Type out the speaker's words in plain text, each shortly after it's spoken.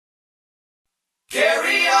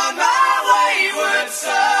carry on my wayward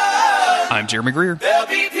son. I'm Jeremy Greer. There'll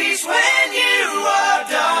be peace when you are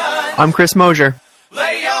done. I'm Chris Mosier.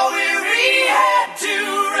 Lay your weary head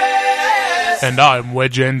to rest. And I'm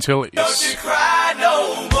Wedge Antilles. Don't you cry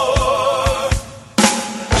no more.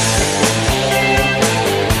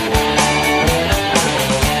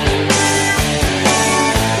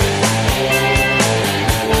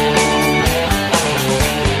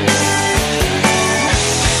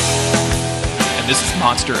 This is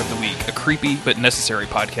Monster of the Week, a creepy but necessary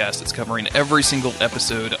podcast that's covering every single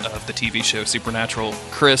episode of the TV show Supernatural.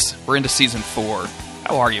 Chris, we're into season 4.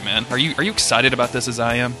 How are you, man? Are you excited about this as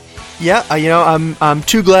I am? Yeah, I'm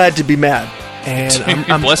too glad to be mad. And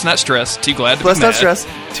I'm blessed, not stressed. Too glad to blessed, be mad. not stressed.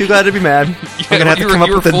 Too glad to be mad. Yeah, I'm gonna have to come up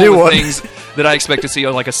with a full new of one. Things that I expect to see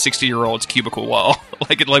on like a 60-year-old's cubicle wall,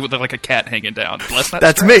 with like a cat hanging down. Blessed, not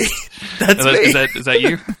That's stressed. me. That's me. Is that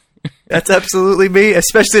you? That's absolutely me.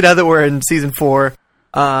 Especially now that we're in season 4.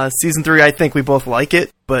 Season 3, I think we both like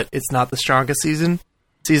it, but it's not the strongest season.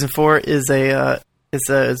 Season 4 is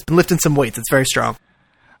it's been lifting some weights. It's very strong.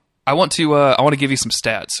 I want to give you some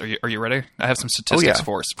stats. Are you ready? I have some statistics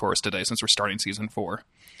Oh, yeah. for us today since we're starting season 4.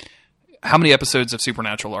 How many episodes of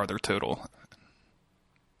Supernatural are there total?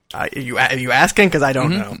 Are you asking? Because I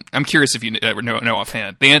don't know. I'm curious if you know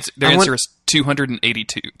offhand. The answer is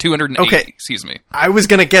 282. 280, Okay. Excuse me. I was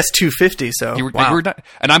going to guess 250, so You were not,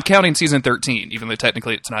 and I'm counting season 13, even though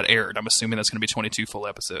technically it's not aired. I'm assuming that's going to be 22 full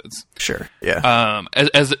episodes. Sure, yeah.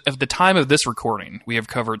 As of the time of this recording, we have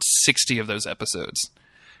covered 60 of those episodes,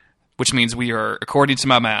 which means we are, according to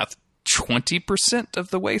my math, 20% of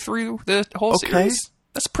the way through the whole series.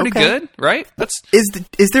 That's pretty good, right?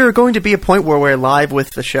 Is there going to be a point where we're live with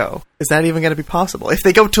the show? Is that even going to be possible? If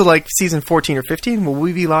they go to like season 14 or 15, will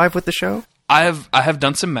we be live with the show? I have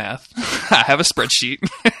done some math. I have a spreadsheet.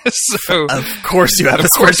 So Of course you have a Of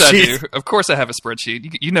course I spreadsheet. do. Of course I have a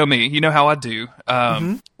spreadsheet. You know me. You know how I do.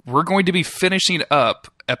 We're going to be finishing up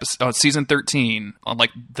season 13 on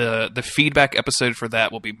like the feedback episode for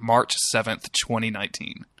that will be March 7th,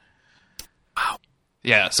 2019. Wow.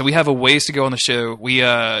 Yeah, so we have a ways to go on the show.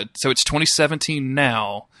 So it's 2017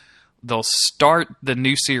 now. They'll start the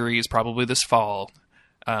new series probably this fall.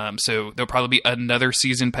 So there'll probably be another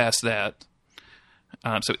season past that.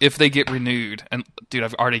 So if they get renewed, and dude,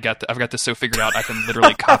 I've got this so figured out I can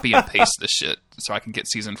literally copy and paste this shit so I can get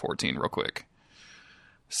season 14 real quick.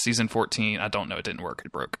 Season 14, I don't know, it didn't work,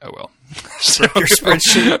 it broke. Oh well. So, your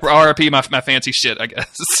spreadsheet. RIP my fancy shit, I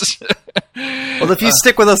guess. Well, if you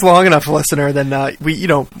stick with us long enough, listener, then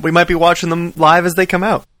we might be watching them live as they come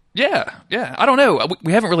out. Yeah. I don't know.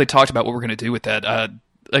 We haven't really talked about what we're going to do with that.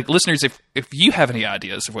 Like listeners, if you have any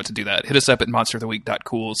ideas of what to do that, hit us up at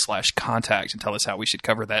monsteroftheweek.cool/contact and tell us how we should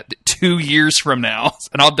cover that 2 years from now.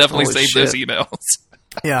 And I'll definitely Holy save shit. those emails.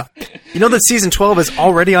 Yeah. You know that season 12 is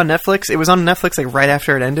already on Netflix? It was on Netflix like right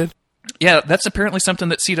after it ended. Yeah, that's apparently something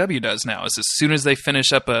that CW does now. Is as soon as they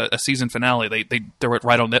finish up a season finale, they throw it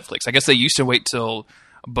right on Netflix. I guess they used to wait till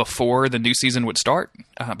before the new season would start,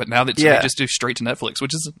 but now they just do straight to Netflix,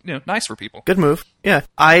 which is nice for people. Good move. Yeah.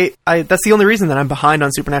 I that's the only reason that I'm behind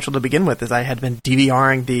on Supernatural to begin with, is I had been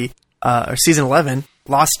DVRing the season 11,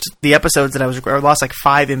 lost the episodes that lost like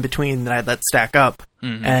 5 in between that I let stack up,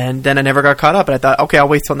 and then I never got caught up. And I thought, okay, I'll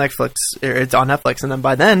wait till Netflix. It's on Netflix, and then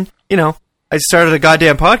by then, I started a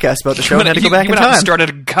goddamn podcast about the show and had to go back in time. Started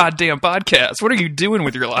a goddamn podcast. What are you doing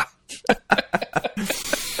with your life?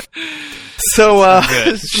 So,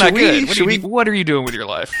 It's not good. What are you doing with your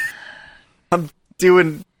life? I'm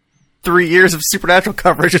doing 3 years of Supernatural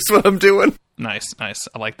coverage. Is what I'm doing. Nice. I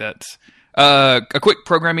like that. A quick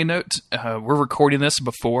programming note. We're recording this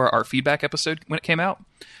before our feedback episode when it came out.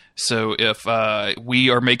 So if we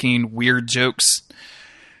are making weird jokes,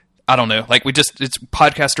 I don't know. Like it's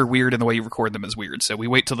podcasts are weird, and the way you record them is weird. So we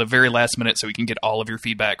wait till the very last minute so we can get all of your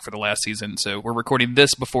feedback for the last season. So we're recording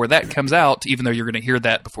this before that comes out, even though you're going to hear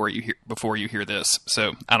that before you hear this.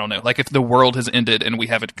 So I don't know. Like if the world has ended and we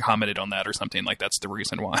haven't commented on that or something, like that's the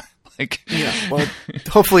reason why. Like, yeah. Well,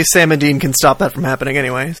 hopefully Sam and Dean can stop that from happening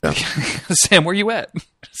anyway. So. Sam, where you at?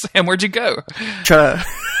 Sam, where'd you go?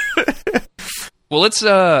 Well, let's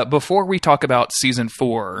before we talk about season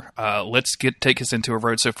 4, let's take us into a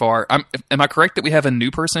road so far. Am I correct that we have a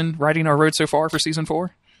new person writing our road so far for season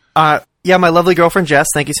 4? Yeah, my lovely girlfriend Jess.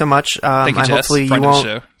 Thank you so much. Thank you, Jess. Hopefully Friend you of won't.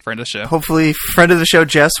 the show. Friend of the show. Hopefully, friend of the show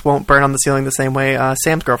Jess won't burn on the ceiling the same way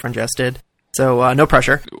Sam's girlfriend Jess did. So no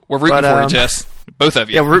pressure. We're rooting for you, Jess. Both of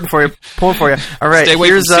you. Yeah, we're rooting for you. Pulling for you. All right. Stay away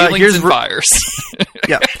from ceilings and fires.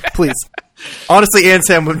 Yeah, please. Honestly, and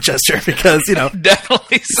Sam Winchester, because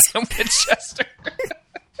definitely Sam Winchester.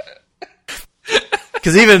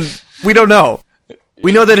 Because even we don't know.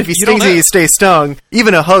 We know that if he You don't stings and know. you stay stung,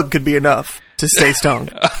 even a hug could be enough to stay stung.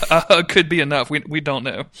 Could be enough. We don't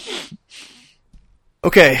know.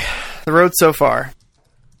 Okay, the road so far.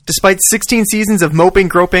 Despite 16 seasons of moping,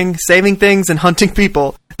 groping, saving things, and hunting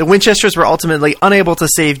people, the Winchesters were ultimately unable to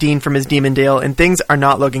save Dean from his demon dale, and things are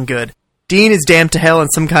not looking good. Dean is damned to hell in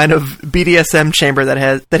some kind of BDSM chamber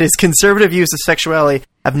that his conservative views of sexuality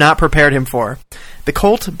have not prepared him for. The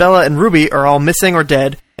Colt, Bella, and Ruby are all missing or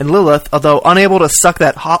dead, and Lilith, although unable to suck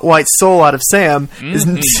that hot white soul out of Sam,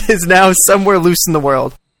 is now somewhere loose in the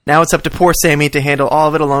world. Now it's up to poor Sammy to handle all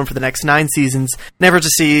of it alone for the next 9 seasons, never to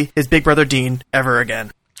see his big brother Dean ever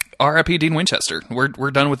again. R.I.P. Dean Winchester.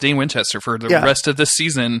 We're done with Dean Winchester for the Yeah. rest of this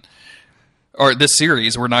season, or this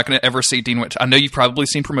series. We're not going to ever see Dean Winchester. I know you've probably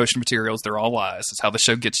seen promotion materials. They're all lies. That's how the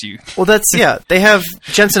show gets you. Well, they have,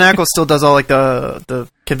 Jensen Ackles still does all, like, the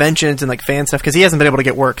conventions and, like, fan stuff, because he hasn't been able to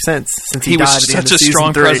get work since he died was at the end such of a season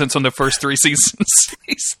strong 3. presence on the first 3 seasons.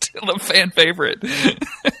 He's still a fan favorite.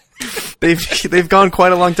 They've gone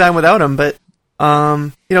quite a long time without him, but,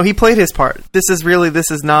 he played his part. This is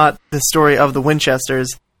not the story of the Winchesters.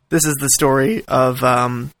 This is the story of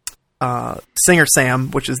Singer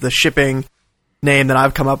Sam, which is the shipping name that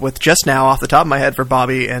I've come up with just now off the top of my head for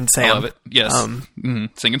Bobby and Sam. I love it. Yes.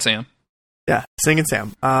 Singing Sam. Yeah, Singing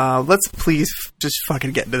Sam. Let's please just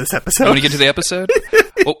fucking get into this episode. You want to get to the episode?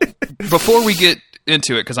 Well, before we get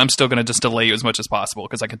into it, because I'm still going to just delay you as much as possible,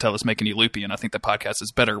 because I can tell it's making you loopy, and I think the podcast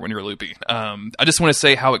is better when you're loopy. I just want to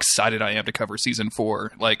say how excited I am to cover season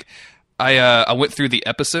 4. Like, I went through the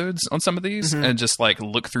episodes on some of these and just like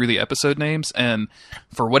looked through the episode names, and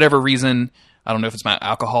for whatever reason, I don't know if it's my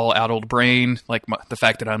alcohol-addled brain, like the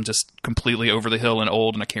fact that I'm just completely over the hill and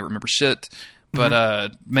old and I can't remember shit.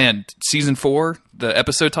 But man, season 4, the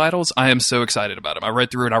episode titles, I am so excited about them. I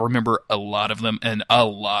read through it, I remember a lot of them, and a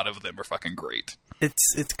lot of them are fucking great.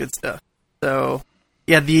 It's good stuff. So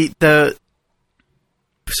yeah, the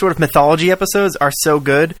sort of mythology episodes are so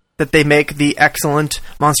good that they make the excellent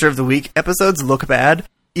Monster of the Week episodes look bad,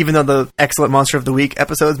 even though the excellent Monster of the Week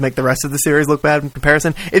episodes make the rest of the series look bad in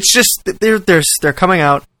comparison. It's just they're coming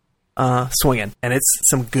out swinging, and it's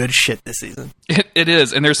some good shit this season. It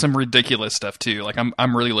is, and there's some ridiculous stuff too. Like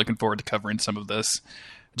I'm really looking forward to covering some of this.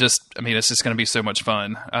 It's just going to be so much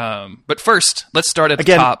fun. But first, let's start at the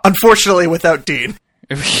Again, top. unfortunately, without Dean.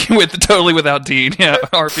 Totally without Dean. Yeah,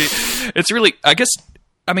 RP. It's really,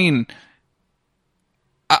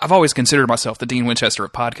 I've always considered myself the Dean Winchester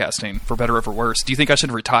of podcasting, for better or for worse. Do you think I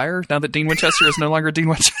should retire now that Dean Winchester is no longer Dean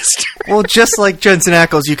Winchester? Well, just like Jensen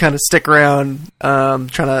Ackles, you kind of stick around, trying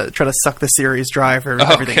to suck the series dry for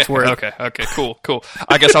everything it's worth. Okay, cool.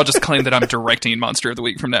 I guess I'll just claim that I'm directing Monster of the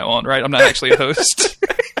Week from now on, right? I'm not actually a host.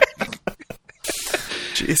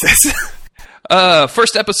 Jesus.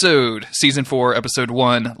 First episode, season 4, episode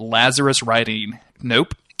 1, Lazarus Rising.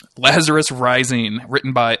 Nope. Lazarus Rising,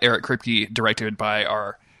 written by Eric Kripke, directed by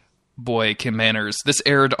our boy Kim Manners. This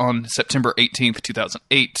aired on September 18th,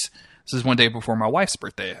 2008. This is one day before my wife's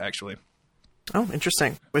birthday, actually. Oh,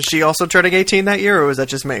 interesting. Was she also turning 18 that year, or was that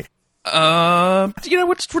just me? We're not going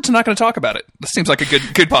to talk about it. This seems like a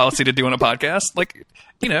good policy to do on a podcast. Like,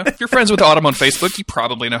 if you're friends with Autumn on Facebook, you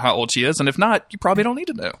probably know how old she is, and if not, you probably don't need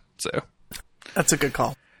to know. So, that's a good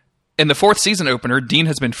call. In the 4th season opener, Dean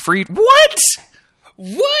has been freed. What?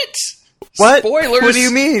 What? Spoilers. What do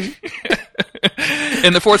you mean?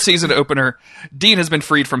 In the 4th season opener, Dean has been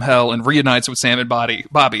freed from hell and reunites with Sam and Bobby,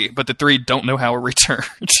 but the 3 don't know how to return.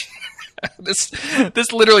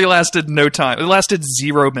 This literally lasted no time. It lasted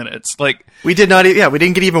 0 minutes. Like, we did not. We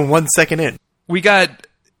didn't get even 1 second in. We get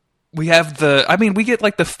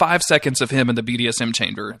like the 5 seconds of him in the BDSM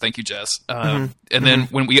chamber. Thank you, Jess. And then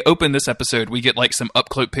when we open this episode, we get like some up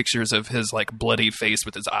close pictures of his like bloodied face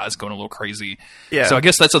with his eyes going a little crazy. Yeah. So I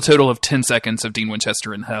guess that's a total of 10 seconds of Dean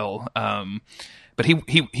Winchester in hell. But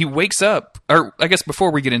he wakes up, or I guess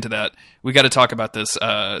before we get into that, we got to talk about this,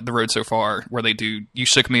 The Road So Far, where they do You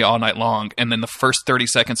Shook Me All Night Long, and then the first 30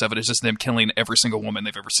 seconds of it is just them killing every single woman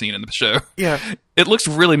they've ever seen in the show. Yeah. It looks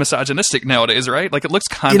really misogynistic nowadays, right? Like, it looks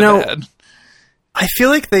kind of bad. I feel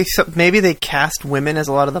like maybe they cast women as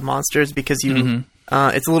a lot of the monsters because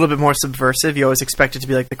it's a little bit more subversive. You always expect it to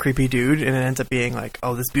be like the creepy dude, and it ends up being like,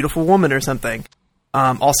 oh, this beautiful woman or something.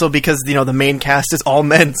 Also because, the main cast is all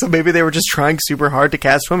men, so maybe they were just trying super hard to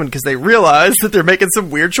cast women because they realized that they're making some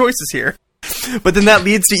weird choices here. But then that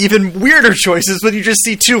leads to even weirder choices when you just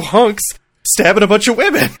see 2 hunks stabbing a bunch of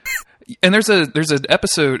women. And there's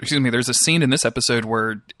a scene in this episode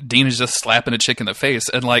where Dean is just slapping a chick in the face,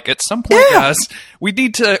 and like at some point, guys, we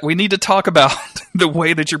need to talk about the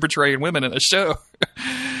way that you're portraying women in the show.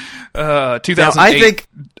 2008. Now, I think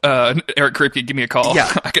Eric Kripke, give me a call. Yeah,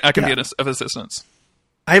 I can be of assistance.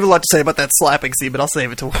 I have a lot to say about that slapping scene, but I'll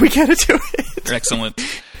save it till we get into it. Excellent.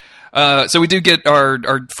 So we do get our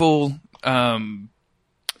full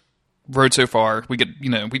road so far. We get,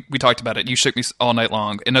 we talked about it. You Shook Me All Night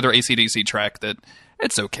Long. Another AC/DC track that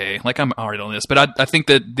it's okay. Like, I'm alright on this, but I think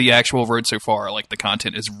that the actual road so far, like the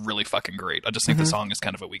content is really fucking great. I just think the song is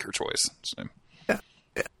kind of a weaker choice. So.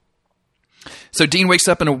 So Dean wakes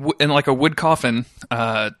up in like a wood coffin,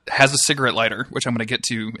 has a cigarette lighter, which I'm going to get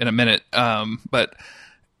to in a minute, but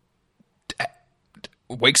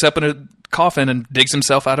wakes up in a coffin and digs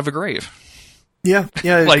himself out of a grave. Yeah,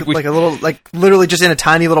 like a little, like literally just in a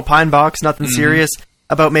tiny little pine box, nothing serious,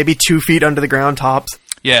 about maybe 2 feet under the ground tops.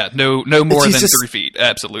 Yeah, no more than 3 feet,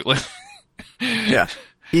 absolutely. Yeah,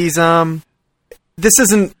 he's this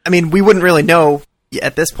isn't. I mean, we wouldn't really know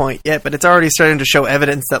at this point yet, but it's already starting to show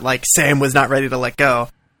evidence that like Sam was not ready to let go,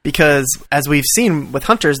 because as we've seen with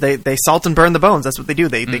hunters, they salt and burn the bones. That's what they do.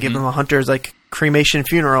 They give them a hunter's like cremation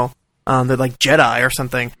funeral. They're like Jedi or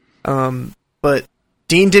something. But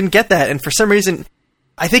Dean didn't get that, and for some reason,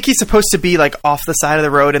 I think he's supposed to be like off the side of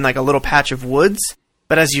the road in like a little patch of woods.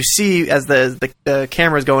 But as you see, as the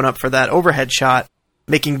camera's going up for that overhead shot,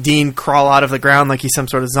 making Dean crawl out of the ground like he's some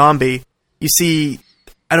sort of zombie, you see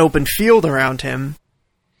an open field around him,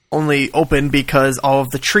 only open because all of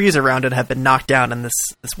the trees around it have been knocked down in this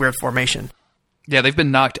weird formation. Yeah, they've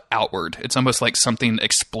been knocked outward. It's almost like something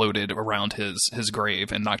exploded around his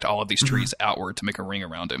grave and knocked all of these trees outward to make a ring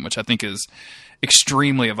around him, which I think is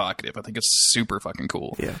extremely evocative. I think it's super fucking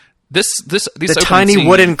cool. Yeah. The tiny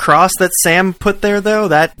wooden cross that Sam put there, though,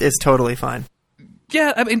 that is totally fine.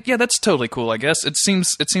 Yeah, I mean, yeah, that's totally cool. I guess it seems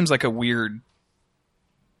like a weird.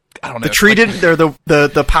 I don't know. The tree didn't, or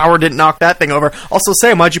the power didn't knock that thing over. Also,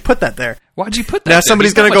 Sam, why'd you put that there? Why'd you put that? Now there?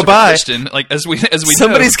 somebody's gonna go by. Like as we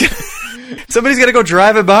somebody's gonna go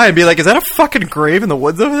driving by and be like, "Is that a fucking grave in the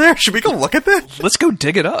woods over there? Should we go look at that? Let's go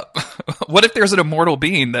dig it up." What if there's an immortal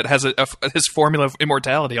being that has his formula of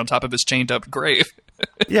immortality on top of his chained up grave?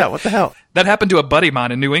 Yeah, what the hell? That happened to a buddy of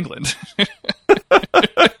mine in New England.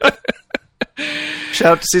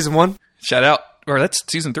 Shout out to season 1. Shout out, or that's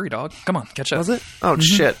season 3, dog. Come on, catch up. Was it? Oh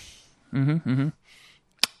shit.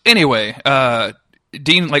 Anyway,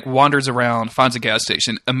 Dean like wanders around, finds a gas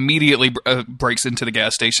station, immediately breaks into the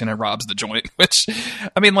gas station and robs the joint. Which,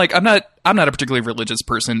 I mean, like I'm not a particularly religious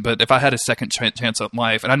person, but if I had a second chance at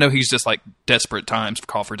life, and I know he's just like desperate times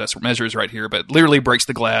call for desperate measures right here, but literally breaks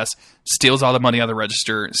the glass, steals all the money out of the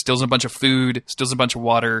register, steals a bunch of food, steals a bunch of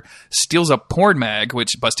water, steals a porn mag,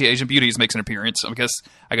 which Busty Asian Beauties makes an appearance.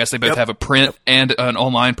 I guess they both have a print and an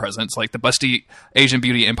online presence. Like the Busty Asian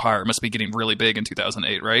Beauty empire must be getting really big in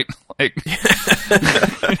 2008, right? Like.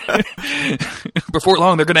 Before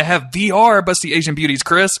long, they're going to have VR Busty Asian Beauties,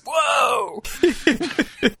 Chris. Whoa!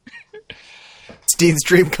 It's Dean's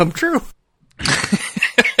dream come true.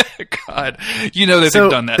 God, you know that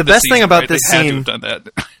they've done that. The best thing about this scene, scene, had to have done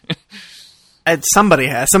that. and somebody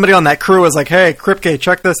on that crew was like, "Hey, Kripke,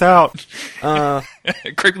 check this out."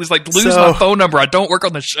 Kripke's like, "Lose my phone number. I don't work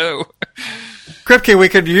on the show." Kripke, we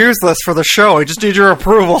could use this for the show. I just need your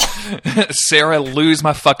approval. Sarah, lose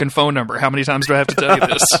my fucking phone number. How many times do I have to tell you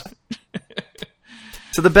this?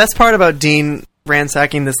 So the best part about Dean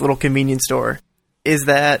ransacking this little convenience store is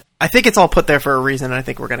that I think it's all put there for a reason, and I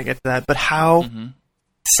think we're going to get to that, but how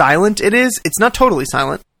silent it is. It's not totally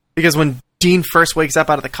silent, because when Dean first wakes up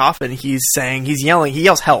out of the coffin, he's yelling, he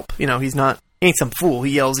yells help. He ain't some fool.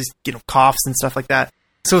 He yells, coughs and stuff like that.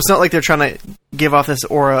 So it's not like they're trying to give off this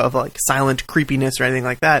aura of like silent creepiness or anything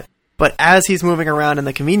like that. But as he's moving around in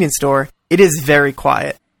the convenience store, it is very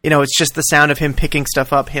quiet. It's just the sound of him picking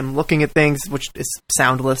stuff up, him looking at things, which is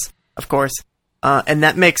soundless, of course. And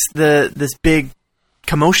that makes this big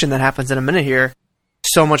commotion that happens in a minute here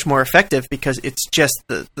so much more effective, because it's just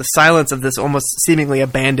the silence of this almost seemingly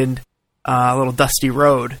abandoned little dusty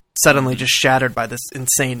road suddenly just shattered by this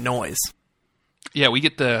insane noise. Yeah, we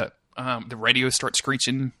get the radio starts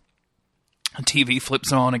screeching, TV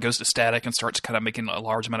flips on, and goes to static and starts kind of making a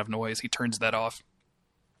large amount of noise. He turns that off.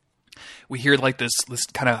 We hear like this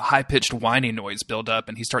kind of high-pitched whining noise build up,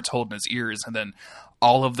 and he starts holding his ears, and then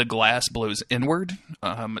all of the glass blows inward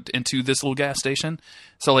into this little gas station.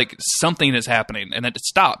 So like something is happening, and then it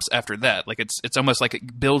stops after that. Like it's almost like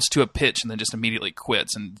it builds to a pitch and then just immediately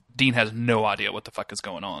quits, and Dean has no idea what the fuck is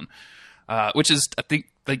going on. Which is, I think,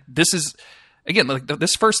 like this is... Again, like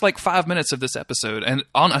this first 5 minutes of this episode, and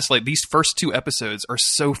honestly, these first 2 episodes are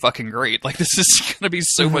so fucking great. Like this is going to be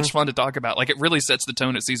so much fun to talk about. Like it really sets the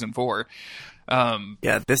tone of season 4.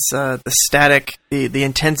 This the static, the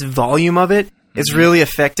intense volume of it is really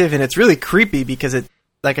effective, and it's really creepy because it,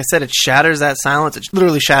 like I said, it shatters that silence. It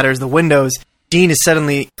literally shatters the windows, Dean is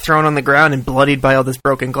suddenly thrown on the ground and bloodied by all this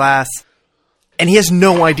broken glass, and he has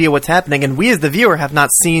no idea what's happening. And we, as the viewer, have not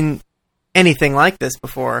seen anything like this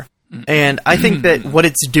before. And I think that what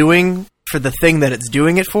it's doing for the thing that it's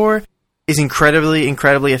doing it for is incredibly,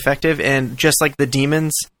 incredibly effective. And just like the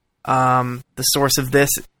demons, the source of this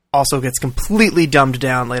also gets completely dumbed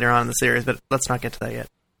down later on in the series. But let's not get to that yet.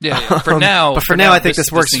 Yeah. For now, but for now, I think this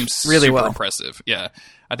works seems really super well. Impressive. Yeah,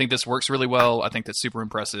 I think this works really well. I think that's super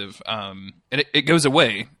impressive. And it goes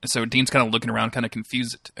away. So Dean's kind of looking around, kind of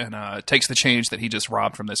confused, and takes the change that he just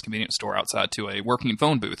robbed from this convenience store outside to a working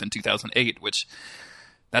phone booth in 2008, which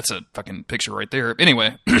that's a fucking picture right there.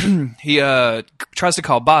 Anyway, he tries to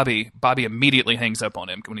call Bobby. Bobby immediately hangs up on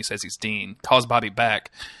him when he says he's Dean. Calls Bobby back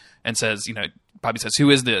and says, Bobby says, "Who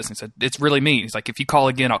is this?" And he said, "It's really me." He's like, "If you call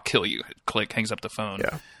again, I'll kill you." Click, hangs up the phone.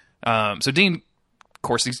 Yeah. So Dean, of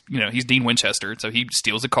course, he's Dean Winchester, so he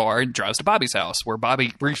steals a car and drives to Bobby's house, where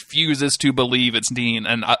Bobby refuses to believe it's Dean.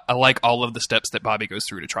 And I like all of the steps that Bobby goes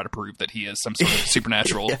through to try to prove that he is some sort of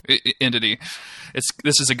supernatural entity.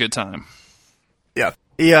 This is a good time. Yeah.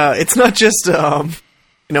 Yeah, it's not just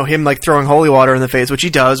him like throwing holy water in the face, which he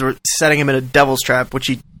does, or setting him in a devil's trap, which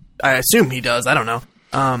I assume he does. I don't know.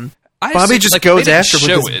 Bobby just goes after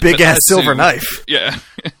with this big ass silver knife. Yeah.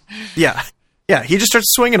 Yeah. He just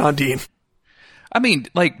starts swinging on Dean. I mean,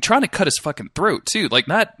 like, trying to cut his fucking throat, too. Like,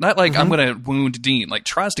 not like, I'm going to wound Dean. Like,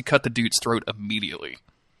 tries to cut the dude's throat immediately.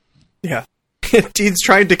 Yeah. Dean's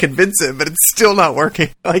trying to convince him, but it's still not working.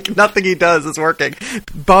 Like, nothing he does is working.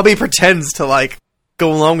 Bobby pretends to, like,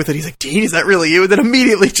 go along with it. He's like, Dean, is that really you? And then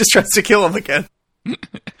immediately just tries to kill him again.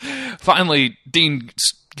 Finally, Dean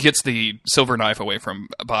gets the silver knife away from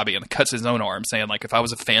Bobby and cuts his own arm, saying, like, if I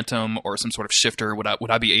was a phantom or some sort of shifter, would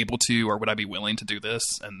I be able to, or would I be willing to do this?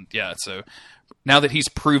 And yeah, so now that he's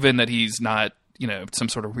proven that he's not, some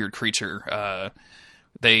sort of weird creature,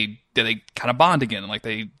 they kind of bond again, like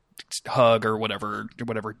they hug or whatever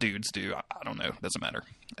dudes do. I don't know, doesn't matter.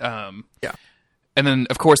 Yeah. And then,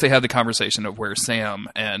 of course, they have the conversation of where Sam,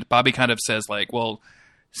 and Bobby kind of says, like, well,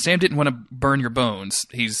 Sam didn't want to burn your bones.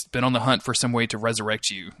 He's been on the hunt for some way to resurrect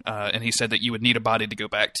you. And he said that you would need a body to go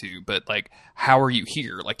back to. But, like, how are you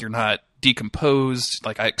here? Like, you're not decomposed.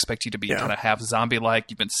 Like, I expect you to be kind of half zombie-like.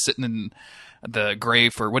 You've been sitting in the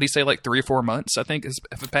grave for, what do you say, like 3 or 4 months, I think, has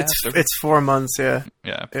passed? It's 4 months, yeah.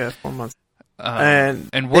 Yeah. Yeah, 4 months.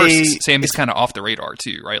 And worse, Sammy's kind of off the radar,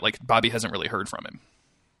 too, right? Like, Bobby hasn't really heard from him.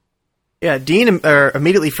 Yeah, Dean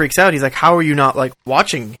immediately freaks out. He's like, how are you not, like,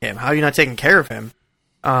 watching him? How are you not taking care of him?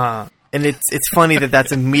 And it's funny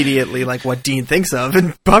that's immediately like what Dean thinks of,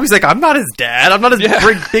 and Bobby's like, I'm not his dad, I'm not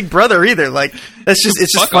his big brother either. Like it's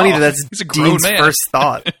just funny that's Dean's first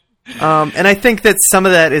thought. And I think that some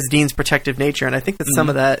of that is Dean's protective nature, and I think that some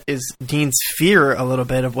of that is Dean's fear a little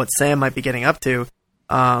bit of what Sam might be getting up to.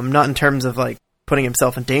 Not in terms of like putting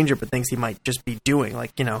himself in danger, but things he might just be doing,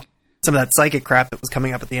 like some of that psychic crap that was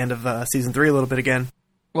coming up at the end of season 3 a little bit again.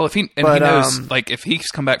 Well, he knows, like, if he's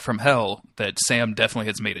come back from hell, that Sam definitely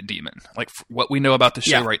has made a demon. Like, what we know about the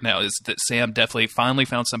show right now is that Sam definitely finally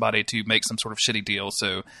found somebody to make some sort of shitty deal.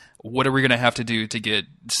 So, what are we going to have to do to get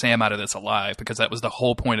Sam out of this alive? Because that was the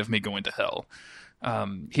whole point of me going to hell.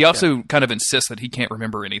 He also kind of insists that he can't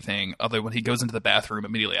remember anything, although when he goes into the bathroom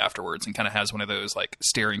immediately afterwards and kind of has one of those, like,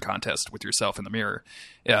 staring contests with yourself in the mirror,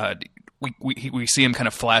 we see him kind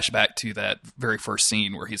of flash back to that very first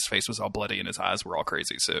scene where his face was all bloody and his eyes were all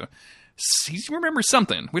crazy. So he remembers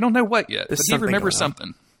something. We don't know what yet, but he remembers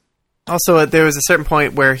something. Also, there was a certain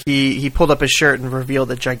point where he pulled up his shirt and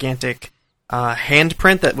revealed a gigantic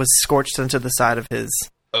handprint that was scorched into the side of his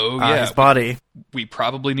body. We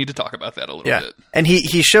probably need to talk about that a little bit. And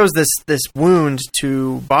he shows this wound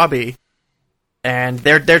to Bobby, and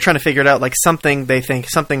they're trying to figure it out. Like they think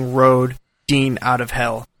something rode Dean out of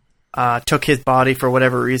hell. Took his body for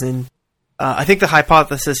whatever reason. I think the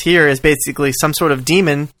hypothesis here is basically some sort of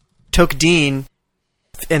demon took Dean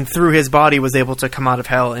and through his body was able to come out of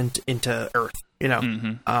hell into Earth,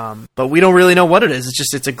 But we don't really know what it is.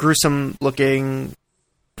 It's a gruesome looking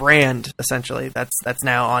brand, essentially, that's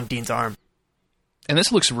now on Dean's arm. And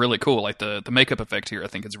this looks really cool. Like the makeup effect here, I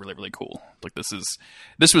think is really, really cool. Like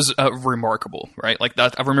this was remarkable, right? Like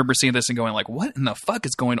I remember seeing this and going like, what in the fuck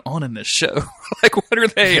is going on in this show? Like, what are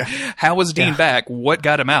they? Yeah. How was Dean back? What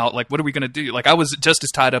got him out? Like, what are we going to do? Like, I was just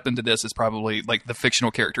as tied up into this as probably like the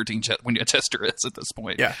fictional character Dean Winchester is at this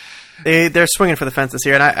point. Yeah, they're swinging for the fences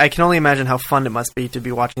here, and I can only imagine how fun it must be to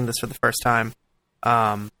be watching this for the first time.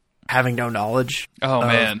 Having no knowledge. Oh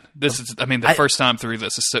man, the first time through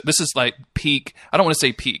this is like peak. I don't want to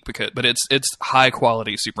say peak but it's high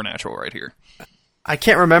quality Supernatural right here. I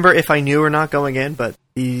can't remember if I knew or not going in, but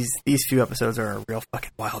these few episodes are a real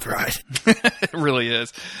fucking wild ride. It really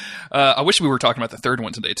is. I wish we were talking about the third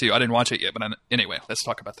one today too. I didn't watch it yet, but anyway, let's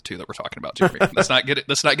talk about the two that we're talking about, Jeremy. Let's not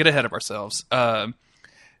get ahead of ourselves.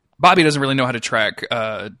 Bobby doesn't really know how to track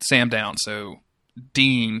Sam down, so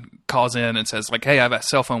Dean calls in and says, like, "Hey, I have a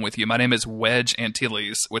cell phone with you. My name is Wedge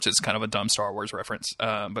Antilles," which is kind of a dumb Star Wars reference,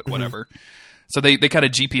 but whatever. So they kind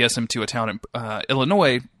of GPS him to a town in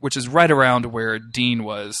Illinois, which is right around where Dean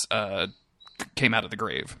was came out of the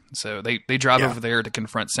grave. So they drive over there to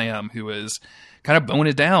confront Sam, who is kind of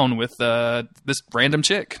boning it down with this random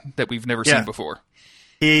chick that we've never seen before.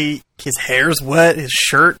 His hair's wet, his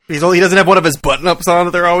shirt. He doesn't have one of his button-ups on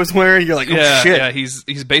that they're always wearing. You're like, oh shit. Yeah,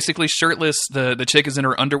 he's basically shirtless. The chick is in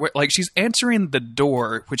her underwear. Like, she's answering the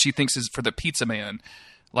door, which she thinks is for the pizza man,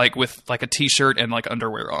 like with like a t-shirt and like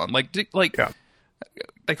underwear on. Like,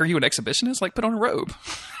 are you an exhibitionist? Like, put on a robe.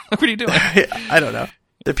 Like, what are you doing? I don't know.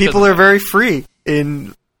 The people are very free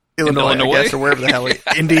in Illinois, I guess, or wherever the hell.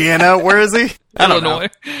 Indiana, where is he? Illinois.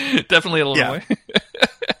 Definitely Illinois. Yeah.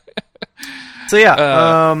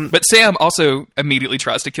 So but Sam also immediately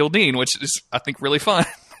tries to kill Dean, which is, I think, really fun.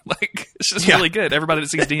 Like, it's just really good. Everybody that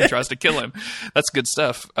sees Dean tries to kill him. That's good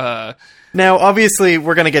stuff. Now, obviously,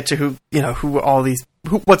 we're going to get to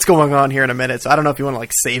what's going on here in a minute. So I don't know if you want to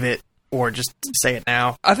like save it or just say it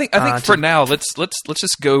now. I think for now, let's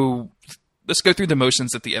just go. Let's go through the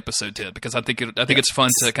motions that the episode did, because I think it's fun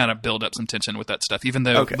to kind of build up some tension with that stuff, even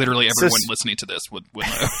though literally everyone listening to this would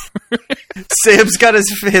know. Sam's got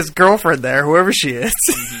his girlfriend there, whoever she is,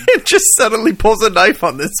 and just suddenly pulls a knife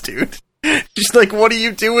on this dude. She's like, "What are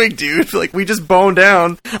you doing, dude? Like, we just boned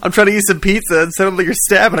down. I'm trying to eat some pizza, and suddenly you're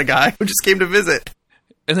stabbing a guy who just came to visit."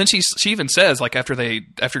 And then she even says, like,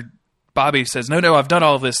 after Bobby says, no, I've done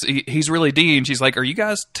all of this. He's really Dean. She's like, "Are you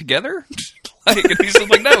guys together?" Like, and he's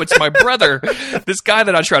like, "No, it's my brother. This guy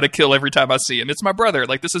that I try to kill every time I see him. It's my brother.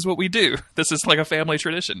 Like, this is what we do. This is like a family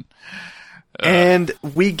tradition." And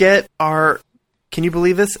we get can you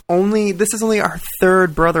believe this? This is only our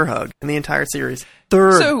third brother hug in the entire series.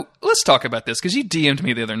 Third. So let's talk about this, because you DM'd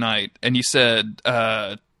me the other night and you said,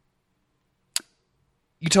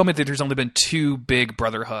 you told me that there's only been 2 big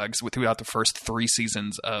brother hugs throughout the first 3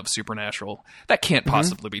 seasons of Supernatural. That can't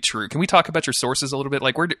possibly be true. Can we talk about your sources a little bit?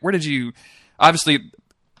 Like, where did you? Obviously,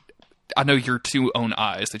 I know your 2 own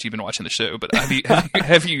eyes that you've been watching the show, but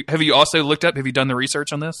have you also looked up? Have you done the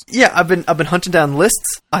research on this? Yeah, I've been hunting down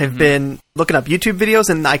lists. I've been looking up YouTube videos,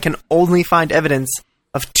 and I can only find evidence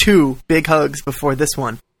of 2 big hugs before this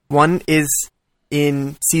one. One is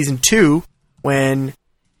in season 2 when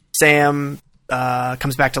Sam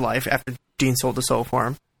comes back to life after Dean sold his soul for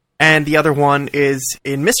him. And the other one is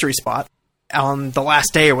in Mystery Spot on the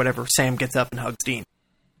last day or whatever. Sam gets up and hugs Dean.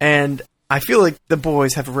 And I feel like the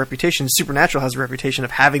boys have a reputation. Supernatural has a reputation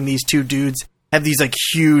of having these 2 dudes have these like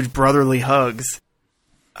huge brotherly hugs.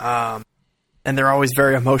 And they're always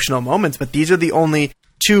very emotional moments, but these are the only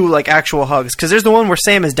 2 like actual hugs. Because there's the one where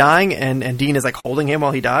Sam is dying and Dean is like holding him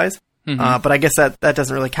while he dies. But I guess that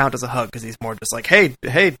doesn't really count as a hug, because he's more just like, hey,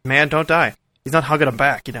 man, don't die. He's not hugging him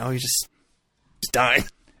back, he's just dying.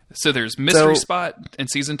 So there's Mystery Spot in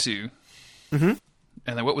season 2.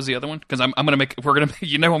 And then what was the other one? Because I'm gonna make a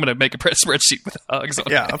spreadsheet with hugs on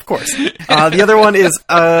it. Yeah, of course. The other one is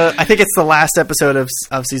I think it's the last episode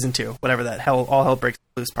of season 2, whatever that All Hell Breaks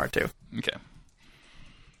Loose part 2. Okay.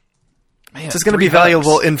 Man, so it's going to be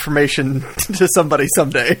valuable information to somebody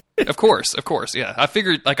someday. Of course, yeah. I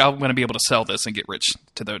figured like I'm going to be able to sell this and get rich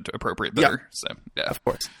to the appropriate bidder. So yeah, of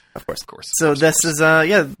course. So this is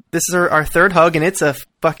this is our third hug, and it's a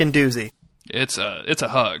fucking doozy. It's a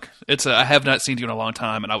hug. I have not seen you in a long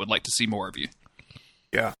time, and I would like to see more of you.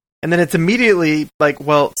 Yeah. And then it's immediately like,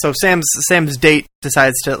 well, so Sam's date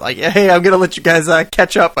decides to like, hey, I'm going to let you guys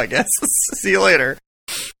catch up, I guess. See you later.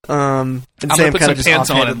 And I'm going to put some pants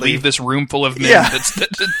on and leave this room full of men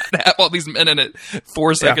that have all these men in it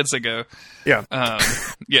 4 seconds ago. Yeah.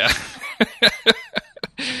 Yeah.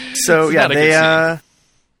 So, yeah,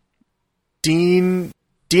 Dean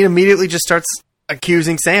immediately just starts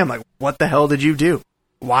accusing Sam, like, what the hell did you do?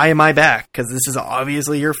 Why am I back? Because this is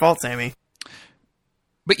obviously your fault, Sammy.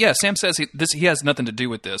 But yeah, Sam says he has nothing to do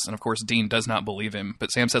with this, and of course Dean does not believe him.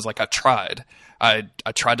 But Sam says, like, I tried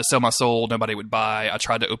to sell my soul, nobody would buy. I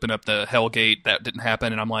tried to open up the Hell Gate, that didn't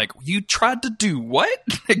happen. And I'm like, you tried to do what?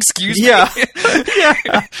 Excuse me? Yeah.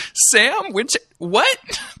 Sam, what?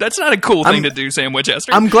 That's not a cool thing to do, Sam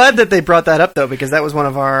Winchester. I'm glad that they brought that up though, because that was one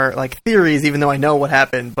of our like theories, even though I know what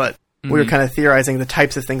happened, but we were kind of theorizing the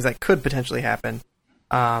types of things that could potentially happen.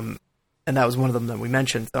 And that was one of them that we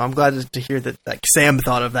mentioned. So I'm glad to hear that like Sam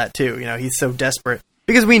thought of that too. He's so desperate.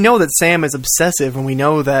 because we know that Sam is obsessive, and we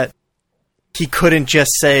know that he couldn't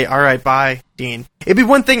just say, "All right, bye, Dean." It'd be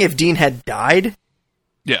one thing if Dean had died.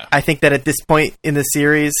 Yeah. I think that at this point in the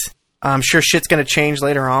series, I'm sure shit's going to change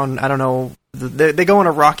later on. I don't know. They go on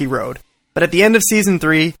a rocky road. But at the end of season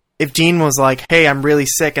 3, if Dean was like, "Hey, I'm really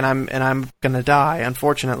sick and I'm going to die,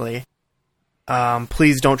 unfortunately.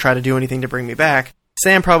 Please don't try to do anything to bring me back."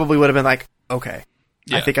 Sam probably would have been like, "Okay.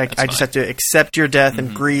 Yeah, I think I that's just fine. have to accept your death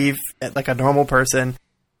and grieve like a normal person."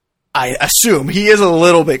 I assume he is a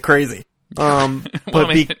little bit crazy. But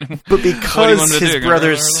because his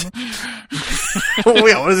brothers... Oh,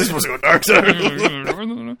 yeah, what is this supposed to go dark side?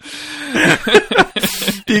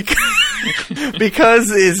 Because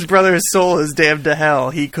his brother's soul is damned to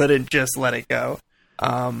hell, he couldn't just let it go.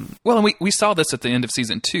 Well, and we saw this at the end of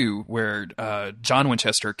season 2, where John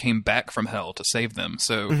Winchester came back from hell to save them.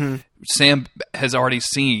 So Sam has already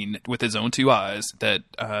seen with his own 2 eyes that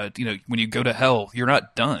when you go to hell, you're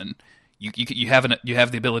not done. You have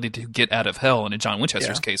the ability to get out of hell. And in John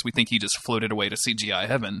Winchester's case, we think he just floated away to CGI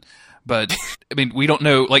heaven. But I mean, we don't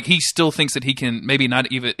know. Like, he still thinks that he can maybe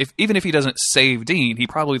not even if he doesn't save Dean, he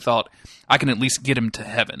probably thought, I can at least get him to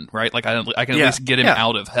heaven, right? Like I can at least get him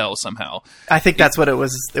out of hell somehow. I think that's what it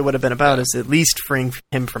was. It would have been about, is at least freeing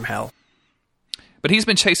him from hell. But he's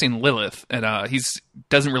been chasing Lilith, and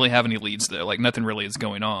doesn't really have any leads though. Like, nothing really is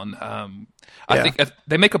going on. I think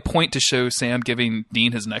they make a point to show Sam giving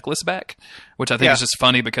Dean his necklace back, which I think is just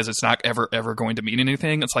funny because it's not ever going to mean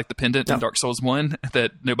anything. It's like the pendant in Dark Souls 1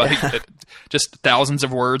 that nobody, just thousands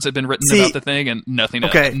of words have been written about the thing, and nothing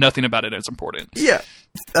about it is important. Yeah.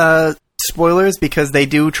 Spoilers, because they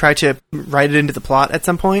do try to write it into the plot at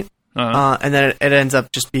some point, and then it ends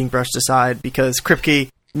up just being brushed aside because Kripke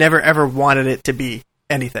never ever wanted it to be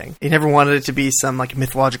anything. He never wanted it to be some like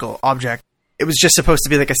mythological object. It was just supposed to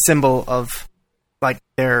be like a symbol of like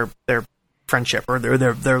their friendship or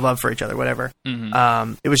their love for each other, whatever.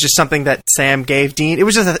 It was just something that Sam gave Dean. It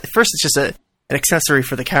was just at first it's just an accessory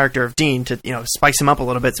for the character of Dean to spice him up a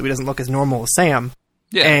little bit so he doesn't look as normal as Sam.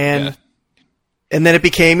 And then it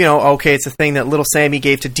became okay, it's a thing that little Sammy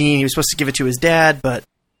gave to Dean. He was supposed to give it to his dad, but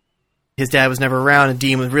his dad was never around, and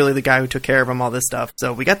Dean was really the guy who took care of him, all this stuff.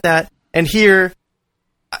 So we got that. And here,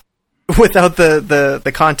 without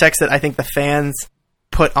the context that I think the fans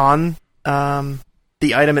put on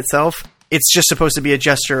the item itself, it's just supposed to be a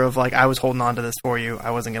gesture of like, I was holding on to this for you.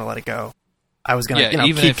 I wasn't going to let it go. I was going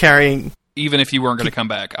to keep carrying. Even if you weren't going to come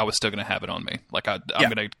back, I was still going to have it on me. Like, I'm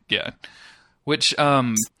going to, Which,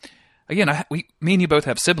 again, me and you both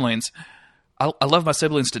have siblings. I love my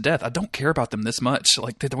siblings to death. I don't care about them this much.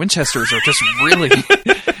 Like, the Winchesters are just really...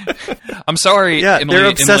 I'm sorry, Emily,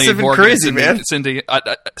 they're obsessive Emily Morgan, and crazy, Cindy, man. Cindy, I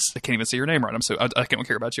can't even say your name right. I can't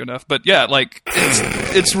care about you enough. But yeah, like,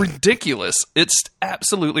 it's ridiculous. It's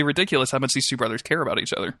absolutely ridiculous how much these 2 brothers care about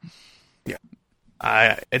each other. Yeah,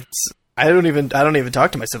 I don't even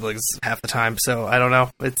talk to my siblings half the time, so I don't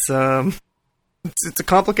know. It's a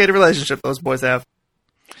complicated relationship those boys have.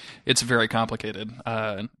 It's very complicated.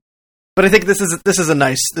 But I think this is a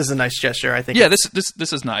nice gesture. I think. Yeah,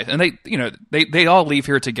 this is nice, and they all leave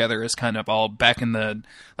here together as kind of all back in the,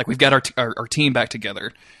 like, we've got our team back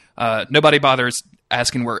together. Nobody bothers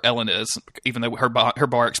asking where Ellen is, even though her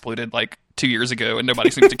bar exploded like 2 years ago, and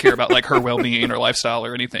nobody seems to care about like her well-being or lifestyle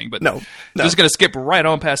or anything. But no. Just going to skip right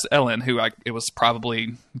on past Ellen, who it was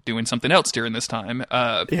probably doing something else during this time.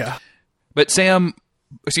 But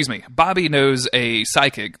Bobby knows a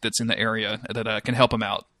psychic that's in the area that can help him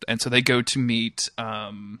out. And so they go to meet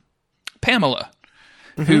Pamela,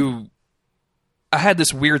 who I had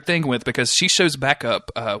this weird thing with because she shows back up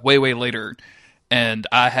way later, and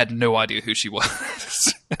I had no idea who she was.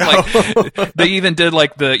 Like, they even did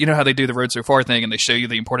like how they do the Road So Far thing, and they show you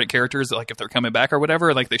the important characters, like if they're coming back or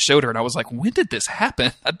whatever. Like, they showed her, and I was like, when did this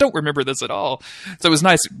happen? I don't remember this at all. So it was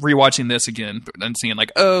nice rewatching this again and seeing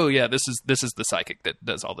like, oh yeah, this is the psychic that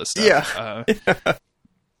does all this stuff. Yeah.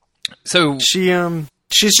 So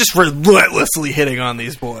she's just relentlessly hitting on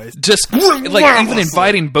these boys. Just like even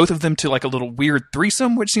inviting both of them to like a little weird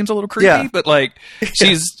threesome, which seems a little creepy. But like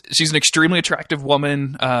she's an extremely attractive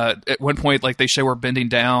woman. At one point, like, they show her bending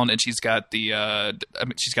down, and she's got the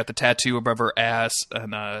tattoo above her ass,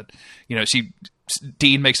 and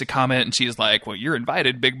Dean makes a comment, and she's like, "Well, you're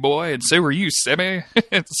invited, big boy, and so are you, Sammy."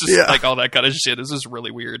 It's just like all that kind of shit. This is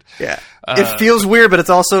really weird. Yeah, it feels weird, but it's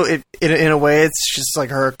also in a way, it's just like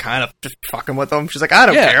her kind of just fucking with them. She's like, "I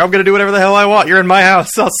don't care. I'm gonna do whatever the hell I want. You're in my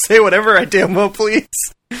house. I'll say whatever I damn well please."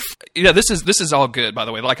 Yeah, this is all good, by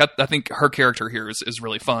the way. Like, I think her character here is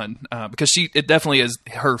really fun because it definitely is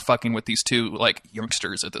her fucking with these 2 like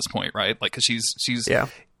youngsters at this point, right? Like, because she's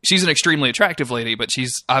she's an extremely attractive lady, but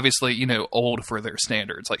she's obviously, you know, old for their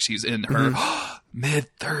standards. Like she's in her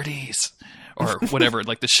mid-30s or whatever,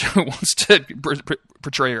 like the show wants to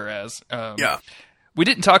portray her as. Yeah. We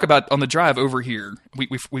didn't talk about on the drive over here.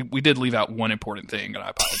 We did leave out one important thing, and I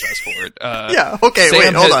apologize for it. Yeah. Okay. Sam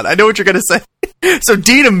wait. Hold on. I know what you're gonna say. So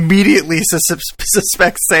Dean immediately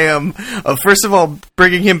suspects Sam of first of all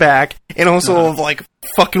bringing him back, and also of like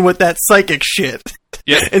fucking with that psychic shit.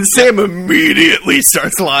 Yeah. And Sam immediately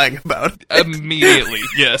starts lying about it. Immediately,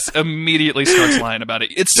 yes. Immediately starts lying about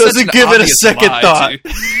it. It's Doesn't such an give it a obvious second lie, thought.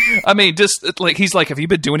 too. I mean, just like he's like, have you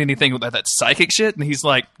been doing anything with that psychic shit? And he's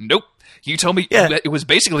like, nope. You told me it was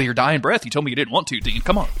basically your dying breath. You told me you didn't want to, Dean.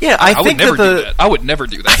 Come on. Yeah, I would think never that do that. I would never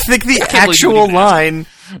do that. I think the can't believe you would actual even ask me. line.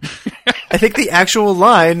 I think the actual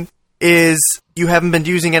line is you haven't been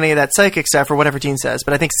using any of that psychic stuff or whatever Dean says.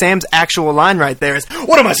 But I think Sam's actual line right there is,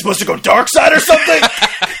 "What am I supposed to go dark side or something?"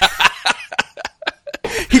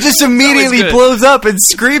 He just immediately good. blows up and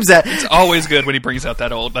screams at. It's always good when he brings out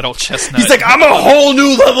that old chestnut. He's like, "I'm a whole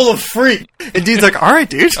new level of freak," and Dean's like, "All right,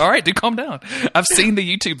 dude." all right, dude, calm down. I've seen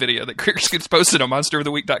the YouTube video that Chris gets posted on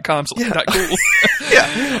monsteroftheweek.com. So Yeah. cool.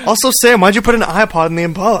 Yeah. Also, Sam, why'd you put an iPod in the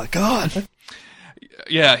Impala? God.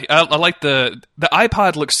 Yeah, I like the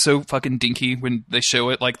iPod looks so fucking dinky when they show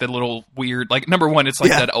it, like the little weird, like number one, it's like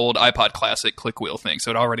Yeah. that old iPod Classic click wheel thing, so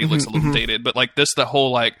it already looks a little dated. But like this, the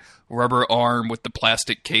whole like rubber arm with the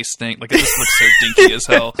plastic case thing, like it just looks so dinky as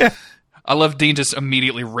hell. I love Dean just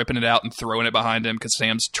immediately ripping it out and throwing it behind him because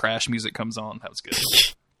Sam's trash music comes on. That was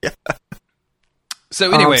good.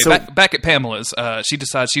 So anyway, back at Pamela's, she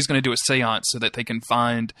decides she's going to do a seance so that they can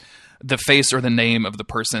find the face or the name of the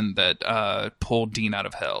person that pulled Dean out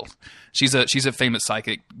of hell. She's a famous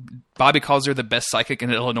psychic. Bobby calls her the best psychic in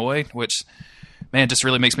Illinois, which, man, just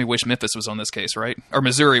really makes me wish Memphis was on this case, right? Or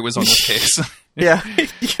Missouri was on this case. Yeah,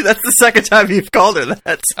 that's the second time you've called her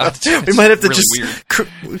that. So we might have to really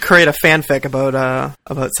just create a fanfic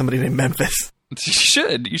about somebody named Memphis. You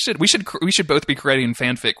should. We should both be creating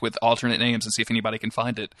fanfic with alternate names and see if anybody can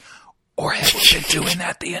find it. Or have we been doing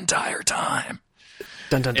that the entire time?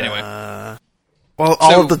 Dun, dun, dun. Anyway. Well,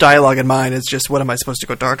 all of the dialogue in mine is just, what am I supposed to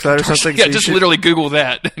go dark side or something? Yeah, So just literally Google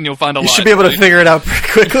that and you'll find a lot. You should be able to figure it out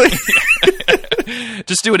pretty quickly.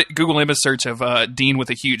 Just do a Google image search of Dean with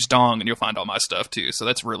a huge dong and you'll find all my stuff too. So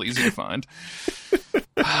that's really easy to find.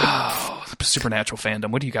 Oh, supernatural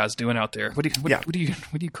fandom. What are you guys doing out there? What are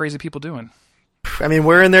you crazy people doing? I mean,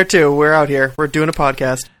 we're in there too. We're out here. We're doing a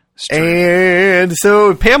podcast. And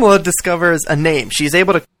so Pamela discovers a name. She's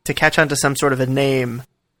able to catch on to some sort of a name.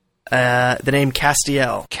 The name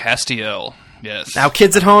Castiel. Castiel, yes. Now,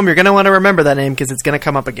 kids at home, you're going to want to remember that name because it's going to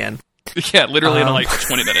come up again. Yeah, literally in like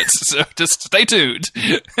 20 minutes. So just stay tuned.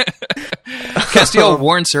 Castiel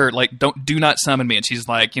warns her, like, do not summon me. And she's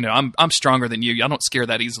like, you know, I'm stronger than you. I don't scare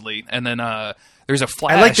that easily. And then there's a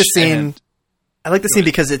flash. I like the scene.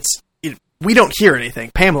 Because we don't hear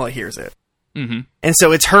anything. Pamela hears it. Mm-hmm. And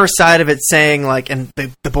so it's her side of it saying, like, and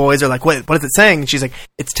the boys are like, wait, what is it saying? And she's like,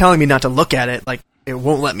 it's telling me not to look at it. Like, it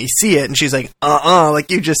won't let me see it. And she's like,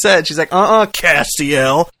 like you just said. She's like,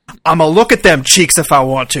 Castiel. I'm going to look at them cheeks if I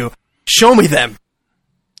want to. Show me them.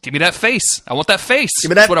 Give me that face. I want that face. Give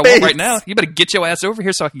me that That's what face. I want right now. You better get your ass over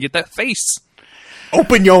here so I can get that face.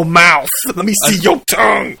 Open your mouth. Let me see your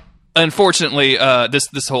tongue. Unfortunately,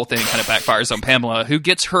 this whole thing kind of backfires on Pamela, who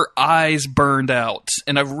gets her eyes burned out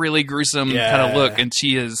in a really gruesome kind of look, and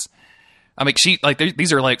she is. I mean,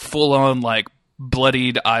 these are like full on like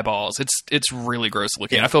bloodied eyeballs. It's really gross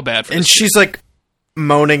looking. Yeah. I feel bad for. And this she's kid. like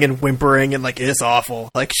moaning and whimpering and like it's awful.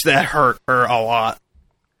 Like that hurt her a lot.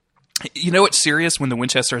 You know what's serious when the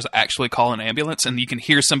Winchesters actually call an ambulance, and you can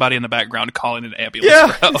hear somebody in the background calling an ambulance. Yeah,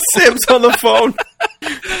 for help. Sam's on the phone.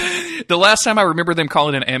 The last time I remember them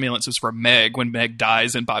calling an ambulance was for Meg, when Meg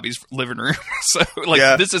dies in Bobby's living room. So,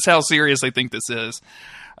 This is how serious they think this is.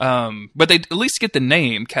 But they at least get the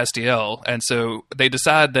name, Castiel, and so they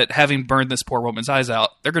decide that having burned this poor woman's eyes out,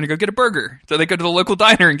 they're going to go get a burger. So they go to the local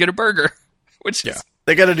diner and get a burger. Which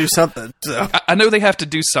they got to do something. So. I know they have to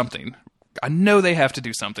do something.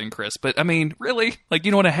 Chris. But, I mean, really? Like,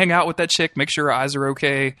 you don't want to hang out with that chick, make sure her eyes are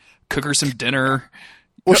okay, cook her some dinner.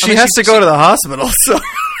 Well, she has to go to the hospital, so...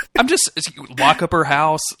 I'm just lock up her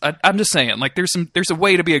house. I'm just saying, like, there's a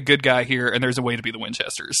way to be a good guy here, and there's a way to be the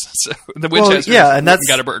Winchesters. So the Winchesters, and that's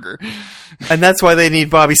got a burger, and that's why they need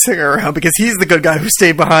Bobby Singer around, because he's the good guy who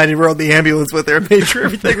stayed behind and rode the ambulance with her and made sure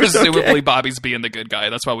everything was okay. Presumably, Bobby's being the good guy.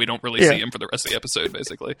 That's why we don't really see him for the rest of the episode,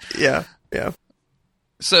 basically. Yeah.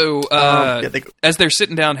 So, as they're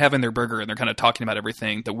sitting down having their burger and they're kind of talking about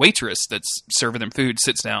everything, the waitress that's serving them food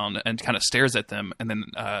sits down and kind of stares at them, and then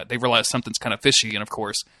they realize something's kind of fishy, and of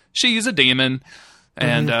course, she's a demon.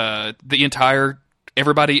 and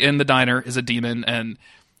everybody in the diner is a demon, and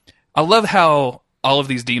I love how all of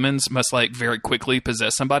these demons must like very quickly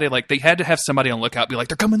possess somebody. Like they had to have somebody on lookout be like,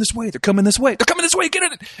 they're coming this way, they're coming this way, they're coming this way, get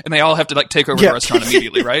it, and they all have to like take over the restaurant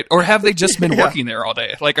immediately, right? Or have they just been working there all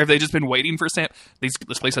day? Like have they just been waiting for Sam?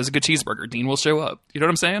 This place has a good cheeseburger, Dean will show up. You know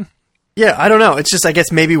what I'm saying? Yeah, I don't know. It's just, I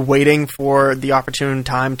guess, maybe waiting for the opportune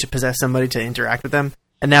time to possess somebody to interact with them.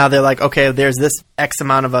 And now they're like, okay, there's this X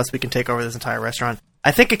amount of us, we can take over this entire restaurant.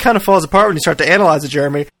 I think it kind of falls apart when you start to analyze it,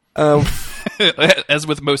 Jeremy. As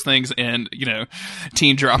with most things in,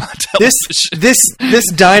 teen drama television.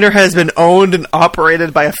 This diner has been owned and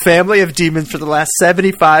operated by a family of demons for the last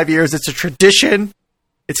 75 years. It's a tradition.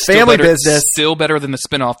 It's family business. Still better than the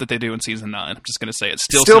spinoff that they do in season 9. I'm just going to say it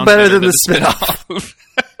still sounds better than the spinoff.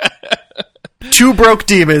 Two Broke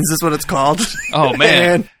Demons is what it's called. Oh,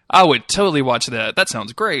 man. I would totally watch that. That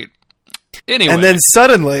sounds great. Anyway. And then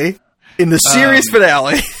suddenly, in the series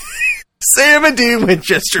finale, Sam and Dean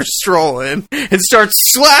Winchester stroll in and start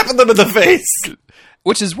slapping them in the face.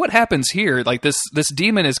 Which is what happens here. Like this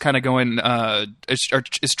demon is kind of going,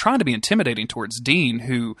 is trying to be intimidating towards Dean,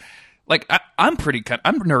 who, like, I'm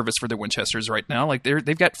nervous for the Winchesters right now. Like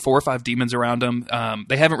they've got 4 or 5 demons around them.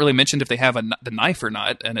 They haven't really mentioned if they have the knife or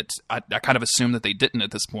not, and I kind of assume that they didn't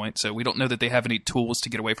at this point. So we don't know that they have any tools to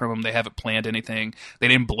get away from them. They haven't planned anything. They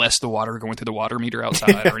didn't bless the water going through the water meter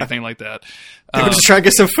outside or anything like that. They were just trying to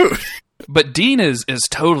get some food. But Dean is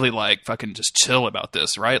totally like fucking just chill about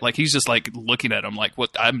this, right? Like he's just like looking at him like,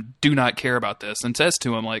 "What? I do not care about this," and says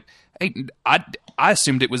to him like, "Hey, I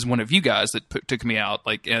assumed it was one of you guys that took me out.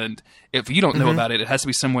 Like, and if you don't know about it, it has to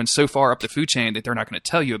be someone so far up the food chain that they're not going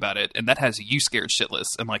to tell you about it, and that has you scared shitless.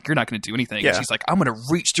 And like, you're not going to do anything." Yeah. And she's like, "I'm going to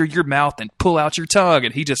reach through your mouth and pull out your tongue,"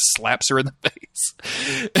 and he just slaps her in the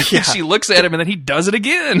face. And she looks at him, and then he does it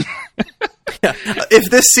again. Yeah.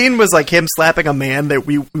 If this scene was like him slapping a man, that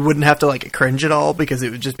we wouldn't have to like cringe at all, because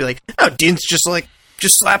it would just be like, oh, Dean's just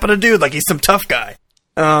slapping a dude like he's some tough guy.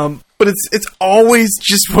 But it's always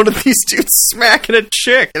just one of these dudes smacking a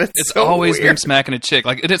chick, and it's so always weird. them smacking a chick.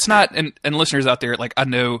 Like, and it's not, and listeners out there, like, I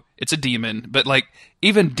know it's a demon, but like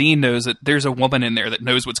even Dean knows that there's a woman in there that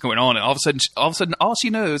knows what's going on, and all of a sudden, all she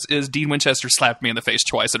knows is Dean Winchester slapped me in the face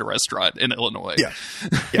twice at a restaurant in Illinois.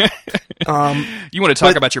 Yeah. You want to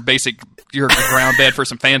talk about your ground bed for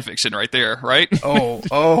some fan fiction right there, right?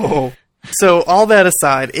 Oh. So all that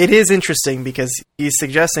aside, it is interesting because he's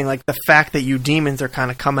suggesting like the fact that you demons are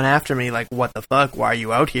kind of coming after me, like, what the fuck? Why are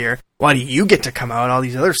you out here? Why do you get to come out? All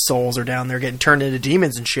these other souls are down there getting turned into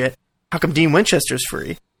demons and shit. How come Dean Winchester's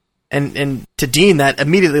free? And to Dean, that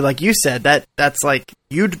immediately, like you said, that's like,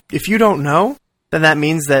 if you don't know, then that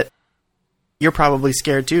means that you're probably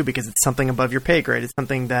scared too, because it's something above your pay grade. It's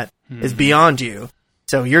something that is beyond you.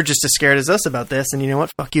 So you're just as scared as us about this, and you know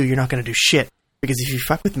what? Fuck you. You're not going to do shit. Because if you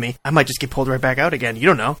fuck with me, I might just get pulled right back out again. You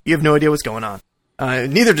don't know. You have no idea what's going on.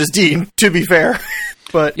 Neither does Dean, to be fair.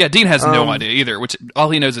 But yeah, Dean has no idea either. Which all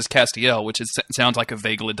he knows is Castiel, which sounds like a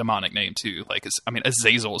vaguely demonic name too. Like,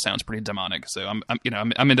 Azazel sounds pretty demonic. So I'm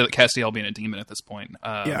into Castiel being a demon at this point.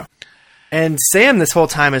 Yeah. And Sam this whole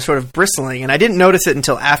time is sort of bristling, and I didn't notice it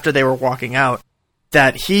until after they were walking out,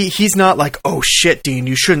 that he's not like, oh shit, Dean,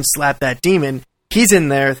 you shouldn't slap that demon. He's in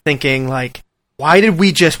there thinking like, why did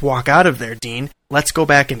we just walk out of there, Dean? Let's go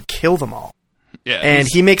back and kill them all. Yeah. And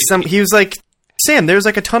he was like, Sam, there's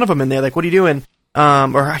like a ton of them in there. Like, what are you doing?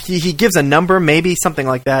 Or he gives a number, maybe something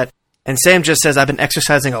like that. And Sam just says, I've been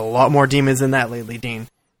exercising a lot more demons than that lately, Dean.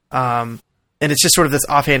 And it's just sort of this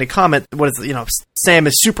offhanded comment. What is, Sam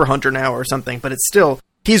is super hunter now or something, but it's still,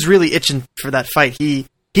 he's really itching for that fight. He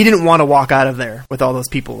didn't want to walk out of there with all those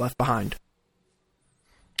people left behind.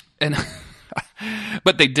 And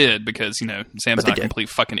but they did, because Sam's not a complete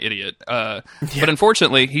fucking idiot. But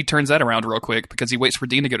unfortunately, he turns that around real quick because he waits for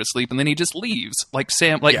Dean to go to sleep, and then he just leaves. Like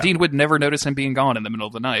Dean would never notice him being gone in the middle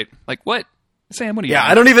of the night. Like, what, Sam? What are you? Yeah,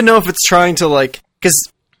 doing? I don't even know if it's trying to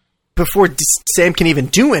because before Sam can even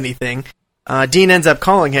do anything, Dean ends up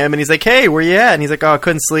calling him, and he's like, "Hey, where you at?" And he's like, "Oh, I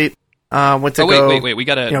couldn't sleep. Went to go." Wait. We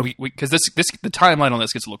gotta because the timeline on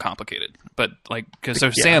this gets a little complicated. But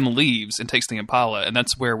Sam leaves and takes the Impala, and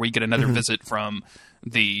that's where we get another visit from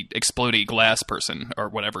the explodey glass person or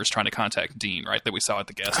whatever is trying to contact Dean, right? That we saw at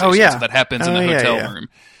the gas station. Oh yeah, so that happens in the hotel room.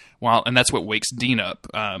 And that's what wakes Dean up.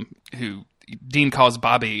 Who Dean calls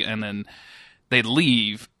Bobby, and then they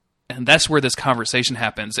leave. And that's where this conversation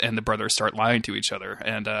happens, and the brothers start lying to each other.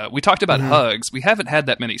 And we talked about hugs. We haven't had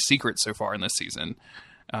that many secrets so far in this season.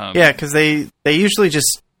 Because they usually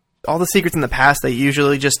just, all the secrets in the past, they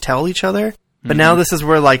usually just tell each other. But now this is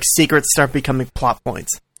where, secrets start becoming plot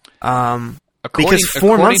points. According, Because 4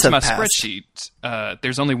 according months to have my passed. spreadsheet,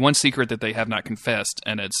 there's only one secret that they have not confessed,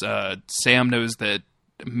 and it's Sam knows that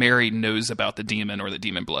Mary knows about the demon or the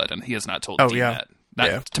demon blood, and he has not told Oh, Dean yeah. that. Not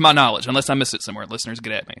Yeah. to my knowledge, unless I missed it somewhere. Listeners,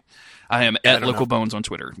 get at me. I am at don't Local know. Bones on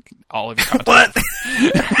Twitter. All of your content. What?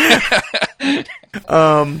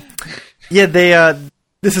 Yeah, they.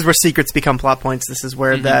 This is where secrets become plot points. This is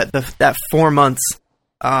where that 4 months,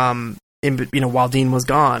 while Dean was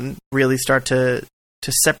gone, really start to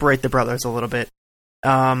separate the brothers a little bit.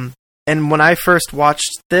 And when I first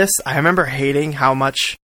watched this, I remember hating how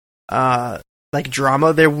much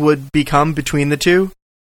drama there would become between the two.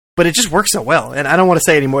 But it just works so well, and I don't want to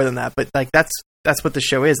say any more than that. But that's what the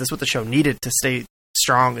show is. That's what the show needed to stay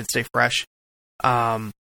strong and stay fresh.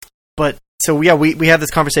 But so yeah, we have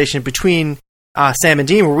this conversation between Sam and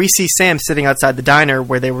Dean, where we see Sam sitting outside the diner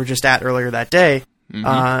where they were just at earlier that day.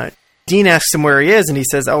 Dean asks him where he is, and he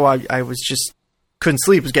says, "Oh, I was just couldn't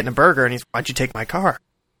sleep, was getting a burger." And he's, "Why'd you take my car?"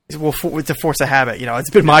 He's, "Well, it's a force of habit. It's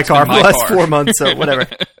been my car for the last 4 months, so whatever."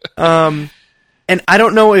 And I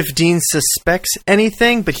don't know if Dean suspects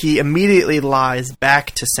anything, but he immediately lies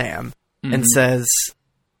back to Sam and says,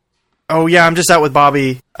 "Oh yeah, I'm just out with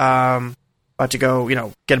Bobby, about to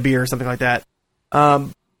go, get a beer or something like that."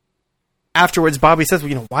 Afterwards, Bobby says,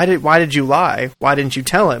 "Well, why did you lie? Why didn't you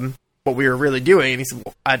tell him what we were really doing?" And he said,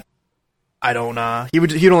 "Well, I don't.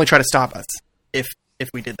 He'd only try to stop us if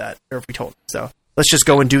we did that or if we told him. So let's just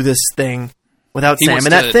go and do this thing without Sam." And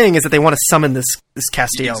that thing is that they want to summon this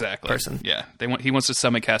Castiel person. Yeah, he wants to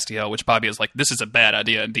summon Castiel, which Bobby is like, "This is a bad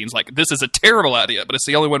idea," and Dean's like, "This is a terrible idea, but it's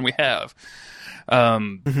the only one we have."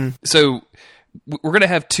 So we're going to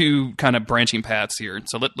have two kind of branching paths here.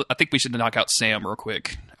 So I think we should knock out Sam real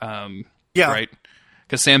quick. Yeah. Right.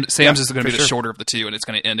 Because Sam's is going to be the sure. shorter of the two, and it's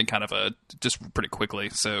going to end in kind of just pretty quickly.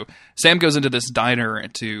 So Sam goes into this diner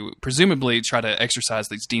to presumably try to exorcise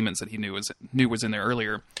these demons that he knew was in there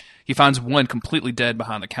earlier. He finds one completely dead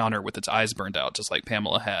behind the counter with its eyes burned out, just like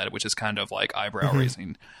Pamela had, which is kind of like eyebrow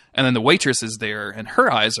raising. And then the waitress is there, and her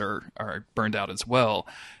eyes are burned out as well.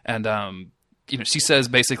 And she says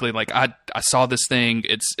basically like, I saw this thing.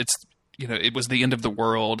 It's it was the end of the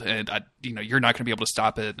world, and you're not going to be able to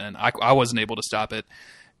stop it, and I wasn't able to stop it.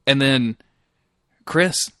 And then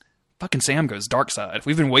Chris, fucking Sam goes dark side.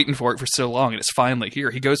 We've been waiting for it for so long, and it's finally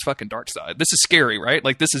here. He goes fucking dark side. This is scary, right?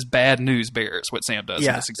 Like, this is bad news bears, what Sam does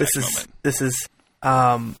in this exact moment. This is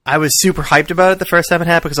I was super hyped about it the first time it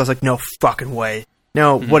happened because I was like, no fucking way.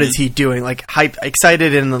 No, what is he doing? Like,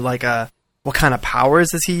 excited in like what kind of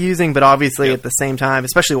powers is he using? But obviously at the same time,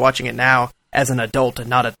 especially watching it now as an adult and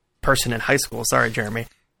not a person in high school, sorry Jeremy,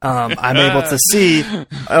 I'm able to see,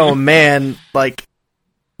 oh man, like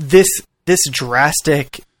this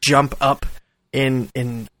drastic jump up in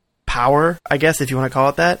power, I guess if you want to call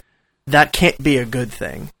it that can't be a good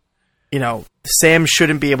thing. Sam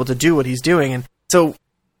shouldn't be able to do what he's doing, and so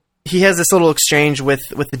he has this little exchange with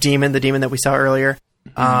the demon that we saw earlier.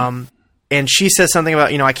 And she says something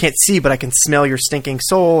about, I can't see, but I can smell your stinking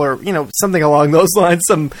soul, or, something along those lines.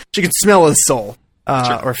 She can smell his soul,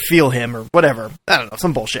 or feel him, or whatever. I don't know,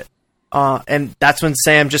 some bullshit. And that's when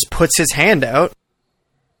Sam just puts his hand out,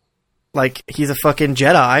 like he's a fucking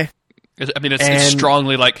Jedi. I mean, it's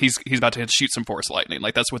strongly like he's about to shoot some force lightning.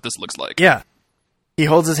 Like, that's what this looks like. Yeah. He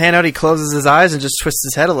holds his hand out, he closes his eyes, and just twists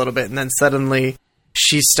his head a little bit, and then suddenly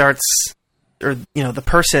she starts, or, the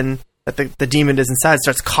person that the demon is inside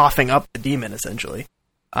starts coughing up the demon, essentially.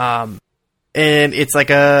 And it's like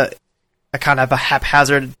a kind of a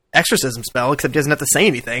haphazard exorcism spell, except he doesn't have to say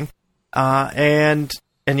anything. And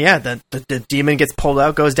yeah, the demon gets pulled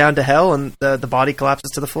out, goes down to hell, and the body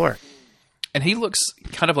collapses to the floor. And he looks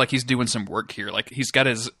kind of like he's doing some work here. Like, he's got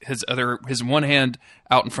his one hand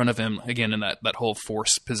out in front of him, again, in that whole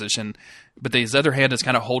force position. But his other hand is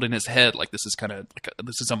kind of holding his head. Like, this is kind of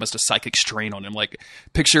this is almost a psychic strain on him. Like,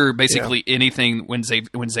 picture basically anything when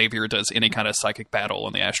Xavier does any kind of psychic battle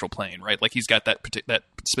on the astral plane, right? Like, he's got that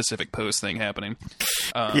specific pose thing happening.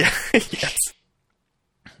 Yes.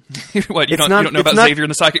 What, you don't know about Xavier in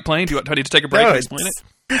the psychic plane? Do I need to take a break and explain it?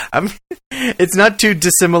 It's not too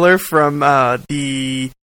dissimilar from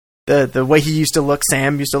the way he used to look.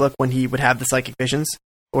 Sam used to look when he would have the psychic visions,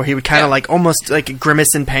 or he would kind of like almost like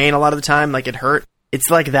grimace in pain a lot of the time, like it hurt. It's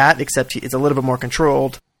like that, except it's a little bit more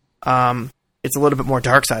controlled. It's a little bit more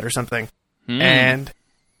dark side or something, and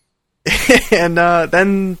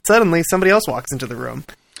then suddenly somebody else walks into the room.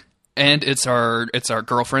 And it's our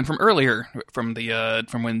girlfriend from earlier, from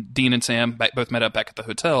when Dean and Sam both met up back at the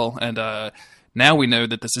hotel, and now we know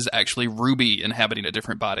that this is actually Ruby inhabiting a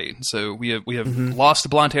different body. So we have lost the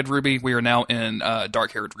blonde-haired Ruby. We are now in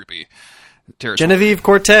dark-haired Ruby territory. Genevieve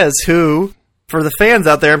Cortez, who for the fans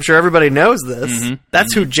out there, I'm sure everybody knows this.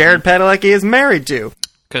 That's who Jared Padalecki is married to.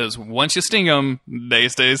 Because once you sting them, they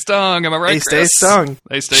stay stung. Am I right, They stay Chris? stung.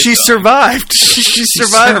 They stay She stung. survived. She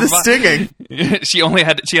survived the stinging. She only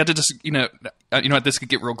had to just, what, this could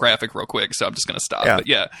get real graphic real quick, so I'm just going to stop. Yeah. But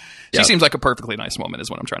yeah, she seems like a perfectly nice woman is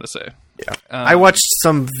what I'm trying to say. Yeah. I watched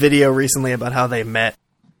some video recently about how they met,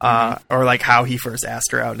 or like how he first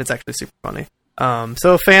asked her out. It's actually super funny.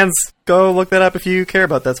 So fans, go look that up if you care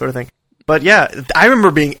about that sort of thing. But yeah, I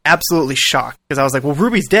remember being absolutely shocked because I was like, well,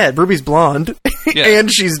 Ruby's dead. Ruby's blonde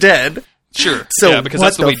and she's dead. Sure. So yeah, because what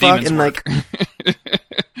that's the way fuck? demons And work.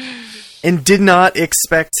 and did not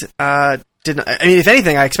expect, if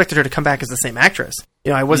anything, I expected her to come back as the same actress.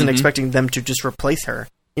 I wasn't expecting them to just replace her.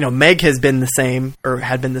 Meg has been the same, or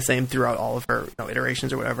had been the same throughout all of her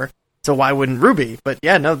iterations or whatever. So why wouldn't Ruby? But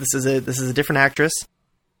yeah, no, this is a different actress.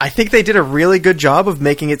 I think they did a really good job of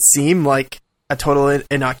making it seem like a total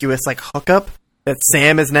innocuous like hookup. That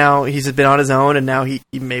Sam is now, he's been on his own, and now he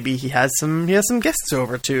has some guests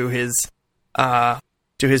over to his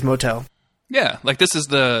motel. Yeah, like this is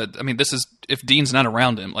if Dean's not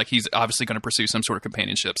around him, like he's obviously going to pursue some sort of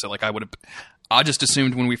companionship. So like I just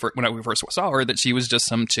assumed when we first saw her that she was just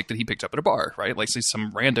some chick that he picked up at a bar, right? Like she's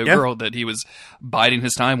some rando girl that he was biding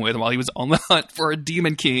his time with while he was on the hunt for a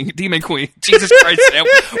demon queen. Jesus Christ, Sam,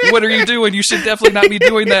 what are you doing? You should definitely not be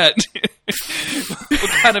doing that. What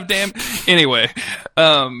kind of damn? Anyway,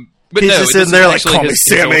 but he's no, just sitting there like, call me his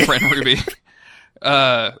Sammy. old friend Ruby.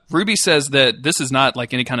 Ruby says that this is not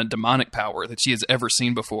like any kind of demonic power that she has ever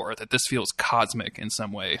seen before, that this feels cosmic in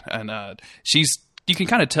some way. And you can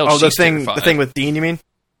kind of tell she's terrified. The thing with Dean, you mean?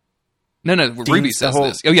 No, Ruby says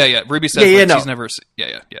this. Oh, yeah. Ruby says she's never...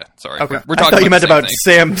 Yeah. Sorry. Okay. We're talking I thought you meant about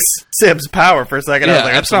thing. Sam's power for a second. Yeah, I was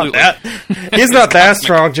like, absolutely. It's not that. He's not that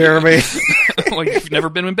strong, Jeremy. Well, you've never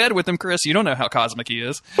been in bed with him, Chris. You don't know how cosmic he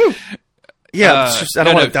is. Yeah, it's just, I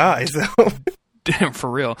don't want to die, so... For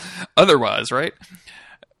real. Otherwise, right?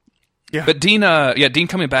 Yeah. But Dean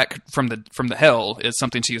coming back from the hell is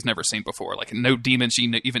something she has never seen before. Like no demon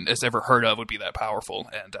she even has ever heard of would be that powerful.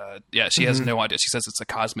 And she has no idea. She says it's a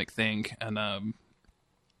cosmic thing, and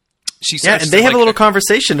she says, and they have a little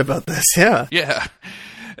conversation about this. Yeah, yeah.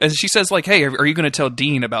 And she says, like, hey, are you going to tell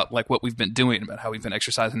Dean about, like, what we've been doing, about how we've been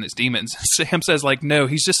exercising these demons? Sam says, like, no,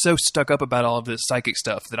 he's just so stuck up about all of this psychic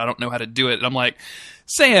stuff that I don't know how to do it. And I'm like,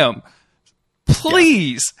 Sam,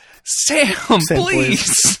 please. Yeah. Sam,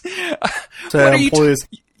 please. Sam, please.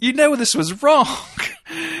 You know this was wrong.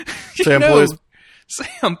 Sam, please.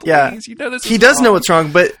 Sam, please. Yeah. You know this He was does wrong. know what's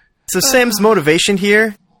wrong, but so Sam's motivation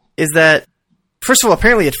here is that, first of all,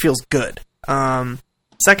 apparently it feels good.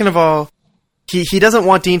 Second of all, he doesn't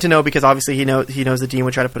want Dean to know because obviously he knows that Dean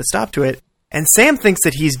would try to put a stop to it. And Sam thinks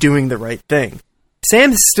that he's doing the right thing.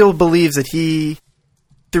 Sam still believes that he,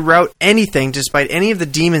 throughout anything, despite any of the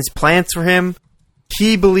demon's plans for him,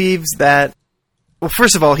 he believes that, well,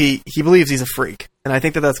 first of all, he believes he's a freak. And I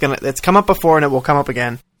think that's come up before and it will come up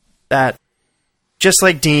again. That just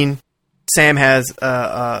like Dean, Sam has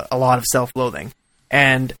a lot of self-loathing.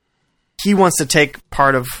 And he wants to take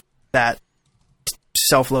part of that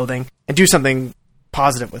self-loathing and do something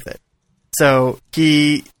positive with it. So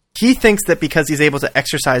he thinks that because he's able to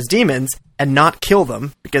exorcise demons and not kill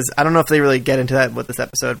them, because I don't know if they really get into that with this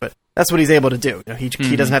episode, but that's what he's able to do. He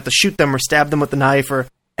doesn't have to shoot them or stab them with a knife or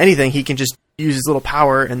anything. He can just use his little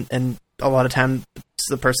power, and a lot of time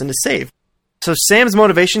the person is saved. So Sam's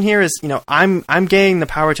motivation here is, I'm gaining the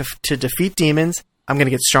power to defeat demons. I'm going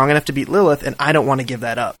to get strong enough to beat Lilith, and I don't want to give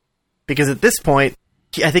that up. Because at this point,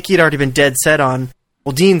 I think he'd already been dead set on,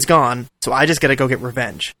 well, Dean's gone, so I just got to go get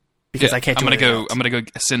revenge. Because I can't do anything else. I'm gonna go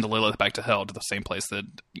send Lilith back to hell, to the same place that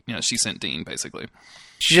she sent Dean, basically.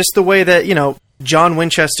 Just the way that John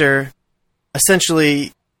Winchester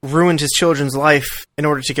essentially ruined his children's life in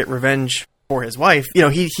order to get revenge for his wife.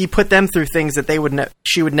 He put them through things that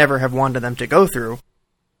she would never have wanted them to go through.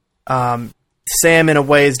 Sam, in a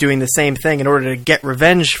way, is doing the same thing. In order to get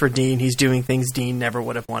revenge for Dean, he's doing things Dean never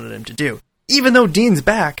would have wanted him to do. Even though Dean's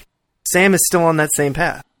back, Sam is still on that same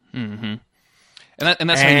path. Mm-hmm. And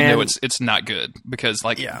that's how you know it's not good, because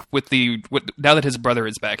now that his brother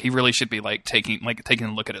is back, he really should be taking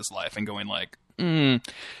a look at his life and going like, am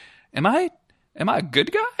I a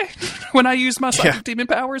good guy when I use my psychic demon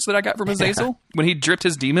powers that I got from Azazel when he dripped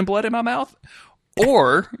his demon blood in my mouth,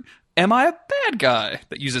 or am I a bad guy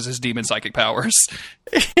that uses his demon psychic powers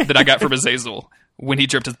that I got from Azazel when he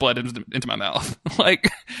dripped his blood into my mouth?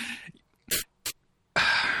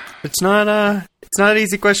 It's not an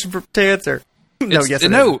easy question to answer.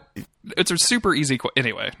 It's a super easy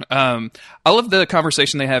anyway. I love the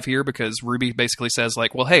conversation they have here, because Ruby basically says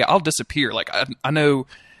like, well, hey, I'll disappear. Like, I know,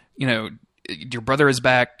 your brother is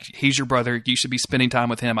back. He's your brother. You should be spending time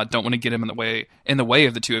with him. I don't want to get him in the way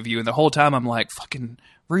of the two of you. And the whole time I'm like, fucking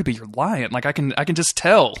Ruby, you're lying. Like I can just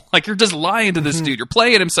tell. Like you're just lying to this dude. You're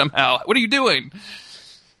playing him somehow. What are you doing?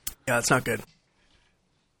 Yeah, that's not good.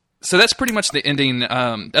 So that's pretty much the ending.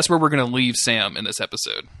 That's where we're going to leave Sam in this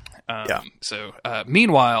episode. So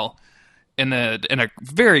meanwhile, in a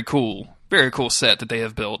very cool set that they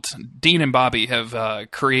have built, Dean and Bobby have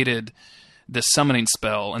created this summoning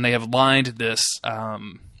spell, and they have lined this. I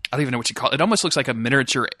don't even know what you call it. It almost looks like a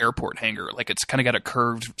miniature airport hangar. Like it's kind of got a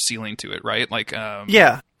curved ceiling to it, right? Like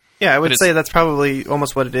yeah. I would say that's probably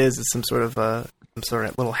almost what it is. Is some sort of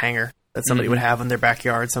little hangar that somebody would have in their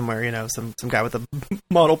backyard somewhere. You know, some guy with a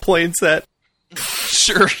model plane set.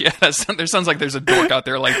 Sure, yeah. There sounds like there's a dork out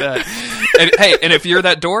there like that. And if you're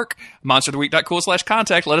that dork,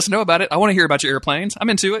 monsteroftheweek.cool/contact. Let us know about it. I want to hear about your airplanes. I'm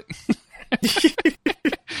into it.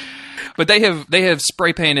 But they have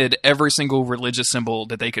spray painted every single religious symbol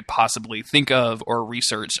that they could possibly think of or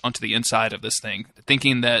research onto the inside of this thing,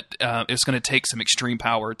 thinking that it's going to take some extreme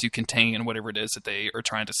power to contain whatever it is that they are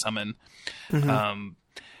trying to summon. Mm-hmm.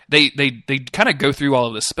 They kind of go through all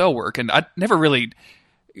of the spell work, and I never really,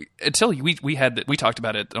 until we talked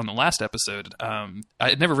about it on the last episode,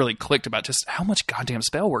 it never really clicked about just how much goddamn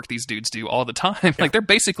spell work these dudes do all the time. Yeah. Like they're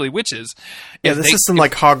basically witches. Yeah, this is some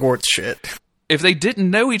like Hogwarts shit. If they didn't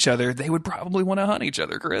know each other, they would probably want to hunt each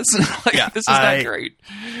other, Chris. This is not great.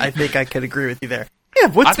 I think I could agree with you there. Yeah,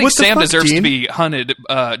 I think Sam deserves to be hunted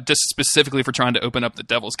just specifically for trying to open up the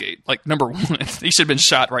Devil's Gate. Like, number one, he should have been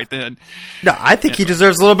shot right then. No, I think he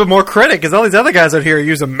deserves a little bit more credit, because all these other guys out here are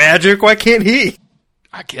using magic. Why can't he?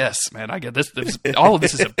 I guess, man. I get this. All of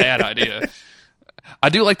this is a bad idea. I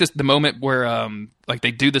do like the moment where like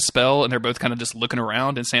they do the spell and they're both kind of just looking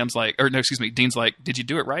around, and Sam's like, or no, excuse me, Dean's like, "Did you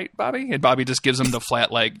do it right, Bobby?" And Bobby just gives him the flat,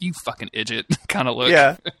 like, "You fucking idiot" kind of look.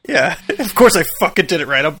 Yeah. Of course I fucking did it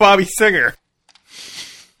right. I'm Bobby Singer.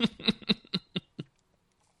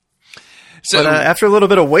 So after a little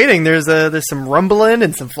bit of waiting, there's some rumbling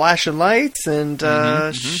and some flashing lights, and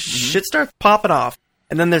shit starts popping off,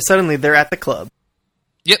 and then they're at the club.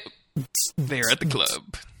 Yep, they're at the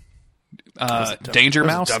club. Danger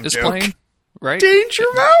Mouse is playing, right? Danger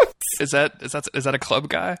Mouse. Is that a club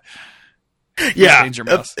guy? Yeah, Danger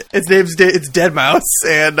Mouse. It's Dead Mouse,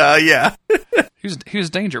 and yeah. Who's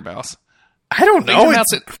Danger Mouse? I don't know.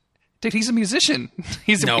 Dude, he's a musician.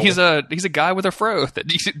 He's a guy with a fro. That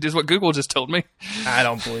is what Google just told me. I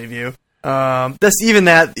don't believe you. I'm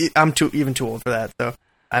too old for that, so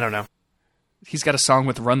I don't know. He's got a song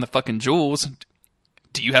with Run the fucking Jewels.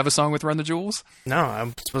 Do you have a song with Run the Jewels? No,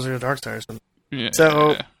 I'm supposed to go Dark Star or something. Yeah.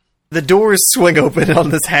 So the doors swing open on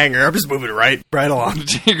this hangar. I'm just moving right along.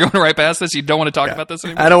 You're going right past this? You don't want to talk about this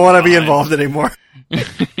anymore? I don't want to be involved anymore.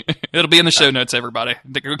 It'll be in the show notes, everybody.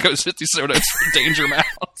 Go 50 show notes for Danger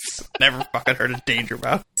Mouse. Never fucking heard of Danger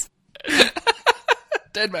Mouse.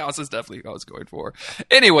 Dead Mouse is definitely what I was going for.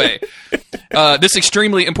 Anyway, this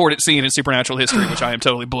extremely important scene in supernatural history, which I am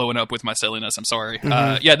totally blowing up with my silliness. I'm sorry.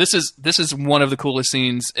 Yeah, this is one of the coolest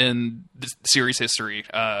scenes in the series history.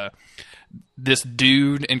 This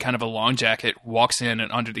dude in kind of a long jacket walks in,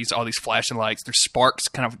 and under all these flashing lights, there's sparks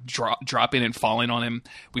kind of dropping and falling on him.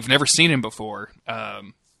 We've never seen him before.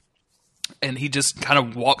 And he just kind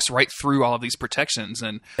of walks right through all of these protections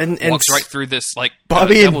and walks right through this, like,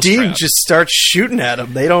 Bobby and Dean trap. Just start shooting at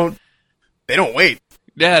him. They don't wait.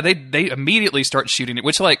 Yeah, they immediately start shooting it,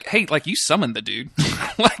 which, like, hey, like, you summoned the dude.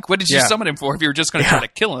 Like, what did you summon him for if you were just going to try to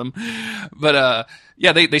kill him? But,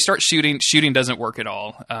 yeah, they start shooting. Shooting doesn't work at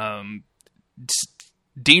all.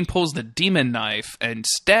 Dean pulls the demon knife and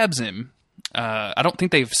stabs him. I don't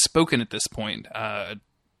think they've spoken at this point.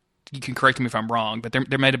 You can correct me if I'm wrong, but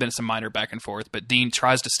there might have been some minor back and forth. But Dean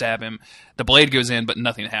tries to stab him. The blade goes in, but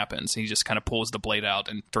nothing happens. He just kind of pulls the blade out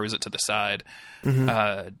and throws it to the side.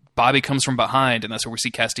 Mm-hmm. Bobby comes from behind, and that's where we see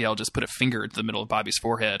Castiel just put a finger into the middle of Bobby's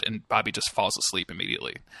forehead, and Bobby just falls asleep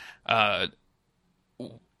immediately.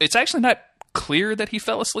 It's actually not clear that he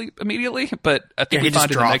fell asleep immediately, but I think we find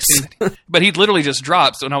in the next scene. But he literally just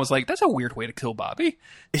drops, and I was like, that's a weird way to kill Bobby.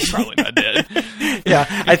 He's probably not dead. Yeah,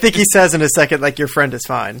 I think he says in a second, like, your friend is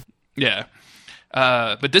fine. Yeah.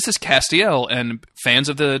 But this is Castiel, and fans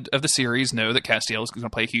of the series know that Castiel is going to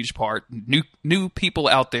play a huge part. New people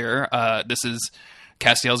out there,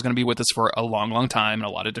 Castiel is going to be with us for a long, long time in a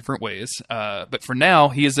lot of different ways. But for now,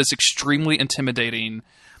 he is this extremely intimidating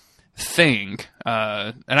thing.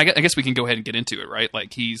 And I guess we can go ahead and get into it, right?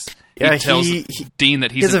 Like, he tells Dean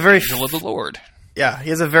that he's an angel of the Lord. Yeah, he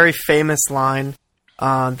has a very famous line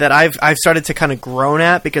that I've started to kind of groan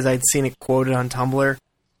at because I'd seen it quoted on Tumblr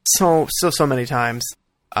so many times.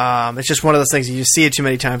 It's just one of those things you just see it too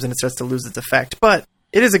many times and it starts to lose its effect. But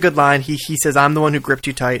it is a good line. He says, "I'm the one who gripped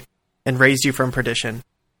you tight and raised you from perdition."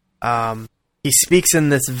 He speaks in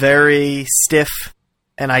this very stiff,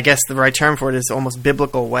 and I guess the right term for it is almost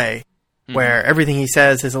biblical way, where everything he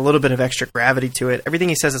says has a little bit of extra gravity to it. Everything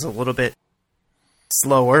he says is a little bit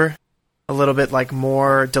slower, a little bit like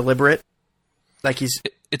more deliberate. Like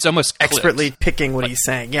it's almost expertly clipped. picking what he's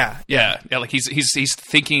saying. Yeah. Like he's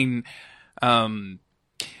thinking.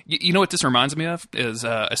 You know what this reminds me of is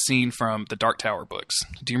a scene from the Dark Tower books.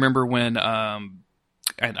 Do you remember when?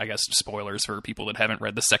 And I guess spoilers for people that haven't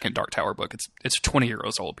read the second Dark Tower book. It's 20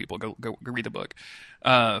 years old. People go read the book.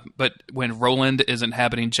 But when Roland is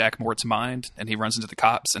inhabiting Jack Mort's mind and he runs into the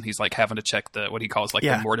cops and he's like having to check what he calls like the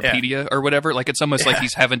Mortopedia or whatever. Like it's almost like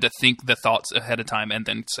he's having to think the thoughts ahead of time and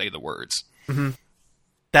then say the words. Mm-hmm.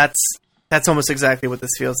 That's almost exactly what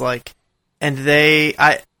this feels like. And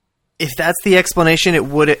if that's the explanation,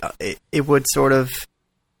 it would sort of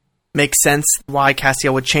make sense why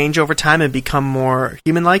Castiel would change over time and become more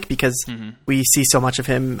human-like, because we see so much of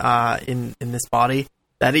him in this body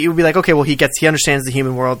that it would be like, okay, well, he understands the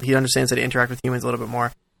human world. He understands how to interact with humans a little bit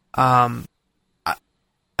more. I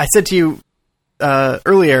said to you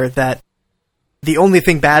earlier that the only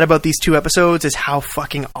thing bad about these two episodes is how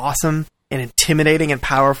fucking awesome and intimidating and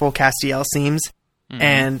powerful Castiel seems.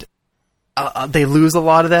 And they lose a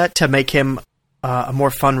lot of that to make him a more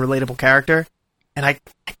fun, relatable character. And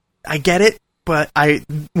I get it, but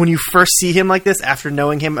when you first see him like this, after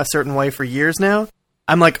knowing him a certain way for years now,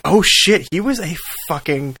 I'm like, oh shit, he was a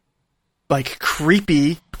fucking like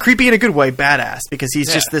creepy in a good way, badass, because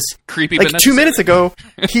he's just this creepy. Like 2 minutes ago,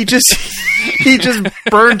 he just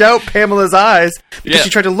burned out Pamela's eyes because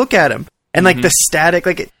she tried to look at him, and like the static,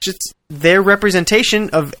 like it just their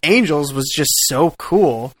representation of angels was just so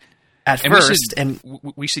cool.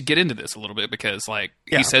 We should get into this a little bit because, like,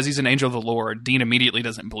 he says he's an angel of the Lord. Dean immediately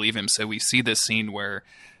doesn't believe him, so we see this scene where,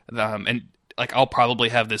 and like, I'll probably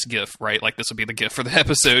have this gif, right? Like, this will be the gif for the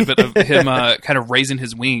episode, but of him kind of raising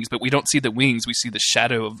his wings, but we don't see the wings. We see the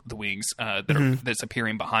shadow of the wings that's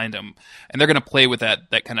appearing behind him, and they're going to play with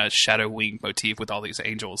that kind of shadow wing motif with all these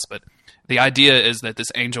angels. But the idea is that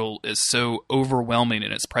this angel is so overwhelming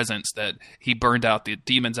in its presence that he burned out the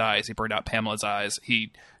demon's eyes, he burned out Pamela's eyes,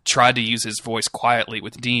 he tried to use his voice quietly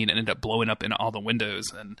with Dean and ended up blowing up in all the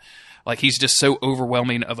windows. And like, he's just so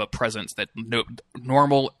overwhelming of a presence that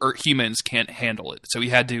normal humans can't handle it. So he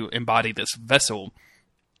had to embody this vessel,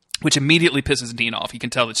 which immediately pisses Dean off. You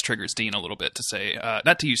can tell this triggers Dean a little bit to say,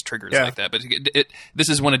 not to use triggers like that, but this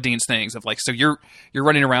is one of Dean's things of like, so you're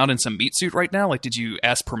running around in some meat suit right now? Like, did you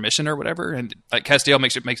ask permission or whatever? And like Castiel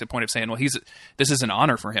makes a point of saying, well, this is an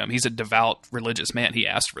honor for him. He's a devout religious man. He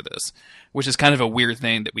asked for this, which is kind of a weird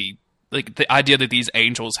thing that we, like the idea that these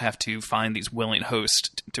angels have to find these willing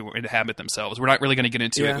hosts to inhabit themselves. We're not really going to get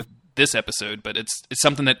into it with this episode, but it's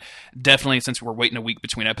something that definitely, since we're waiting a week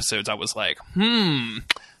between episodes, I was like,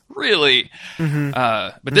 really?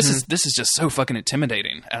 But this is just so fucking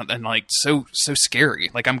intimidating and like so scary.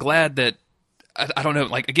 Like, I'm glad that I don't know.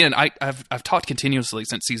 Like, again, I've talked continuously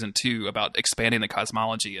since season 2 about expanding the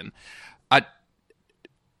cosmology, and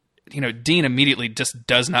Dean immediately just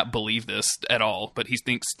does not believe this at all. But he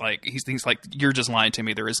thinks like you're just lying to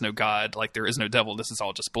me. There is no God. Like, there is no devil. This is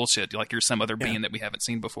all just bullshit. Like, you're some other being that we haven't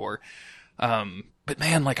seen before. But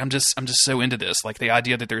man, like, I'm just so into this. Like, the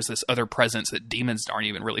idea that there's this other presence that demons aren't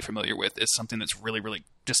even really familiar with is something that's really, really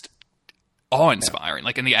just awe-inspiring.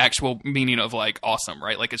 Like, in the actual meaning of like awesome,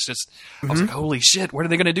 right? Like, it's just, I was like, holy shit, what are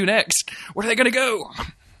they going to do next? Where are they going to go?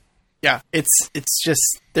 Yeah. It's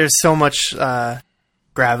just, there's so much,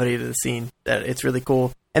 gravity to the scene that it's really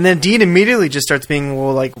cool. And then Dean immediately just starts being,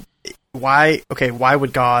 well, like, why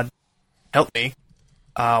would God help me?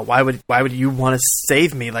 Why would you want to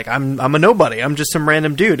save me? Like, I'm a nobody. I'm just some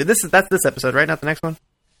random dude. That's this episode, right? Not the next one.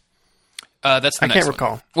 That's the I next can't one.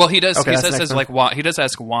 recall. Well, he does. Okay, he says like why. He does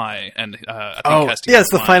ask why, and I think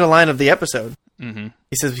it's the final line of the episode. Mm-hmm.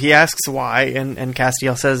 He says he asks why, and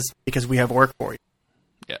Castiel says because we have work for you.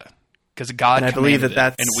 Yeah, because God. And I believe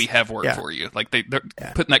that's and we have work for you. Like they're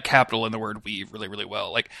putting that capital in the word "we" really, really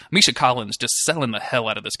well. Like Misha Collins just selling the hell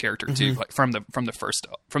out of this character too. Like from the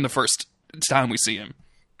first time we see him.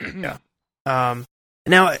 Yeah.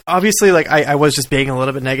 Now, obviously, like I was just being a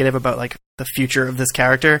little bit negative about like the future of this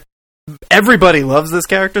character. Everybody loves this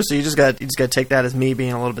character, so you just got to take that as me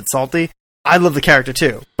being a little bit salty. I love the character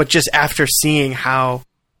too, but just after seeing how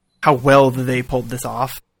well they pulled this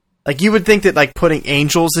off, like you would think that like putting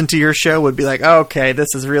angels into your show would be like, oh, okay, this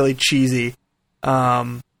is really cheesy.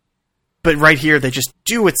 But right here, they just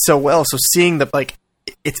do it so well. So seeing the like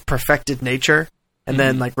its perfected nature and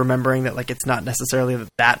then like remembering that like it's not necessarily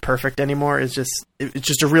that perfect anymore is just it's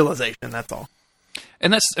just a realization. That's all.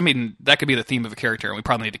 And that's, I mean, that could be the theme of a character, and we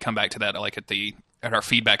probably need to come back to that, like at our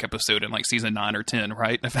feedback episode in like season 9 or 10,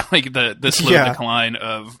 right? I felt like the slow decline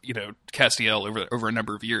of Castiel over a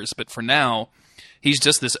number of years, but for now, he's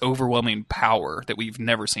just this overwhelming power that we've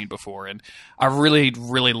never seen before, and I really,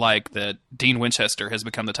 really like that Dean Winchester has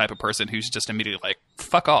become the type of person who's just immediately like,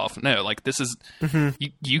 fuck off. No, like this is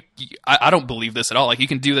I don't believe this at all. Like you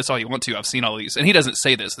can do this all you want to. I've seen all these, and he doesn't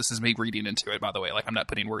say this. This is me reading into it, by the way. Like I'm not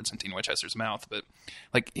putting words in Dean Winchester's mouth, but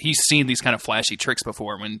like he's seen these kind of flashy tricks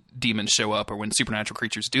before when demons show up or when supernatural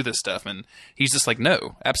creatures do this stuff, and he's just like,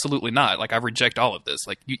 no, absolutely not. Like I reject all of this.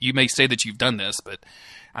 Like you may say that you've done this, but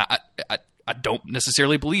I don't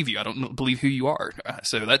necessarily believe you. I don't believe who you are.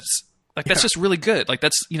 So that's just really good. Like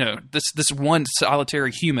that's, this one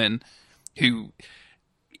solitary human who,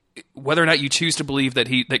 whether or not you choose to believe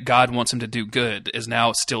that God wants him to do good, is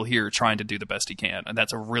now still here trying to do the best he can. And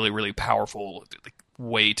that's a really, really powerful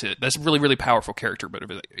that's really, really powerful character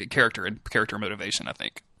motivation, I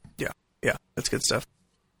think. Yeah. Yeah. That's good stuff.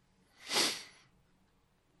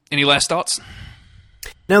 Any last thoughts?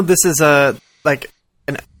 No, this is like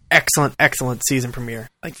an excellent season premiere.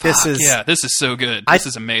 Like this is so good. This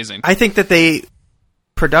is amazing. I think that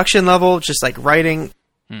production level, just like writing,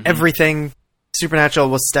 everything, Supernatural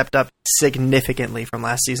was stepped up significantly from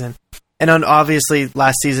last season. And obviously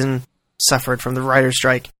last season suffered from the writer's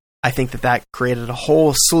strike. I think that created a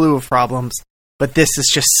whole slew of problems, but this is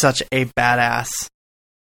just such a badass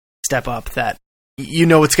step up that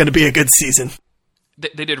it's going to be a good season.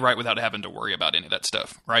 They did right without having to worry about any of that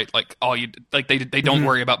stuff, right? Like they don't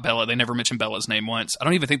worry about Bella. They never mention Bella's name once. I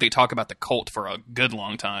don't even think they talk about the cult for a good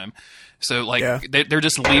long time. So they're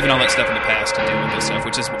just leaving all that stuff in the past and doing this stuff,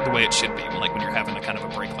 which is the way it should be. When you're having a kind of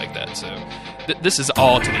a break like that. So this is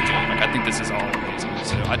all to enjoy. Like I think this is all amazing.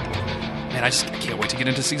 So I can't wait to get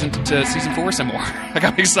into season 4 some more. Like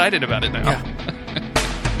I'm excited about it now. Yeah.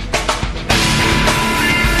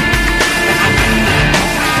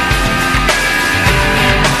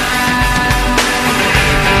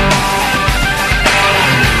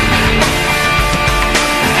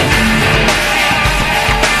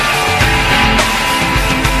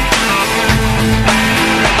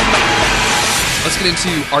 Let's get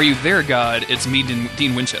into Are You There, God? It's me,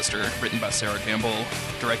 Dean Winchester, written by Sarah Campbell,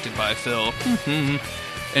 directed by Phil, and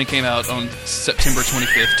it came out on September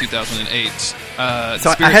 25th, 2008.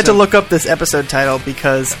 So I had to look up this episode title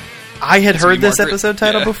because I had heard this episode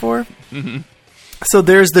title before. Mm-hmm. So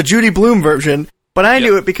there's the Judy Blume version, but I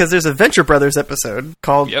knew it because there's a Venture Brothers episode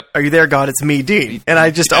called Are You There, God? It's me, Dean. And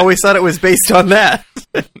I just always thought it was based on that.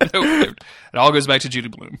 No, it all goes back to Judy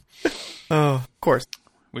Blume. Oh, of course.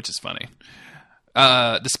 Which is funny.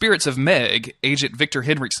 The spirits of Meg, Agent Victor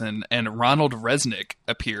Henriksen, and Ronald Resnick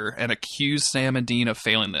appear and accuse Sam and Dean of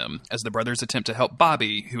failing them as the brothers attempt to help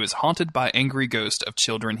Bobby, who is haunted by angry ghosts of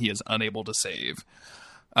children he is unable to save.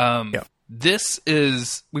 This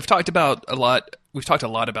is, we've talked a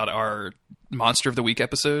lot about our Monster of the Week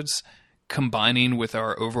episodes combining with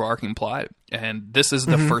our overarching plot, and this is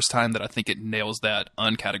the first time that I think it nails that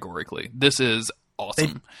uncategorically. This is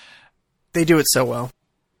awesome. They do it so well.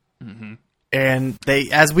 And they,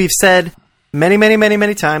 as we've said many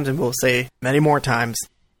times, and we'll say many more times.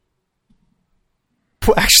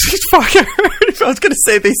 Actually, fuck, I was going to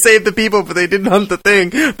say they saved the people, but they didn't hunt the thing.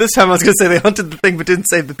 This time I was going to say they hunted the thing, but didn't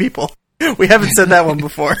save the people. We haven't said that one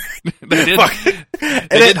before. They did. They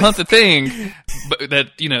did hunt the thing, but that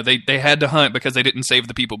they had to hunt because they didn't save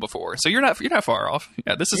the people before. So you're not far off.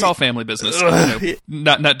 Yeah, this is all family business.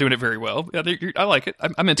 Not doing it very well. Yeah, I like it.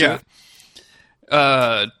 I'm into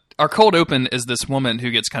it. Our cold open is this woman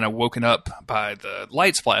who gets kind of woken up by the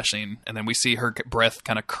lights flashing, and then we see her breath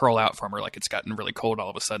kind of curl out from her like it's gotten really cold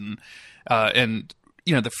all of a sudden. And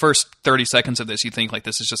the first 30 seconds of this, you think like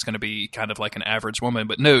this is just going to be kind of like an average woman,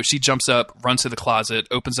 but no, she jumps up, runs to the closet,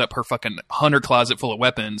 opens up her fucking hunter closet full of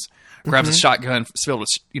weapons, grabs a shotgun filled with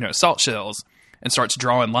salt shells, and starts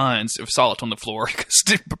drawing lines of salt on the floor,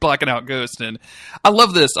 blacking out ghosts. And I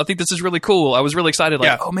love this. I think this is really cool. I was really excited.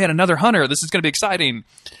 Oh man, another hunter. This is going to be exciting.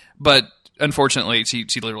 But unfortunately, she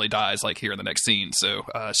literally dies like here in the next scene. So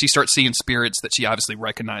she starts seeing spirits that she obviously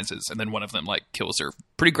recognizes, and then one of them like kills her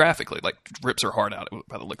pretty graphically, like rips her heart out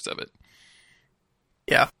by the looks of it.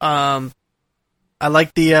 Yeah. I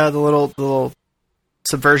like the little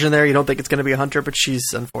subversion there. You don't think it's going to be a hunter, but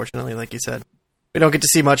she's unfortunately, like you said, we don't get to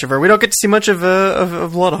see much of her. We don't get to see much of a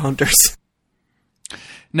lot of hunters.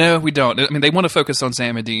 No, we don't. I mean, they want to focus on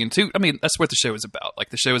Sam and Dean too. I mean, that's what the show is about.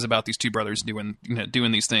 Like the show is about these two brothers doing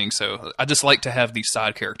these things. So I just like to have these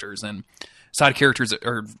side characters, and side characters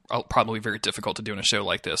are probably very difficult to do in a show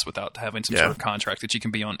like this without having some Yeah. sort of contract that you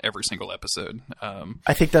can be on every single episode.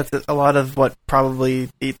 I think that's a lot of what probably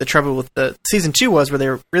the trouble with the season 2 was, where they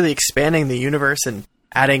were really expanding the universe and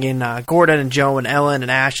adding in Gordon and Joe and Ellen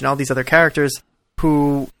and Ash and all these other characters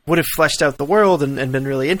who would have fleshed out the world and been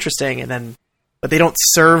really interesting, but they don't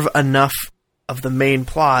serve enough of the main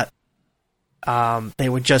plot. They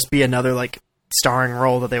would just be another like starring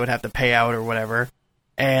role that they would have to pay out or whatever,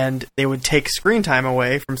 and they would take screen time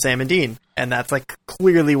away from Sam and Dean, and that's like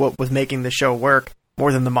clearly what was making the show work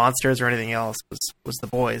more than the monsters or anything else was the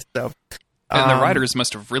boys. So. And the writers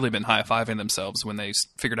must have really been high-fiving themselves when they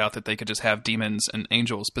figured out that they could just have demons and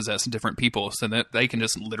angels possess different people so that they can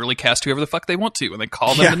just literally cast whoever the fuck they want to when they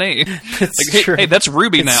call them the name. It's true. Hey, that's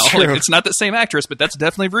Ruby It's now. true. Like, it's not the same actress, but that's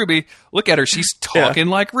definitely Ruby. Look at her. She's talking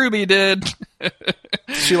like Ruby did.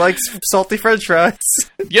 She likes salty french fries.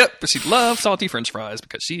 Yep, but she loves salty french fries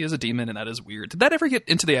because she is a demon, and that is weird. Did that ever get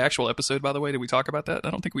into the actual episode, by the way? Did we talk about that? I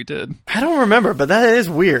don't think we did. I don't remember, but that is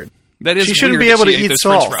weird. That is She shouldn't weird be able that to she ate eat those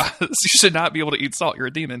salt. French fries. You should not be able to eat salt. You're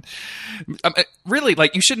a demon. Really,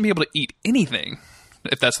 like, you shouldn't be able to eat anything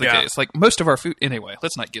if that's the Yeah. case. Like, most of our food... Anyway,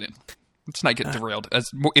 let's not get derailed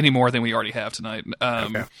any more than we already have tonight.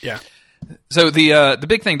 Okay. Yeah. So the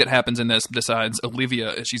big thing that happens in this, besides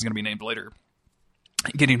Olivia, she's going to be named later,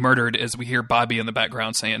 getting murdered, is we hear Bobby in the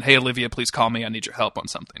background saying, "Hey, Olivia, please call me. I need your help on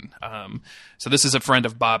something." So this is a friend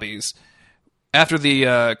of Bobby's. After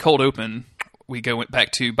the cold open, we go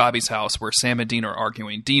back to Bobby's house where Sam and Dean are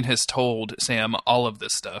arguing. Dean has told Sam all of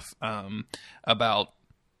this stuff about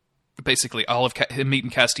basically all of him meeting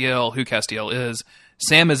Castiel, who Castiel is.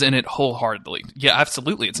 Sam is in it wholeheartedly. Yeah,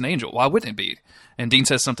 absolutely. It's an angel. Why wouldn't it be? And Dean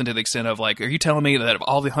says something to the extent of like, "Are you telling me that of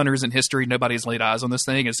all the hunters in history, nobody's laid eyes on this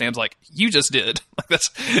thing?" And Sam's like, "You just did." Like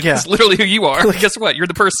that's literally who you are. Guess what? You're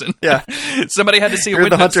the person. Yeah. Somebody had to see You're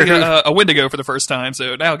the hunter a Wendigo for the first time.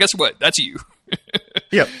 So now guess what? That's you.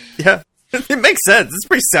 Yep. Yeah. It makes sense. It's a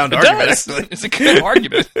pretty sound argument, actually. It's a good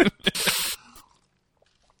argument. But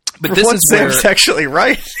For this once, is where Sam's actually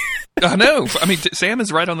right. I know. I mean, Sam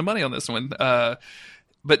is right on the money on this one.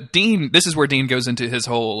 But Dean, this is where Dean goes into his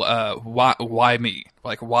whole why me?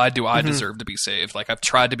 Like, why do I deserve to be saved? Like, I've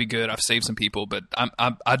tried to be good, I've saved some people, but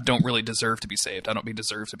I don't really deserve to be saved. I don't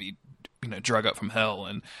deserve to be, drug up from hell.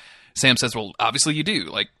 And Sam says, "Well, obviously you do.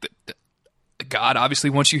 Like, God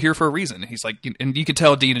obviously wants you here for a reason." He's like, and you can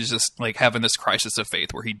tell Dean is just like having this crisis of faith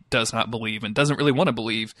where he does not believe and doesn't really want to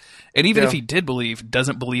believe. And even if he did believe,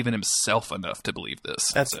 doesn't believe in himself enough to believe this.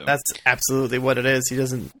 That's absolutely what it is.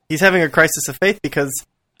 He's having a crisis of faith because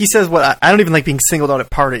he says, "What I don't even like being singled out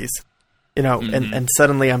at parties, and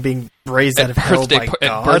suddenly I'm being raised out of hell by God."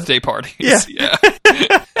 At birthday parties. Yeah.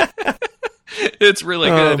 It's really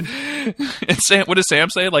good. And Sam, what does Sam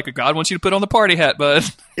say? Like, God wants you to put on the party hat, bud.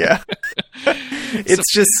 Yeah.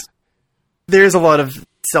 It's just, there's a lot of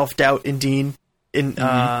self-doubt in Dean.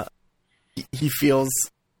 He feels,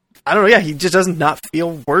 I don't know, he just does not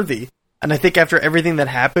feel worthy. And I think after everything that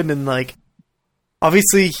happened, and like,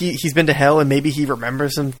 obviously he's been to hell and maybe he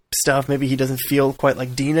remembers some stuff, maybe he doesn't feel quite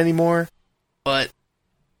like Dean anymore, but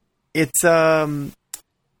it's,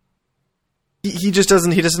 he just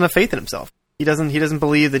doesn't have faith in himself. He doesn't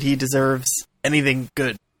believe that he deserves anything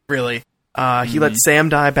good, really. He let Sam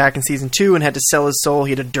die back in season 2 and had to sell his soul.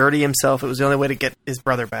 He had to dirty himself. It was the only way to get his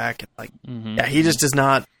brother back. Like, he just does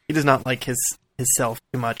not like his self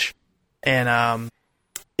too much. And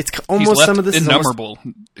it's almost some of this innumerable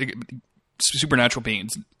supernatural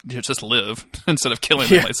beings just live instead of killing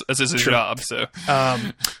them as is his job. So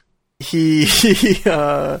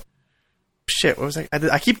shit, what was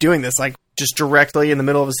I keep doing this like just directly in the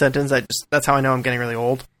middle of a sentence. That's how I know I'm getting really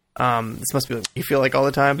old. This must be what you feel like all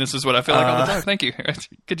the time. This is what I feel like all the time. Thank you.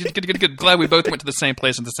 Good. Glad we both went to the same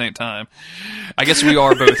place at the same time. I guess we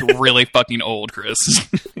are both really fucking old, Chris.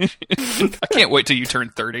 I can't wait till you turn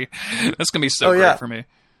 30. That's gonna be so great for me.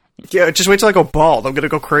 Yeah, just wait till I go bald. I'm gonna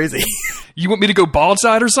go crazy. You want me to go bald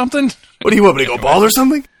side or something? What do you want me to go bald or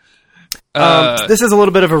something? This is a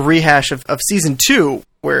little bit of a rehash of season 2,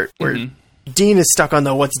 where Dean is stuck on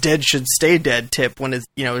the "what's dead should stay dead" tip when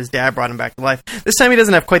his dad brought him back to life. This time he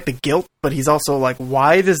doesn't have quite the guilt, but he's also like,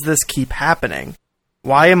 why does this keep happening?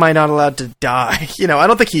 Why am I not allowed to die?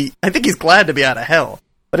 I think he's glad to be out of hell,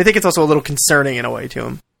 but I think it's also a little concerning in a way to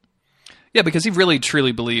him. Yeah, because he really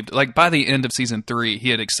truly believed, like, by the end of season 3, he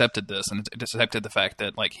had accepted this and accepted the fact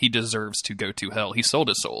that, like, he deserves to go to hell. He sold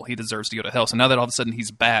his soul. He deserves to go to hell. So now that all of a sudden he's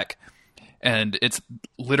back, and it's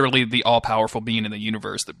literally the all-powerful being in the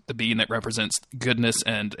universe, the being that represents goodness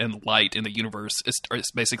and light in the universe, is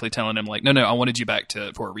basically telling him, like, no, I wanted you back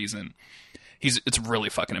for a reason. It's really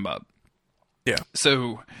fucking him up. Yeah.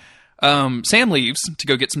 So Sam leaves to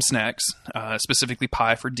go get some snacks, specifically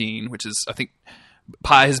pie for Dean, which is, I think,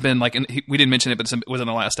 pie has been like, we didn't mention it, but it was in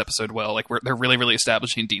the last episode. Well, like they're really, really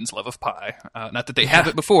establishing Dean's love of pie. Not that they have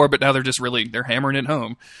it before, but now they're hammering it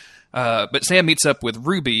home. But Sam meets up with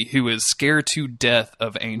Ruby, who is scared to death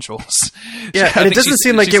of angels. Yeah, and it doesn't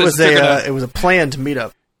seem like it was a planned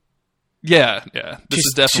meetup. Yeah. This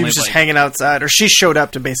is definitely she was just hanging outside, or she showed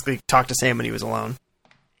up to basically talk to Sam when he was alone.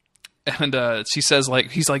 And she says, like,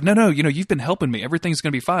 he's like, no, you've been helping me. Everything's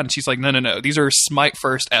going to be fine. And she's like, no. These are smite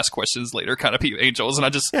first, ask questions later kind of angels. And I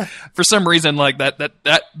just, for some reason, like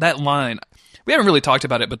that line, we haven't really talked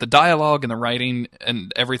about it, but the dialogue and the writing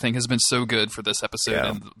and everything has been so good for this episode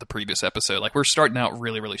and the previous episode. Like, we're starting out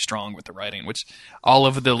really, really strong with the writing, which all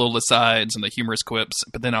of the little asides and the humorous quips,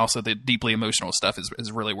 but then also the deeply emotional stuff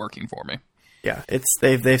is really working for me. Yeah,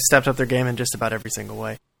 they've stepped up their game in just about every single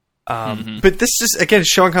way. But this just, again,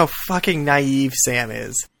 showing how fucking naive Sam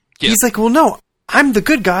is. Yeah. He's like, well, no, I'm the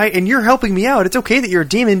good guy, and you're helping me out. It's okay that you're a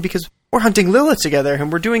demon because we're hunting Lilith together,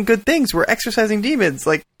 and we're doing good things. We're exercising demons.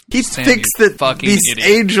 Like, he Sam, thinks that these idiot.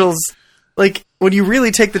 angels, like, when you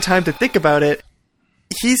really take the time to think about it,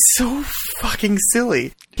 he's so fucking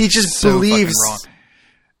silly. He just believes,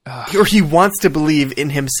 or he wants to believe in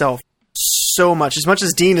himself so much. As much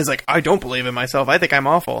as Dean is like, I don't believe in myself. I think I'm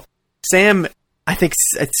awful. I think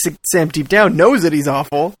Sam deep down knows that he's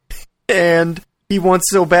awful, and he wants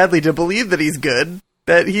so badly to believe that he's good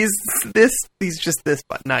that he's just this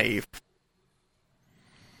but naive.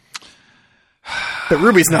 But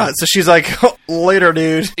Ruby's not, so she's like, oh, later,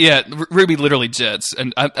 dude. Yeah, Ruby literally jets,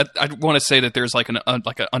 and I want to say that there's like an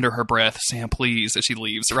under her breath, Sam, please, as she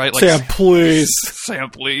leaves, right? Like, Sam, please. Sam,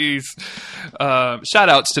 please. Shout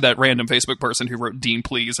outs to that random Facebook person who wrote Dean,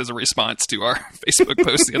 please, as a response to our Facebook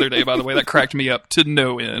post the other day, by the way. That cracked me up to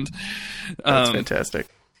no end. That's fantastic.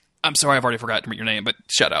 I'm sorry, I've already forgotten to read your name, but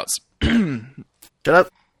shout outs. Shut up.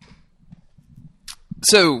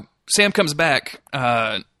 So, Sam comes back,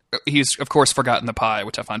 he's, of course, forgotten the pie,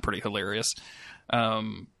 which I find pretty hilarious.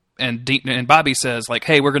 And Bobby says, like,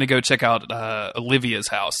 hey, we're going to go check out Olivia's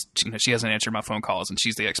house. She hasn't answered my phone calls, and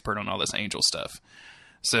she's the expert on all this angel stuff.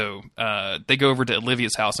 So they go over to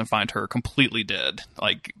Olivia's house and find her completely dead.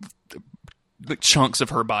 Like, the chunks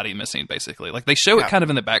of her body missing, basically. Like, they show it kind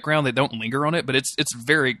of in the background. They don't linger on it, but it's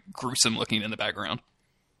very gruesome looking in the background.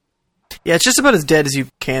 Yeah, it's just about as dead as you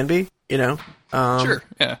can be, you know? Sure,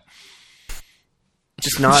 yeah.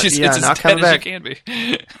 Just not, it's not as coming dead back. as you can be.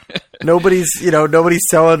 Nobody's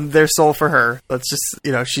selling their soul for her. Let's just,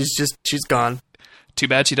 she's gone. Too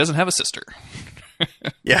bad she doesn't have a sister.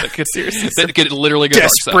 Yeah, seriously. That could literally go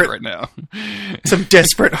dark side right now. Some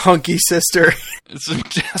desperate hunky sister. Some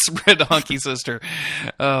desperate hunky sister.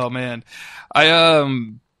 Oh man,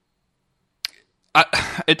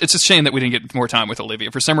 it's a shame that we didn't get more time with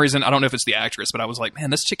Olivia. For some reason, I don't know if it's the actress, but I was like,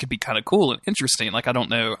 man, this chick could be kind of cool and interesting. Like, I don't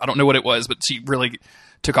know what it was, but she really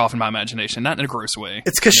took off in my imagination, not in a gross way.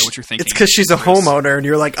 It's because she's a homeowner, and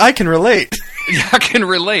you're like, I can relate. Yeah, I can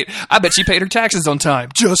relate. I bet she paid her taxes on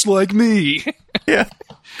time, just like me. Yeah,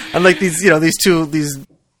 and like these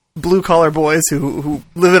blue collar boys who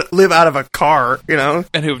live out of a car,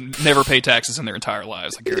 and who never pay taxes in their entire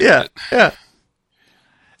lives. I guarantee it. Yeah.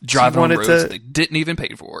 Drive on roads that they didn't even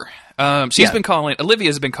pay for. Olivia's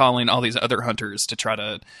been calling all these other hunters to try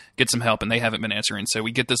to get some help, and they haven't been answering. So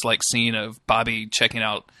we get this like scene of Bobby checking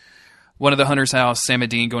out one of the hunters' house, Sam and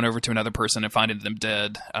Dean going over to another person and finding them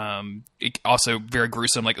dead. Also very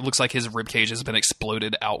gruesome. Like, it looks like his rib cage has been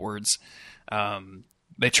exploded outwards.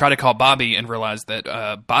 They try to call Bobby and realize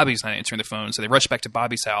that Bobby's not answering the phone, so they rush back to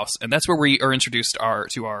Bobby's house, and that's where we are introduced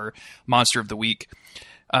to our monster of the week.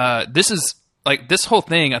 This whole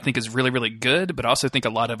thing, I think, is really, really good, but I also think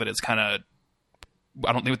a lot of it is kind of...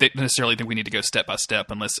 I don't necessarily think we need to go step by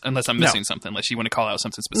step unless I'm missing something, unless you want to call out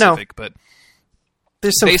something specific. No. But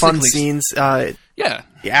there's some fun scenes. The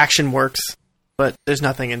action works, but there's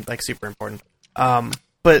nothing super important.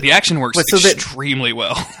 But the action works extremely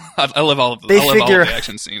well. I love all of the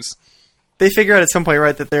action scenes. They figure out at some point,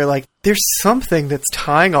 right, that they're like, there's something that's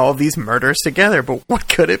tying all of these murders together, but what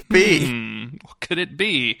could it be? What could it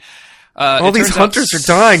be? All these hunters are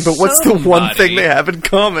dying, but what's the one thing they have in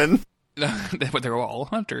common? They're all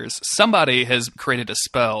hunters. Somebody has created a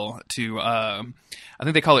spell to, I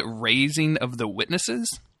think they call it Raising of the Witnesses.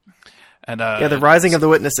 And the Rising of the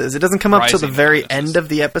Witnesses. It doesn't come up till the very end of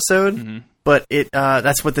the episode, but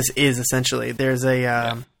that's what this is, essentially. There's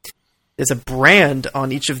a brand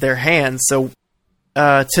on each of their hands. So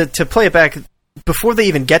to play it back, before they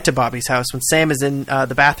even get to Bobby's house, when Sam is in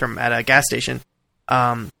the bathroom at a gas station,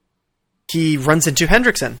 he runs into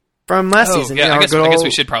Hendrickson from last season. Yeah, I guess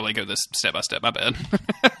we should probably go this step by step. My bad.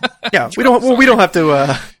 Yeah, we don't have to. We don't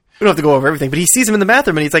have to go over everything. But he sees him in the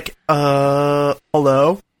bathroom, and he's like,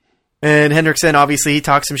 hello. And Hendrickson, obviously, he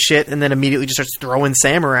talks some shit, and then immediately just starts throwing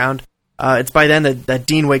Sam around. It's by then that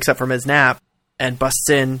Dean wakes up from his nap and busts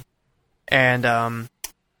in, and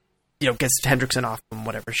gets Hendrickson off from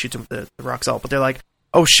whatever, shoots him with the rock salt. But they're like,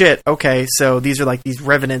 oh shit, okay, so these are like these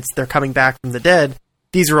revenants. They're coming back from the dead.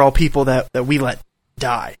 These are all people that we let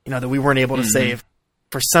die. That we weren't able to save.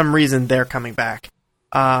 For some reason, they're coming back.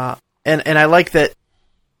 And I like that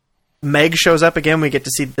Meg shows up again. We get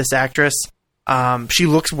to see this actress. She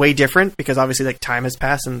looks way different because obviously like time has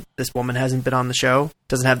passed and this woman hasn't been on the show.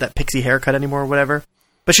 Doesn't have that pixie haircut anymore or whatever.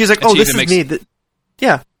 But she's like, oh, this is me.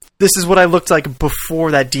 Yeah, this is what I looked like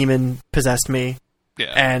before that demon possessed me.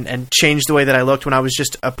 Yeah. And changed the way that I looked when I was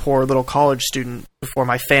just a poor little college student before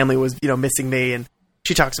my family was, missing me. And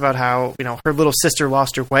she talks about how, her little sister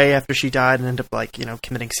lost her way after she died and ended up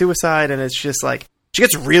committing suicide. And it's just like, she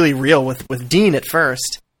gets really real with Dean at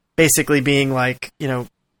first, basically being like,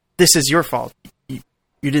 this is your fault. You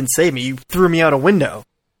didn't save me. You threw me out a window.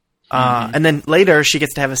 And then later she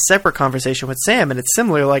gets to have a separate conversation with Sam. And it's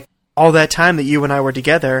similar, like all that time that you and I were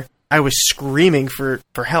together, I was screaming for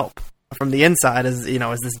help from the inside as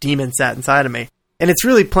this demon sat inside of me. And it's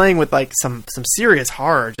really playing with like some serious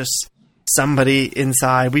horror, just somebody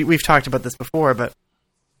inside. We've talked about this before, but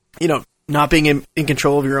not being in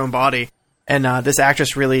control of your own body. And this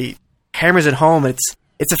actress really hammers it home.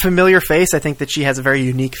 It's a familiar face. I think that she has a very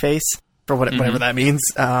unique face for whatever that means.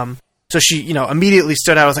 So she, immediately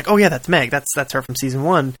stood out. I was like, oh yeah, that's Meg. That's her from season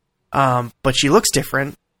 1. But she looks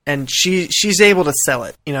different, and she's able to sell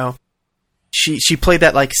it. She played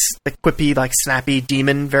that like quippy, like snappy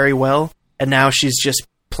demon very well, and now she's just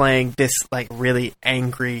playing this like really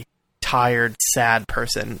angry, tired, sad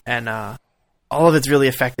person, and all of it's really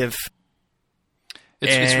effective.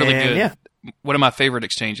 It's really good. Yeah. One of my favorite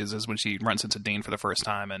exchanges is when she runs into Dean for the first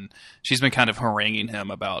time, and she's been kind of haranguing him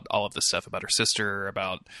about all of this stuff about her sister,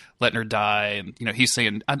 about letting her die, and he's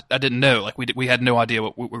saying, "I didn't know. Like we had no idea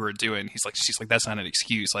what we were doing." She's like, "That's not an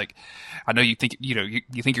excuse. Like, I know you think you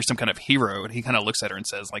think you're some kind of hero," and he kind of looks at her and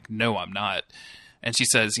says, "Like, no, I'm not." And she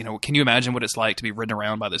says, can you imagine what it's like to be ridden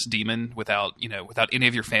around by this demon without any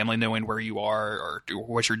of your family knowing where you are or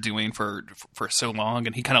what you're doing for so long?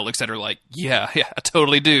 And he kind of looks at her like, yeah, I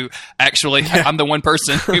totally do. Actually, I'm the one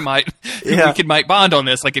person who might bond on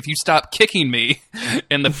this. Like, if you stop kicking me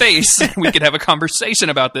in the face, we could have a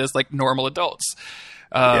conversation about this like normal adults.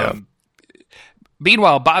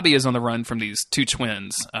 Meanwhile, Bobby is on the run from these two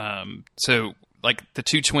twins. So like the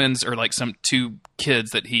two twins are like some two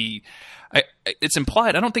kids that it's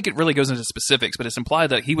implied, I don't think it really goes into specifics, but it's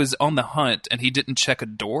implied that he was on the hunt and he didn't check a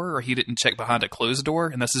door or he didn't check behind a closed door.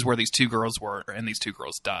 And this is where these two girls were, and these two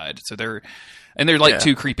girls died. So they're like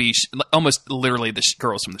two creepy, almost literally the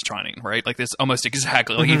girls from The Shining, right? Like this almost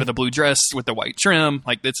exactly, like even the blue dress with the white trim,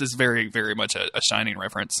 like this is very, very much a Shining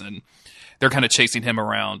reference. And they're kind of chasing him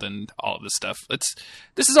around and all of this stuff.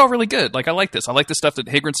 This is all really good. Like, I like this. I like the stuff that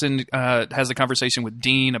Higginson has a conversation with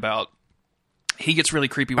Dean about. He gets really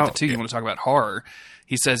creepy with it too. You want to talk about horror?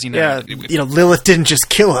 He says, Lilith didn't just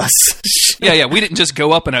kill us. yeah. We didn't just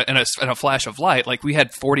go up in a flash of light. Like, we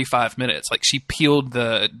had 45 minutes. Like, she peeled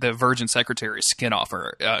the Virgin Secretary's skin off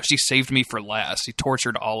her. She saved me for last. She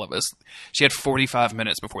tortured all of us. She had 45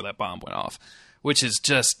 minutes before that bomb went off, which is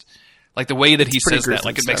just like the way that he says that.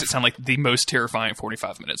 Like, it makes it sound like the most terrifying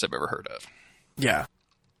 45 minutes I've ever heard of. Yeah.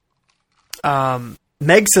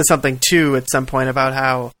 Meg says something too at some point about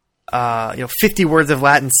how 50 words of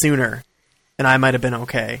Latin sooner, and I might have been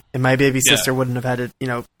okay, and my baby sister wouldn't have had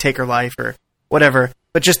to, take her life or whatever.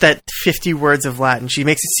 But just that 50 words of Latin, she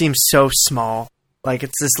makes it seem so small, like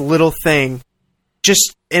it's this little thing.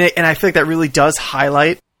 And I feel like that really does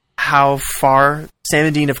highlight how far Sam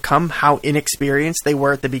and Dean have come, how inexperienced they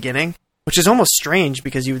were at the beginning, which is almost strange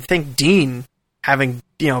because you would think Dean, having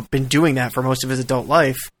been doing that for most of his adult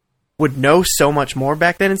life, would know so much more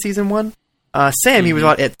back then in season 1. Sam, he was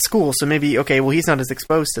out at school, so maybe, he's not as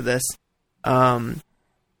exposed to this.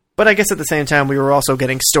 But I guess at the same time, we were also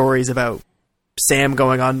getting stories about Sam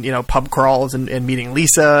going on, pub crawls and meeting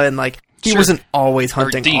Lisa, and like, he wasn't always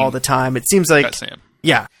hunting all the time. It seems like... Sam.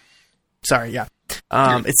 Yeah. Sorry, yeah.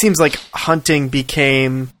 It seems like hunting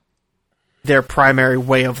became their primary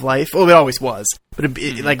way of life. Well, it always was. But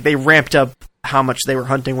like, they ramped up how much they were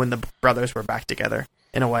hunting when the brothers were back together,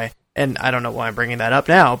 in a way. And I don't know why I'm bringing that up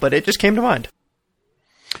now, but it just came to mind.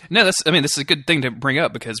 No, this is a good thing to bring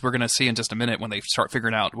up because we're going to see in just a minute when they start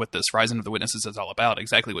figuring out what this Rising of the Witnesses is all about,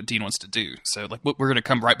 exactly what Dean wants to do. So, like, we're going to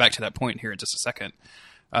come right back to that point here in just a second.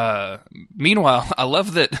 Meanwhile, I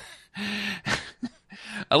love that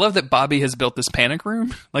I love that Bobby has built this panic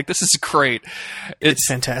room. Like, this is great. It's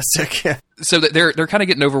fantastic. Yeah. So that they're kind of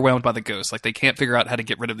getting overwhelmed by the ghosts. Like, they can't figure out how to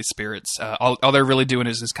get rid of these spirits. All they're really doing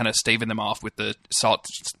is just kind of staving them off with the salt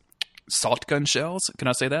gun shells. Can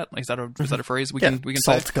I say that? Is that a phrase we can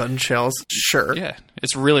salt say? gun shells? Sure. Yeah,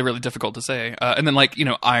 it's really, really difficult to say. And then, like,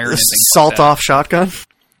 iron and things salt like that. off shotgun.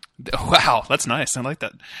 Wow, that's nice. I like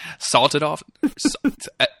that. Salted off.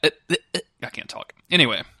 I can't talk.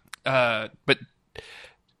 Anyway, but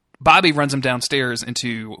Bobby runs him downstairs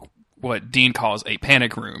into what Dean calls a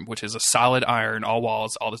panic room, which is a solid iron, all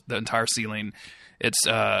walls, the entire ceiling. It's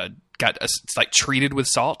it's like treated with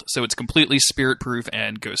salt, so it's completely spirit proof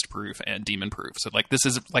and ghost proof and demon proof. So like this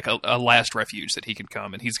is like a last refuge that he can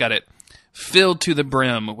come, and he's got it filled to the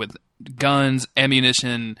brim with guns,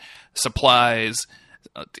 ammunition, supplies.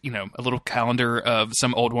 A little calendar of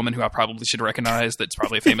some old woman who I probably should recognize. That's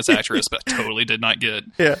probably a famous actress, but I totally did not get.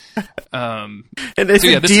 Yeah. And I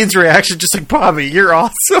think Dean's reaction, just like, Bobby, you're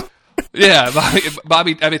awesome. Yeah,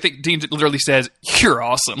 Bobby. I think Dean literally says, "You're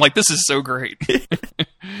awesome." Like, this is so great.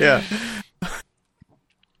 Yeah.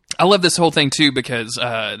 I love this whole thing too because,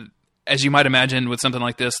 as you might imagine, with something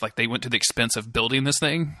like this, like they went to the expense of building this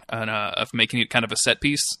thing and of making it kind of a set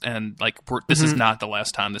piece, and like this is not the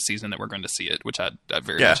last time this season that we're going to see it, which I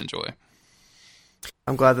very much enjoy.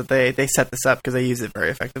 I'm glad that they set this up because they use it very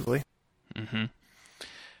effectively. Mm-hmm.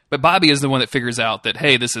 But Bobby is the one that figures out that,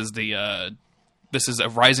 hey, this is a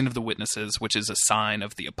rising of the witnesses, which is a sign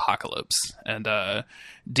of the apocalypse. And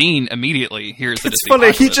Dean immediately hears that it's the funny.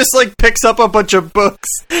 apocalypse. He just like picks up a bunch of books.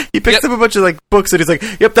 He picks up a bunch of like books, and he's like,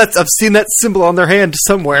 "Yep, I've seen that symbol on their hand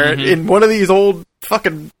somewhere in one of these old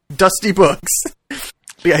fucking dusty books."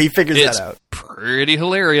 Yeah, he figures that out. Pretty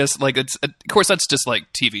hilarious. Like, of course, that's just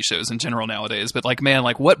like TV shows in general nowadays. But like, man,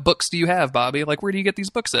 like, what books do you have, Bobby? Like, where do you get these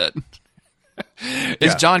books at?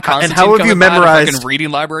 Is John Constantine and how have you memorized a fucking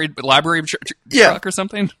reading library truck or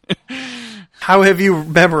something? How have you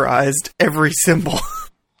memorized every symbol?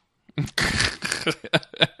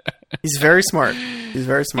 He's very smart. He's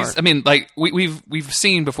very smart. I mean, like we've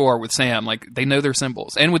seen before with Sam, like they know their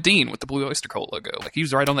symbols, and with Dean with the Blue Oyster Cult logo, like he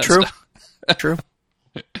was right on that stuff. True.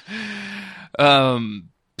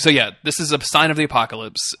 So yeah, this is a sign of the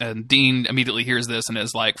apocalypse, and Dean immediately hears this and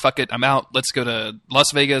is like, "Fuck it, I'm out. Let's go to Las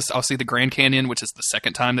Vegas. I'll see the Grand Canyon," which is the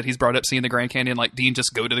second time that he's brought up seeing the Grand Canyon. Like, Dean,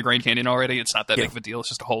 just go to the Grand Canyon already. It's not that big of a deal. It's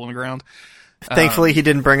just a hole in the ground. Thankfully, he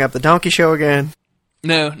didn't bring up the donkey show again.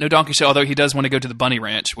 No donkey show. Although he does want to go to the Bunny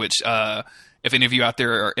Ranch, which, if any of you out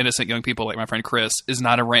there are innocent young people like my friend Chris, is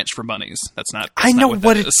not a ranch for bunnies. That's not. I know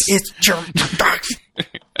what it is.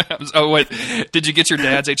 Oh, what? Did you get your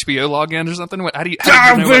dad's HBO login or something? How do you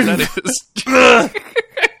know what that is?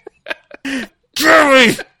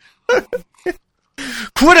 Jerry!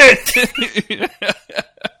 Quit it!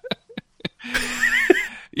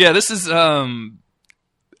 Yeah, this is in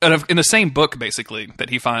the same book, basically, that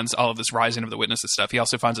he finds all of this rising of the witnesses stuff. He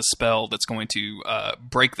also finds a spell that's going to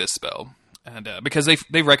break this spell. And because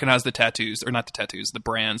they recognize the tattoos, or not the tattoos, the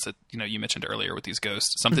brands that you mentioned earlier with these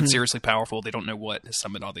ghosts, something seriously powerful. They don't know what has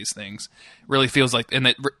summoned all these things. Really feels like, and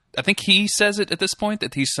I think he says it at this point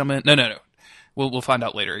that he's summoned. No. We'll find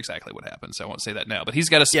out later exactly what happens. So I won't say that now. But he's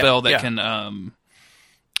got a spell that can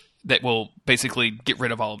that will basically get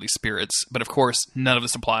rid of all of these spirits. But of course, none of the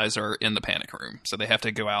supplies are in the panic room, so they have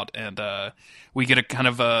to go out, and we get a kind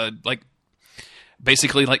of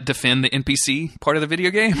basically like defend the NPC part of the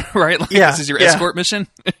video game, right? Like, this is your escort mission.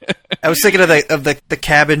 I was thinking of the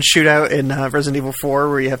cabin shootout in Resident Evil 4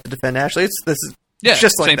 where you have to defend Ashley. This is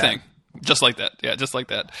just like same that. thing. Just like that. Yeah, just like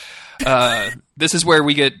that. This is where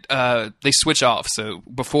we get they switch off. So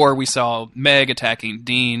before we saw Meg attacking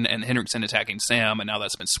Dean and Henriksen attacking Sam, and now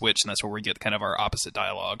that's been switched, and that's where we get kind of our opposite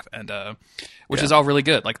dialogue, and which is all really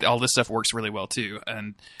good. Like, all this stuff works really well too.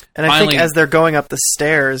 And I think as they're going up the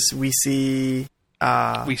stairs, we see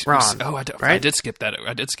Ron. I did skip that.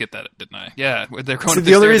 Didn't I? Yeah, they're going. So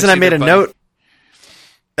the only reason I made a note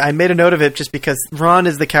of it just because Ron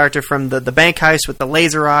is the character from the bank heist with the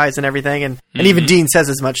laser eyes and everything, and even Dean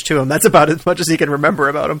says as much to him. That's about as much as he can remember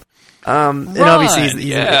about him. And obviously he's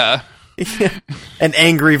an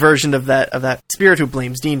angry version of that spirit who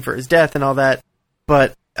blames Dean for his death and all that.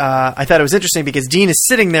 But I thought it was interesting because Dean is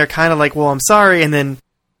sitting there kind of like, well, I'm sorry, and then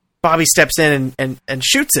Bobby steps in and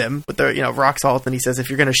shoots him with the rock salt, and he says, if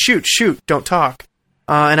you're going to shoot, don't talk.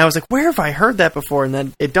 And I was like, where have I heard that before? And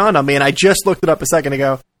then it dawned on me, and I just looked it up a second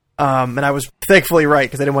ago. And I was thankfully right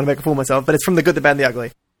because I didn't want to make a fool of myself. But it's from The Good, the Bad, and the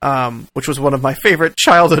Ugly, which was one of my favorite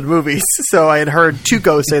childhood movies. So I had heard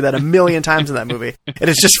Tuco say that a million times in that movie. And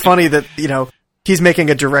it's just funny that, he's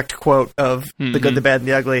making a direct quote of The Good, the Bad, and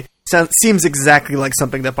the Ugly. Seems exactly like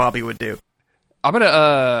something that Bobby would do. I'm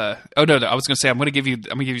gonna. Oh no, I was gonna say I'm gonna give you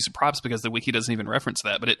some props because the wiki doesn't even reference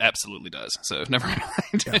that, but it absolutely does. So never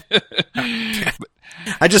mind. Yeah.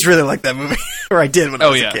 I just really like that movie, or I did when I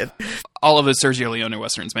was a kid. All of those Sergio Leone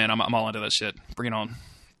westerns, man. I'm all into that shit. Bring it on.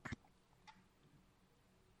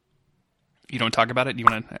 You don't talk about it. You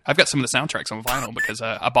want to? I've got some of the soundtracks on vinyl because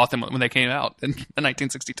I bought them when they came out in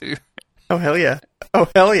 1962. Oh hell yeah! Oh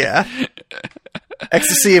hell yeah!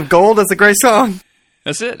 Ecstasy of Gold is a great song.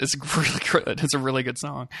 That's it. It's really good. It's a really good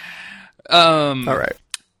song. All right.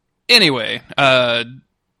 Anyway, so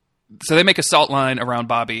they make a salt line around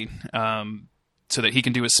Bobby so that he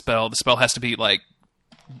can do his spell. The spell has to be like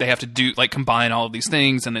they have to do like combine all of these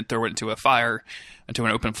things and then throw it into a fire, into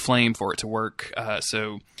an open flame for it to work.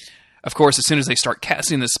 So, of course, as soon as they start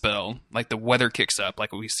casting this spell, like the weather kicks up,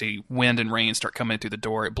 like we see wind and rain start coming through the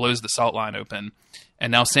door. It blows the salt line open,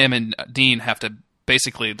 and now Sam and Dean have to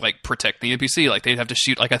basically like protect the NPC. Like they'd have to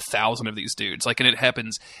shoot like 1,000 of these dudes. Like, and it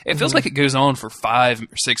happens. It feels like it goes on for 5 or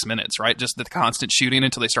 6 minutes, right? Just the constant shooting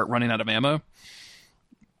until they start running out of ammo.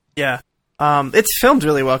 Yeah. It's filmed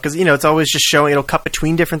really well because, it's always just showing, it'll cut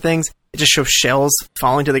between different things. It just shows shells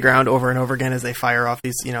falling to the ground over and over again as they fire off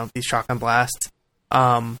these, these shotgun blasts.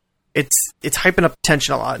 It's hyping up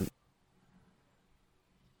tension a lot.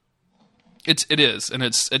 It is, and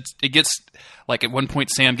it gets like at one point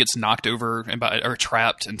Sam gets knocked over or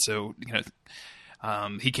trapped, and so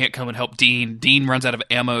he can't come and help Dean. Dean runs out of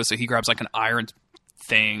ammo, so he grabs like an iron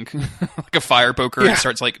thing, like a fire poker, and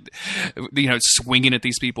starts like swinging at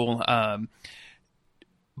these people.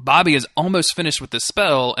 Bobby is almost finished with the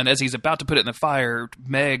spell, and as he's about to put it in the fire,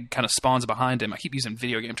 Meg kind of spawns behind him. I keep using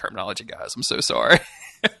video game terminology, guys. I'm so sorry.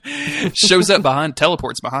 Shows up behind,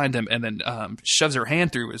 teleports behind him, and then shoves her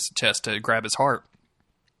hand through his chest to grab his heart.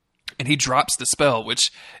 And he drops the spell,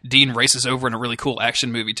 which Dean races over in a really cool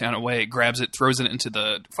action movie kind of way, grabs it, throws it into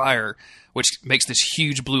the fire, which makes this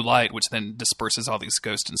huge blue light, which then disperses all these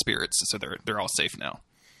ghosts and spirits, so they're all safe now.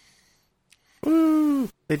 Woo!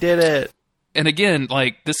 They did it. And again,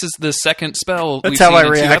 like, this is the second spell. That's how I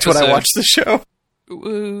react when I watch the show.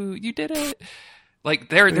 Ooh, you did it. Like,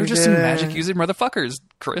 they're just some magic using motherfuckers,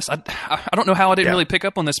 Chris. I don't know how I didn't really pick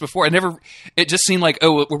up on this before. It just seemed like,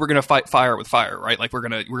 oh, we're going to fight fire with fire, right? Like, we're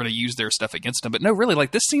going to use their stuff against them. But no, really,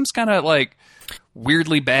 like, this seems kind of, like,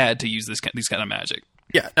 weirdly bad to use these kind of magic.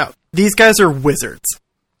 Yeah, no. These guys are wizards.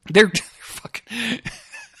 They're fucking...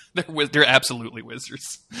 They're absolutely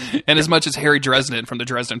wizards. And as much as Harry Dresden from the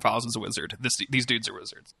Dresden Files is a wizard, these dudes are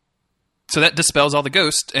wizards. So that dispels all the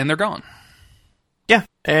ghosts, and they're gone. Yeah.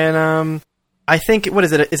 And I think, what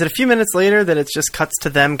is it? Is it a few minutes later that it just cuts to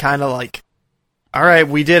them kind of like, all right,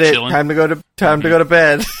 we did it. Chilling. Time to go to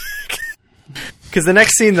bed. Because the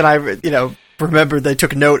next scene that I, remembered they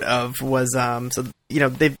took note of was,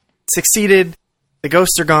 they've succeeded. The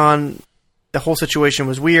ghosts are gone. The whole situation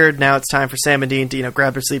was weird. Now it's time for Sam and Dean to,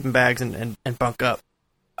 grab their sleeping bags and bunk up.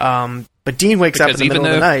 But Dean wakes up in the middle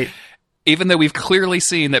of the night. Even though we've clearly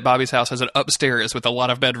seen that Bobby's house has an upstairs with a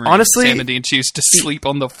lot of bedrooms, honestly, Sam and Dean choose to sleep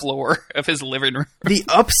on the floor of his living room. The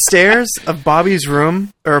upstairs of Bobby's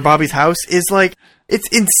room, or Bobby's house, is like, it's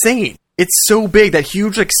insane. It's so big, that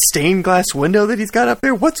huge, like, stained glass window that he's got up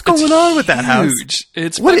there. What's going on with that house?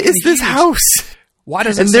 What is this house? Why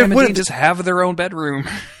doesn't Sam and Dean just have their own bedroom?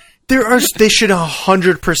 They should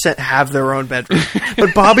 100% have their own bedroom.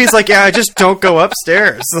 But Bobby's like, yeah, I just don't go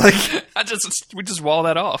upstairs. Like, we just wall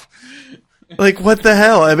that off. Like, what the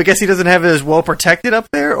hell? I guess he doesn't have it as well protected up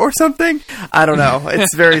there or something? I don't know.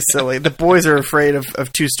 It's very silly. The boys are afraid of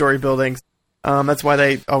 2-story buildings. That's why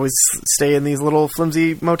they always stay in these little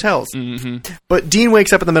flimsy motels. Mm-hmm. But Dean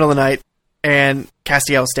wakes up in the middle of the night, and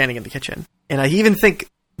Castiel's standing in the kitchen. And I even think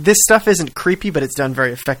this stuff isn't creepy, but it's done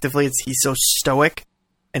very effectively. He's so stoic.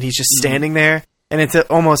 And he's just standing there, and it's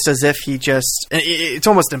almost as if it's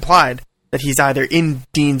almost implied that he's either in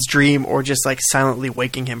Dean's dream or just like silently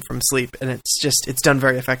waking him from sleep, and it's done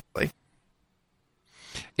very effectively.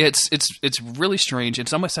 It's really strange.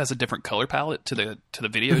 It almost has a different color palette to the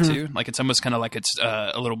video too. Like it's almost kind of like it's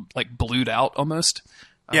a little like blued out almost.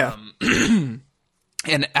 Yeah.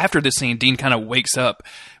 And after this scene, Dean kind of wakes up,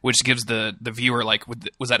 which gives the viewer, like,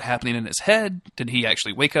 was that happening in his head? Did he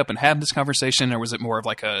actually wake up and have this conversation? Or was it more of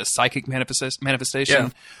like a psychic manifestation? Yeah.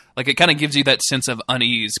 Like, it kind of gives you that sense of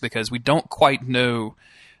unease because we don't quite know,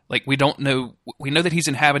 like, we know that he's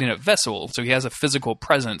inhabiting a vessel, so he has a physical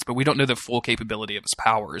presence, but we don't know the full capability of his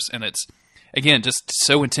powers. And it's, again, just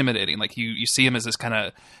so intimidating. Like, you see him as this kind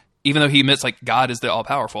of, even though he admits like God is the all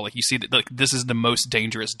powerful, like you see that like this is the most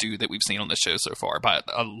dangerous dude that we've seen on the show so far by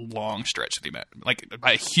a long stretch of like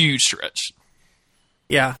by a huge stretch.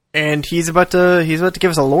 Yeah, and he's about to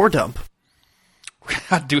give us a lore dump.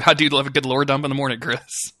 I do love a good lore dump in the morning,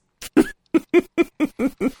 Chris.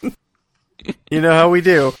 You know how we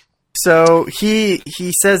do. So he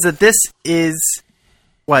says that this is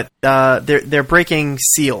what they're breaking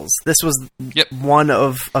seals. This was one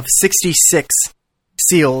of 66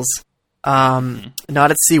 seals, not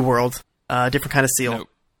at SeaWorld, different kind of seal. Nope.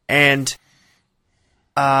 And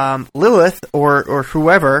Lilith or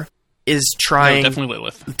whoever is trying. No, definitely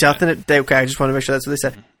Lilith. Okay, I just want to make sure that's what they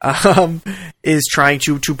said. Is trying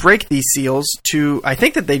to break these seals. I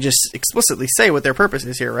think that they just explicitly say what their purpose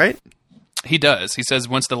is here, right? He does. He says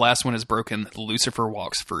once the last one is broken, Lucifer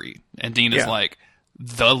walks free. And Dean is like,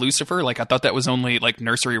 the Lucifer? Like, I thought that was only like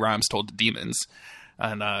nursery rhymes told to demons.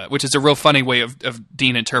 And which is a real funny way of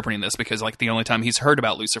Dean interpreting this, because like the only time he's heard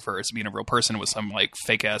about Lucifer as being a real person was some like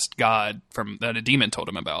fake ass god that a demon told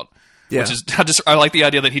him about. Yeah. Which is I like the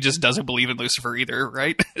idea that he just doesn't believe in Lucifer either,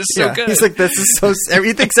 right? It's so good. He's like, this is so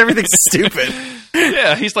he thinks everything's stupid.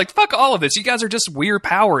 Yeah, he's like, fuck all of this. You guys are just weird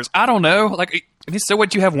powers. I don't know. Like, so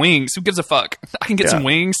what? You have wings. Who gives a fuck? I can get some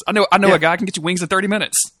wings. I know a guy can get you wings in 30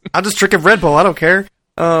 minutes. I'll just drink a Red Bull. I don't care.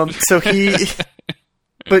 So he,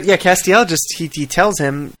 but yeah, Castiel just he tells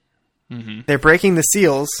him they're breaking the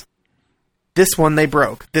seals. This one they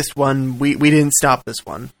broke. This one we didn't stop. This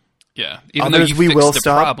one. Yeah, even though you fixed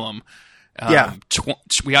the problem.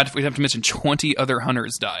 We'd have to mention 20 other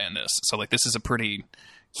hunters die in this. So like this is a pretty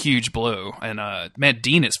huge blow. And man,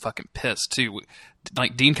 Dean is fucking pissed too.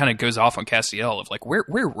 Like Dean kind of goes off on Castiel of like, where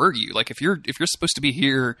were you? Like if you're supposed to be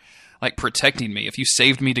here, like protecting me, if you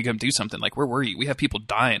saved me to go do something, like where were you? We have people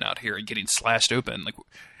dying out here and getting slashed open. Like,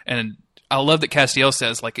 and I love that Castiel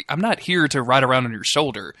says, like, I'm not here to ride around on your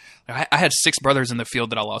shoulder. I had 6 brothers in the field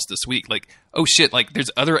that I lost this week. Like, oh shit, like there's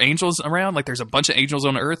other angels around. Like there's a bunch of angels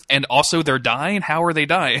on Earth, and also they're dying. How are they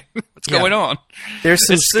dying? What's going on? There's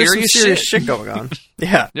some serious shit going on.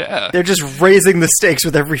 Yeah. Yeah. They're just raising the stakes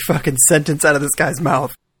with every fucking sentence out of this guy's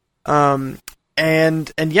mouth. And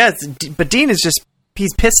yeah, but Dean is just,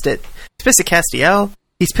 he's pissed at Castiel.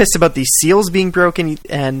 He's pissed about these seals being broken,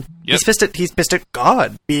 and he's pissed at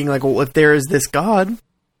God being like, well, if there is this God,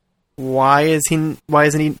 why is he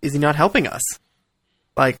not helping us?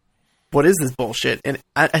 Like, what is this bullshit? And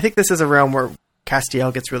I think this is a realm where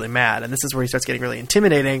Castiel gets really mad, and this is where he starts getting really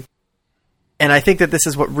intimidating. And I think that this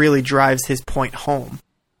is what really drives his point home.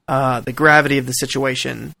 The gravity of the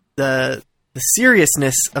situation, the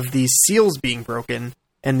seriousness of these seals being broken,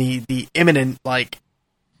 and the imminent, like,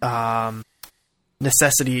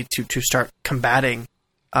 necessity to start combating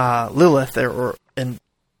Lilith in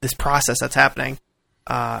this process that's happening.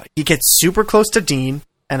 He gets super close to Dean,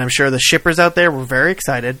 and I'm sure the shippers out there were very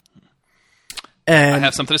excited. And I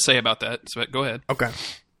have something to say about that, so go ahead. Okay.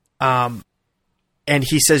 And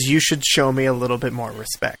he says, you should show me a little bit more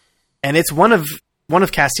respect. And it's one of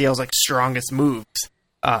Castiel's like strongest moves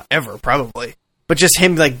ever, probably. But just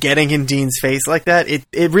him like getting in Dean's face like that, it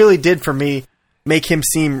really did for me make him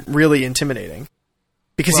seem really intimidating.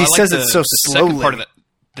 Because he says it so slowly.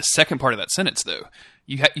 The second part of that sentence, though,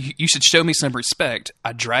 you should show me some respect.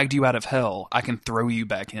 I dragged you out of hell. I can throw you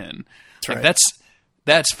back in. That's right.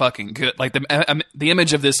 That's fucking good. Like the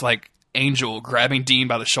image of this like angel grabbing Dean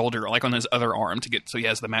by the shoulder, like on his other arm so he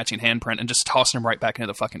has the matching handprint, and just tossing him right back into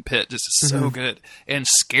the fucking pit. Just so good and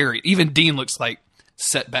scary. Even Dean looks like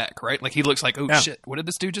set back, right? Like he looks like, shit, what did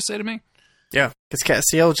this dude just say to me? Yeah, because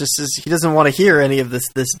Castiel he doesn't want to hear any of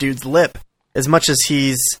this dude's lip. As much as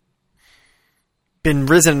he's been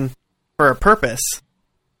risen for a purpose,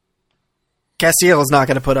 Castiel is not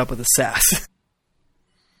going to put up with the sass.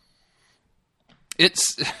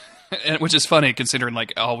 Which is funny considering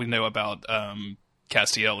like all we know about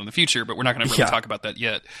Castiel in the future, but we're not going to really talk about that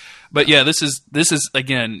yet. But yeah, this is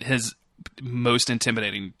again his most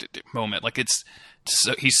intimidating moment. Like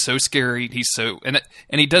he's so scary. And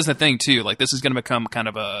he does the thing too. Like this is going to become kind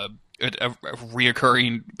of a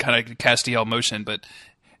reoccurring kind of Castiel motion, but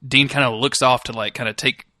Dean kind of looks off to like kind of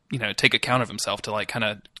take account of himself, to like kind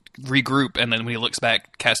of regroup, and then when he looks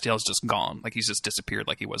back, Castiel's just gone. Like he's just disappeared,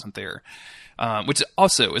 like he wasn't there. Which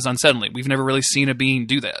also is unsettling. We've never really seen a being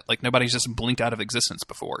do that. Like nobody's just blinked out of existence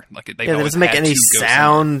before. Like they doesn't make any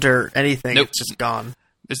sound or anything. Nope. It's just gone.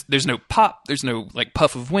 There's no pop. There's no like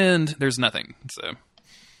puff of wind. There's nothing. So,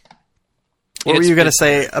 what were you going to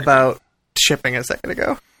say about shipping a second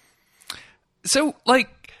ago? So, like,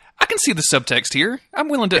 I can see the subtext here. I'm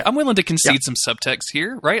willing to concede some subtext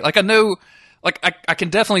here, right? Like, I know, like, I can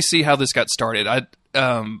definitely see how this got started.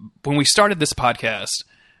 When we started this podcast,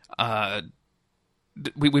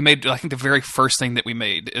 we made, I think the very first thing that we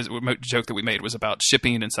made, joke that we made was about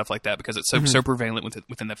shipping and stuff like that, because it's so prevalent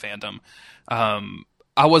within the fandom.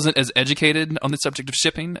 I wasn't as educated on the subject of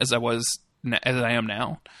shipping as I was as I am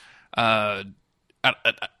now.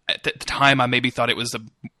 At the time, I maybe thought it was a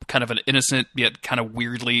kind of an innocent yet kind of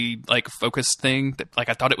weirdly like focused thing. That, like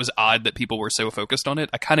I thought it was odd that people were so focused on it.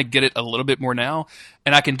 I kind of get it a little bit more now,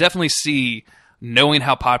 and I can definitely see, knowing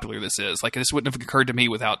how popular this is. Like this wouldn't have occurred to me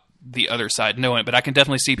without the other side knowing. But I can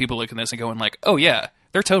definitely see people looking at this and going like, "Oh yeah,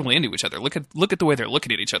 they're totally into each other. Look at the way they're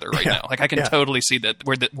looking at each other right now." Like I can totally see that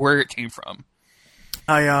where it came from.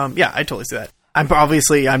 I totally see that.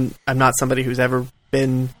 I'm not somebody who's ever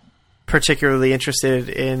been particularly interested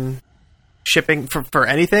in shipping for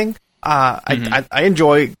anything. I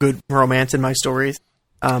enjoy good romance in my stories,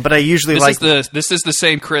 but I usually this is the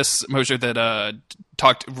same Chris Mosier that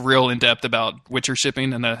talked real in depth about Witcher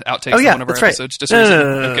shipping in the outtakes of one of our episodes. Just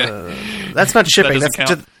no. That's not shipping.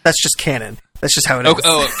 That's just canon. That's just how it is.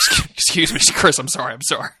 Oh, excuse me, Chris. I'm sorry. And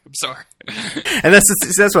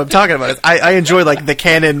that's what I'm talking about. I enjoy like the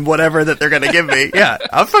canon, whatever that they're gonna give me. Yeah,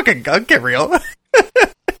 I'll get real.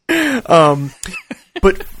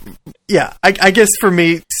 But yeah, I guess for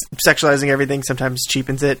me, sexualizing everything sometimes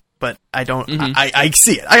cheapens it, but I don't. I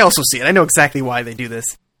see it. I also see it. I know exactly why they do this.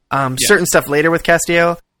 Certain stuff later with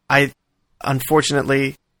Castiel,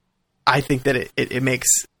 unfortunately, I think that it makes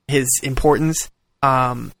his importance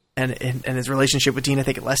and his relationship with Dean. I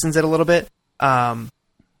think it lessens it a little bit.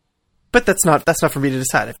 But that's not for me to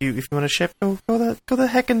decide. If you want to ship, go the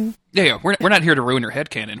heck and We're not here to ruin your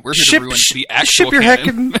headcanon. We're here to ruin the actual ship your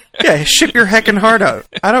canon. Ship your heckin' heart out.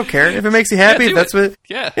 I don't care if it makes you happy. That's what.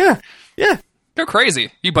 Yeah. Go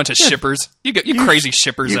crazy, you bunch of shippers. You crazy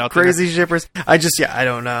shippers out there. Crazy shippers. I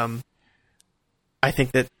don't. I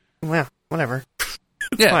think that whatever.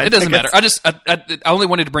 Yeah, it doesn't matter. I only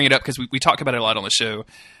wanted to bring it up because we talk about it a lot on the show.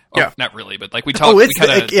 Not really, but like we talk.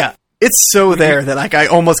 It's so there that like I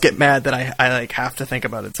almost get mad that I like have to think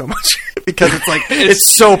about it so much because it's like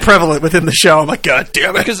it's so prevalent within the show. I'm like, God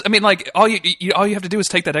damn it! Because I mean, like all you have to do is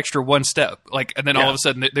take that extra one step, like, and then all of a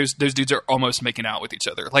sudden those dudes are almost making out with each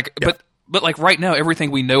other. Like, but like right now, everything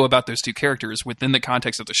we know about those two characters within the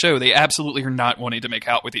context of the show, they absolutely are not wanting to make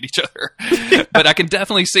out with each other. But I can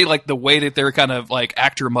definitely see like the way that they're kind of like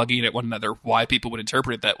actor mugging at one another, why people would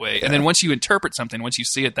interpret it that way. And then once you interpret something, once you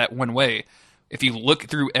see it that one way, if you look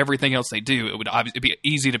through everything else they do, it'd be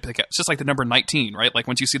easy to pick up. It's just like the number 19, right? Like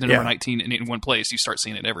once you see the number 19 in one place, you start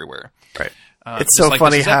seeing it everywhere. Right. It's so like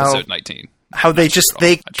funny how 19. How they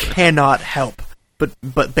cannot help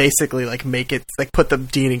but basically like make it like put the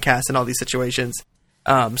Dean and Cass in all these situations,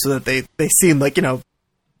 so that they seem like, you know,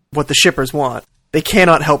 what the shippers want. They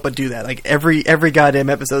cannot help but do that. Like every goddamn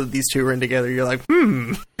episode that these two are in together, you're like,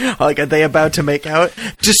 like are they about to make out?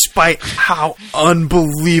 Despite how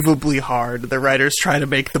unbelievably hard the writers try to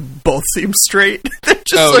make them both seem straight. They're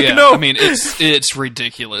just no. I mean, it's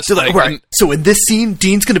ridiculous. So like, right. So in this scene,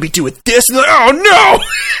 Dean's going to be doing this, and they're like, oh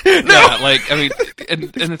no, no. Yeah, like I mean, and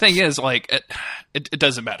the thing is, like, it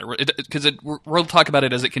doesn't matter because we'll talk about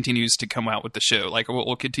it as it continues to come out with the show. Like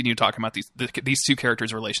we'll continue talking about these two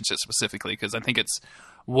characters' relationships specifically because I think it's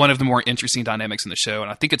one of the more interesting dynamics in the show,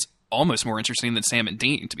 and I think it's almost more interesting than Sam and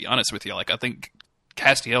Dean, to be honest with you. Like I think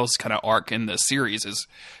Castiel's kind of arc in the series is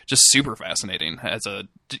just super fascinating as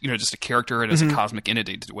just a character and as a cosmic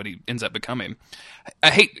entity to what he ends up becoming. I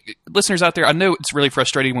hate listeners out there. I know it's really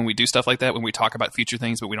frustrating when we do stuff like that, when we talk about future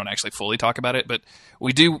things, but we don't actually fully talk about it. But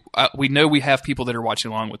we do. We know we have people that are watching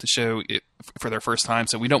along with the show for their first time,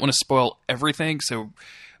 so we don't want to spoil everything.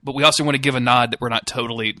 But we also want to give a nod that we're not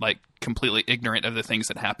totally like completely ignorant of the things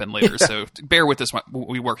that happen later. Yeah. So bear with us.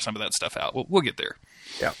 We work some of that stuff out. We'll get there.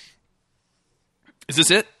 Yeah. Is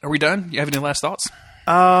this it? Are we done? You have any last thoughts?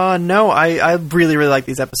 No, I really, really like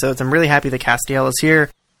these episodes. I'm really happy that Castiel is here.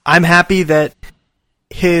 I'm happy that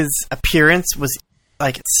his appearance was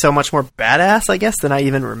like so much more badass, I guess, than I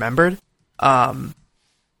even remembered.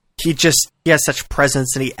 He has such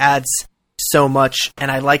presence and he adds so much. And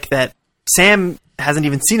I like that Sam hasn't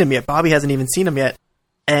even seen him yet. Bobby hasn't even seen him yet.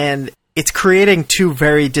 And it's creating two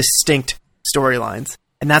very distinct storylines.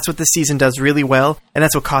 And that's what this season does really well, and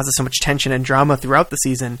that's what causes so much tension and drama throughout the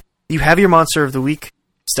season. You have your Monster of the Week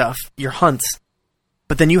stuff, your hunts,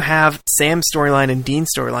 but then you have Sam's storyline and Dean's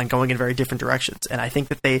storyline going in very different directions. And I think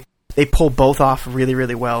that they pull both off really,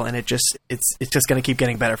 really well, and it's just going to keep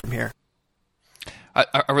getting better from here.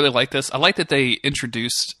 I really like this. I like that they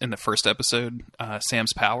introduced in the first episode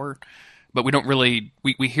Sam's power. But we don't really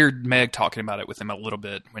we hear Meg talking about it with him a little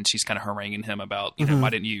bit when she's kind of haranguing him about, you know, why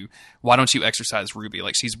don't you exercise Ruby?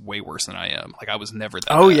 Like she's way worse than I am. Like I was never that.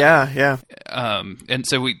 Oh bad. Yeah. And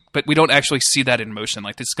so we don't actually see that in motion.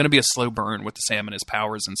 Like it's going to be a slow burn with the Sam and his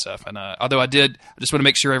powers and stuff. And although I just want to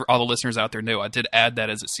make sure all the listeners out there know I did add that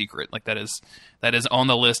as a secret. Like that is on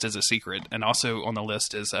the list as a secret, and also on the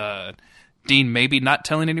list is Dean maybe not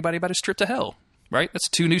telling anybody about his trip to hell. Right? That's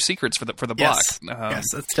 2 new secrets for the block. Yes,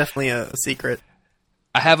 that's definitely a secret.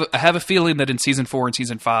 I have a feeling that in season 4 and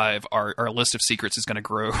season 5, our list of secrets is going to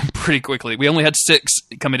grow pretty quickly. We only had 6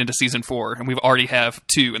 coming into season 4, and we've already have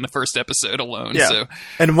 2 in the first episode alone. Yeah. So,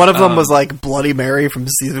 and one of them was like Bloody Mary from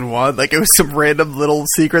season 1. Like it was some random little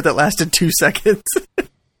secret that lasted 2 seconds.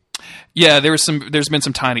 yeah, there's been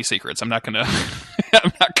some tiny secrets. I'm not gonna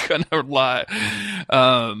lie.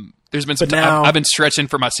 There's been some. I've been stretching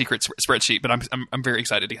for my secret spreadsheet, but I'm very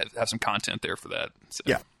excited to have some content there for that. So.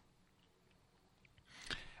 Yeah.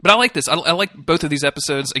 But I like this. I like both of these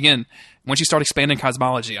episodes. Again, once you start expanding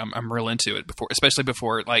cosmology, I'm real into it. Especially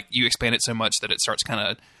before like you expand it so much that it starts kind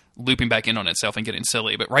of looping back in on itself and getting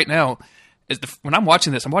silly. But right now, when I'm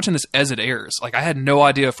watching this as it airs. Like I had no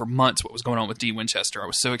idea for months what was going on with Dean Winchester. I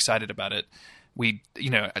was so excited about it.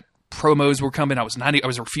 Promos were coming. I was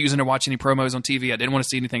refusing to watch any promos on TV. I didn't want to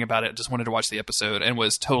see anything about it. I just wanted to watch the episode and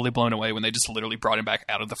was totally blown away when they just literally brought him back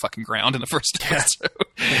out of the fucking ground in the first episode.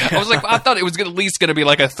 I was like, I thought it was at least going to be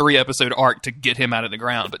like a 3-episode arc to get him out of the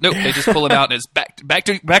ground, but nope, they just pull him out and it's back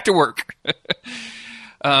to work.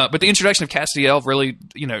 But the introduction of Castiel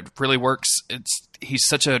really works. He's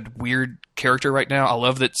such a weird character right now. I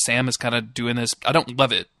love that Sam is kind of doing this. I don't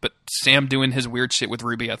love it, but Sam doing his weird shit with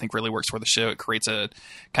Ruby, I think really works for the show. It creates a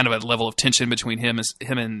kind of a level of tension between him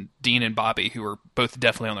and Dean and Bobby, who are both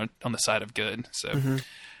definitely on the side of good. So,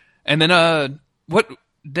 And then what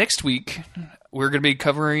next week we're going to be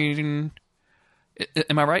covering?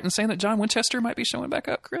 Am I right in saying that John Winchester might be showing back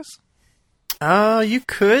up, Chris? You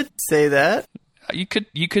could say that. You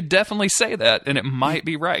could definitely say that, and it might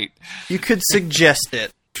be right. You could suggest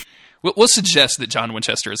it. We'll suggest that John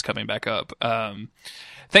Winchester is coming back up.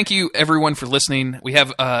 Thank you, everyone, for listening. We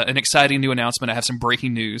have an exciting new announcement. I have some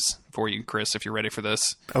breaking news for you, Chris, if you're ready for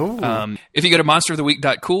this. Oh. If you go to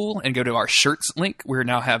monsteroftheweek.cool and go to our shirts link, we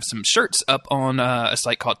now have some shirts up on a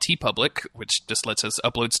site called TeePublic, which just lets us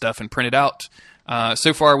upload stuff and print it out.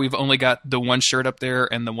 So far, we've only got the one shirt up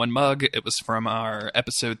there and the one mug. It was from our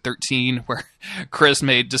episode 13, where Chris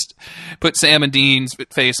put Sam and Dean's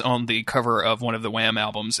face on the cover of one of the Wham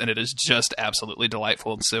albums, and it is just absolutely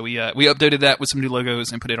delightful. So we updated that with some new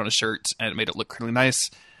logos and put it on a shirt, and it made it look really nice.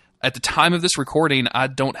 At the time of this recording, I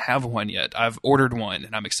don't have one yet. I've ordered one,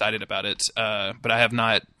 and I'm excited about it, but I have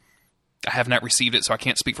not received it, so I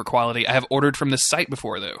can't speak for quality. I have ordered from this site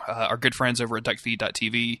before, though. Our good friends over at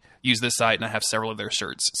duckfeed.tv use this site, and I have several of their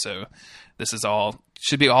shirts. So this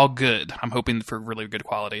should be all good. I'm hoping for really good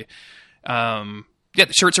quality. The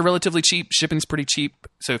shirts are relatively cheap. Shipping's pretty cheap.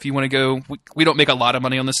 So if you want to go, we don't make a lot of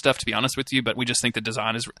money on this stuff, to be honest with you, but we just think the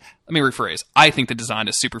design is, let me rephrase. I think the design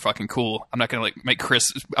is super fucking cool. I'm not going to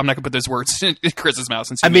I'm not going to put those words in Chris's mouth.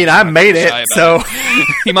 Since I made it, so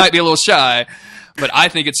he might be a little shy. But I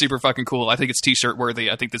think it's super fucking cool. I think it's t-shirt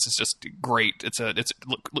worthy. I think this is just great. It's going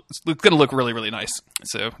to look really, really nice.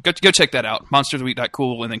 So go check that out.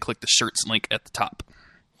 monsteroftheweek.cool, and then click the shirts link at the top.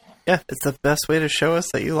 Yeah, it's the best way to show us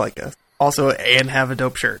that you like us. Also, and have a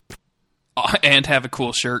dope shirt. And have a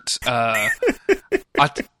cool shirt.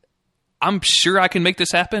 I'm sure I can make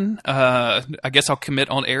this happen. I guess I'll commit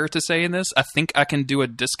on air to saying this. I think I can do a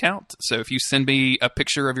discount. So if you send me a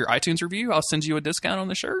picture of your iTunes review, I'll send you a discount on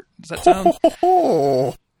the shirt. Does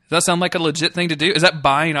that sound like a legit thing to do? Is that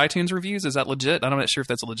buying iTunes reviews? Is that legit? I'm not sure if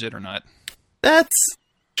that's legit or not. That's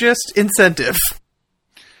just incentive.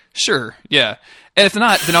 Sure, yeah. And if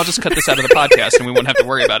not, then I'll just cut this out of the podcast and we won't have to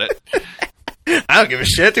worry about it. I don't give a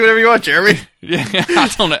shit. Do whatever you want, Jeremy. Yeah,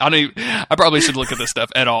 I don't know. I probably should look at this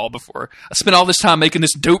stuff at all before. I spent all this time making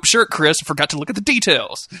this dope shirt, Chris. I forgot to look at the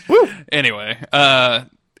details. Woo. Anyway,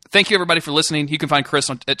 thank you, everybody, for listening. You can find Chris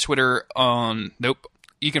at Twitter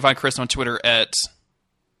You can find Chris on Twitter at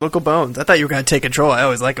Local Bones. I thought you were going to take control. I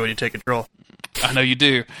always like it when you take control. I know you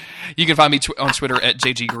do. You can find me on Twitter at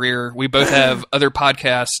JG Greer. We both have other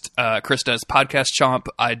podcasts. Chris does Podcast Chomp.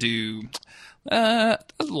 I do a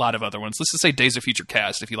lot of other ones. Let's just say Days of Future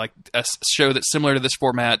Cast, if you like a show that's similar to this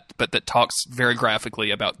format, but that talks very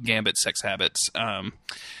graphically about Gambit sex habits.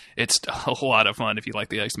 It's a whole lot of fun if you like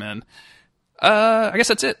the X-Men. I guess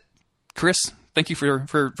that's it. Chris, thank you for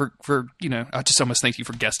I just almost thank you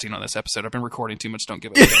for guesting on this episode. I've been recording too much. Don't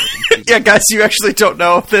give it. Yeah, guys, you actually don't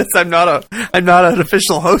know this. I'm not an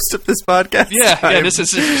official host of this podcast. Yeah. This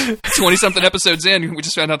is 20-something episodes in. We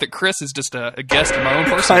just found out that Chris is just a guest in my own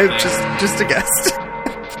personal thing. I'm just a guest.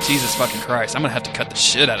 Jesus fucking Christ! I'm gonna have to cut the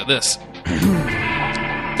shit out of this.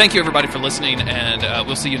 Thank you, everybody, for listening, and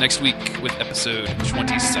we'll see you next week with episode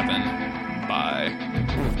 27. Bye.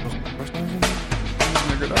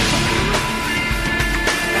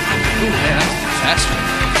 Ooh, man, that's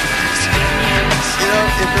faster.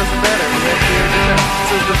 it doesn't matter.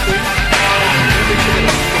 So the thing.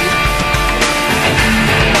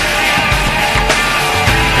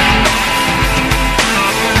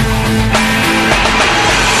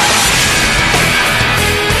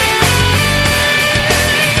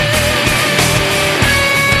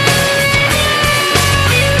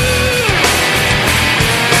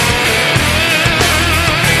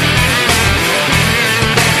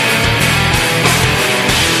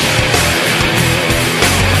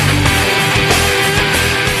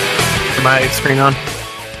 My screen on.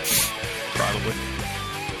 Probably.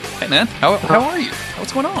 Hey man, how are you?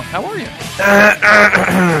 What's going on? How are you?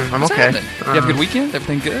 I'm What's okay. happening? You have a good weekend?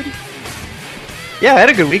 Everything good? Yeah, I had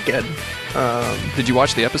a good weekend. Did you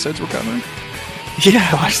watch the episodes we're covering? Yeah,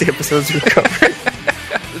 I watched the episodes we covered.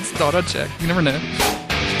 It's thought I'd check. You never know.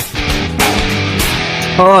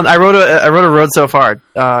 Hold on, I wrote a road so far.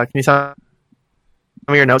 Can you tell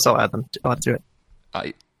me your notes? I'll add to it.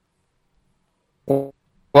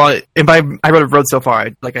 Well, I wrote a road so far.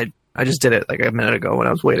 I just did it like a minute ago when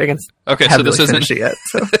I was waiting. Okay, so this isn't it yet.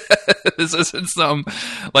 So. This isn't some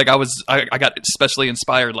like I got especially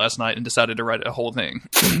inspired last night and decided to write a whole thing.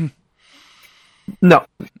 No,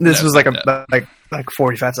 this was like no. like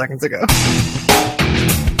 45 seconds ago.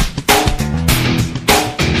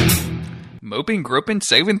 Moping, groping,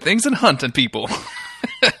 saving things, and hunting people.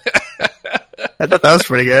 I thought that was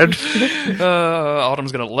pretty good.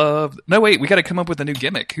 Autumn's gonna love. No, wait, we got to come up with a new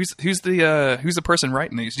gimmick. Who's the person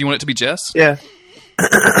writing these? Do you want it to be Jess? Yeah.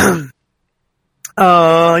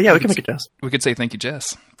 Yeah, we can make it Jess. We could say thank you,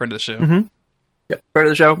 Jess, friend of the show. Mm-hmm. Yep, friend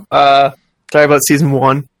of the show. Sorry about season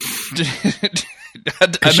 1. I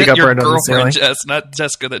she meant got your burned on the ceiling. girlfriend, Jess, not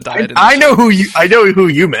Jessica that died. I know who you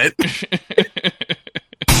meant.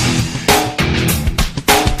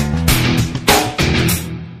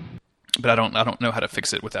 But I don't know how to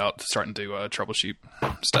fix it without starting to troubleshoot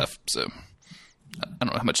stuff. So I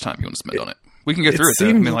don't know how much time you want to spend on it. We can go through it though.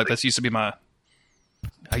 I mean, like that used to be my.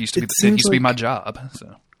 It used to be my job.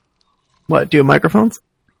 So what? Do you have microphones?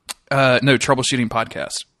 No, troubleshooting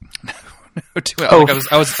podcast.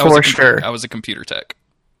 I was a computer tech.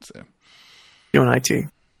 So Doing IT. Yeah,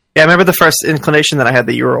 I remember the first inclination that I had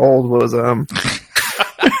that you were old was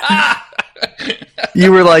you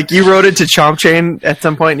were like, you wrote it to Chomp Chain at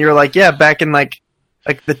some point, and you were like, yeah, back in like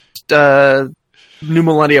the new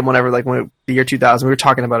millennium, whenever, like when the year 2000, we were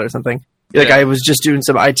talking about it or something. Like, yeah. I was just doing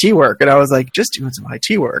some IT work, and I was like, just doing some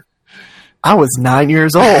IT work. I was 9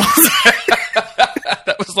 years old.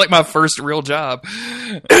 That was like my first real job.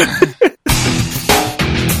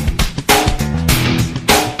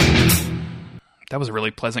 That was a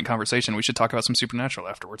really pleasant conversation. We should talk about some Supernatural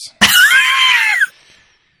afterwards.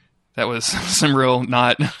 That was some real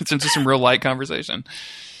light conversation.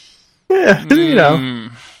 Yeah, you know.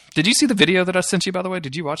 Did you see the video that I sent you, by the way?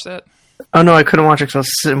 Did you watch that? Oh no, I couldn't watch it because I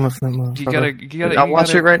was sitting with them. You gotta. I'll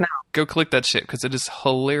watch it right now. Go click that shit because it is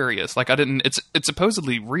hilarious. Like it's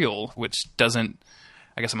supposedly real, which doesn't.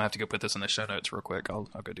 I guess I'm gonna have to go put this in the show notes real quick. I'll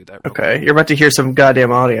go do that. Okay, you're about to hear some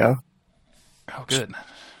goddamn audio. Oh, good.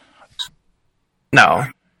 No,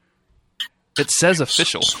 it says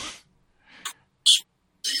official.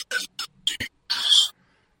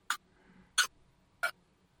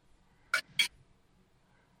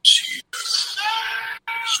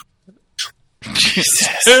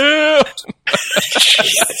 Jesus. Oh,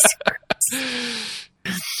 Jesus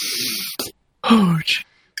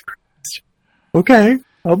Christ. Okay,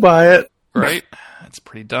 I'll buy it. Right? That's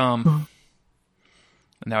pretty dumb.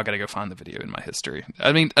 Now I gotta go find the video in my history.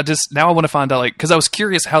 I mean, now I want to find out, like, because I was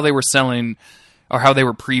curious how they were selling or how they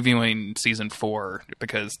were previewing season 4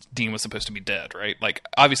 because Dean was supposed to be dead, right? Like,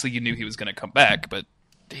 obviously you knew he was going to come back, but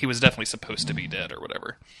he was definitely supposed to be dead or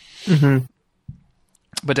whatever. Mm-hmm.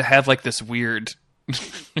 But to have like this weird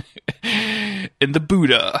in the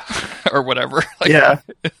Buddha or whatever, like, yeah,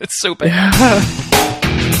 it's so bad. Yeah.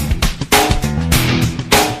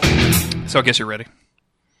 So I guess you're ready.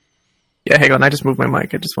 Yeah, hang on. I just moved my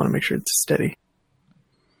mic. I just want to make sure it's steady.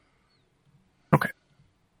 Okay.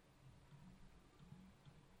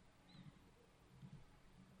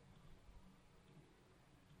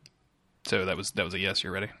 So that was a yes.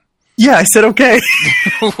 You're ready. Yeah, I said okay.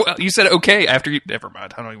 Well, you said okay after you. Never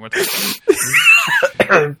mind. I don't even want to.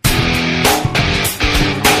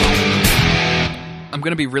 I'm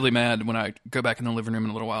going to be really mad when I go back in the living room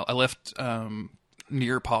in a little while. I left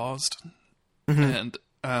near paused, and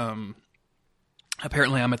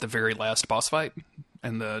apparently I'm at the very last boss fight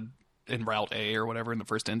in Route A or whatever in the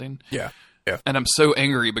first ending. Yeah. And I'm so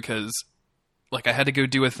angry because like I had to go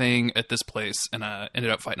do a thing at this place and I ended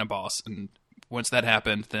up fighting a boss, and once that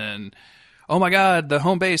happened, then oh my god, the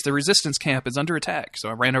home base, the resistance camp is under attack. So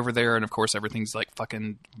I ran over there, and of course everything's like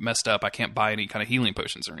fucking messed up. I can't buy any kind of healing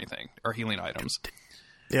potions or anything, or healing items.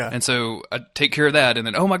 Yeah. And so I take care of that, and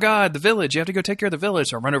then, oh my god, the village, you have to go take care of the village.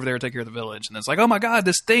 So I run over there and take care of the village. And it's like, oh my god,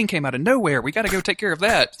 this thing came out of nowhere. We got to go take care of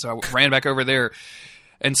that. So I ran back over there.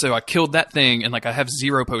 And so I killed that thing, and like I have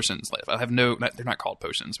 0 potions left. I have they're not called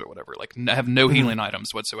potions, but whatever. Like I have no healing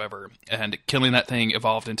items whatsoever. And killing that thing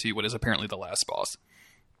evolved into what is apparently the last boss.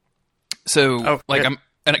 So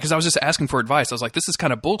because I was just asking for advice. I was like, this is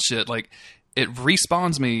kind of bullshit. Like it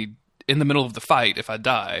respawns me in the middle of the fight if I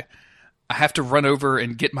die. I have to run over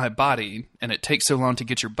and get my body, and it takes so long to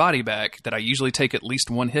get your body back that I usually take at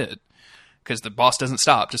least 1 hit. Because the boss doesn't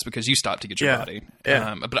stop just because you stop to get your body.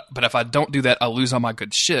 Yeah. But if I don't do that, I'll lose all my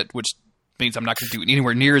good shit, which means I'm not going to do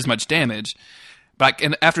anywhere near as much damage.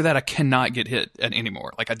 And after that, I cannot get hit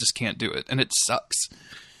anymore. Like, I just can't do it. And it sucks.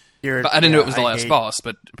 But I didn't know it was the last boss,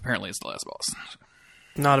 but apparently it's the last boss.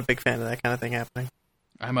 Not a big fan of that kind of thing happening.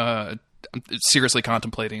 I'm seriously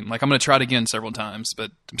contemplating. Like, I'm going to try it again several times, but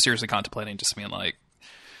I'm seriously contemplating just being like,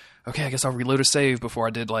 okay, I guess I'll reload a save before I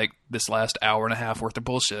did, like, this last hour and a half worth of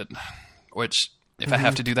bullshit. Which, if I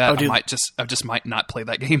have to do that, I just might not play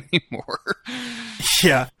that game anymore.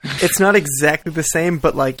 Yeah, it's not exactly the same,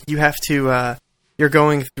 but like you have to, you're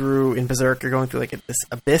going through in Berserk. You're going through like this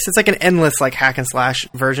abyss. It's like an endless like hack and slash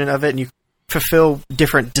version of it, and you fulfill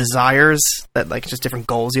different desires that like just different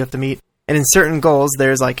goals you have to meet. And in certain goals,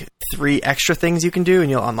 there's like 3 extra things you can do, and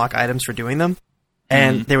you'll unlock items for doing them.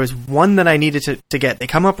 And there was one that I needed to get. They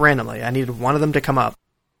come up randomly. I needed one of them to come up.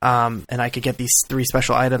 And I could get these 3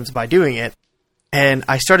 special items by doing it. And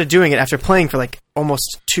I started doing it after playing for like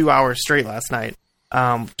almost 2 hours straight last night.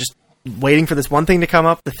 Just waiting for this one thing to come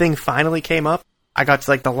up. The thing finally came up. I got to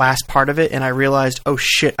like the last part of it, and I realized, oh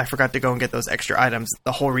shit, I forgot to go and get those extra items.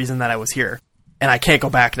 The whole reason that I was here. And I can't go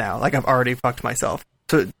back now. Like, I've already fucked myself.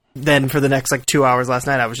 So then for the next like 2 hours last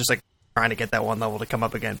night, I was just like trying to get that one level to come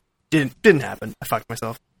up again. Didn't happen. I fucked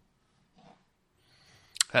myself.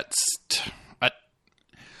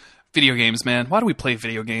 Video games, man. Why do we play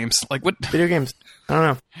video games? Like, what? Video games. I don't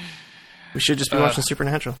know. We should just be watching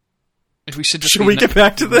Supernatural. We should just we get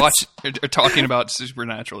back to this? Or talking about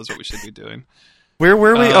Supernatural is what we should be doing. Where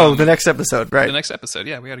were we? The next episode, right? The next episode,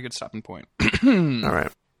 yeah. We got a good stopping point. All right.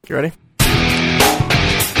 You ready?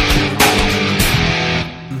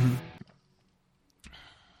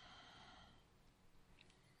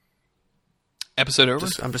 Episode over?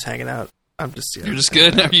 I'm just hanging out. You're just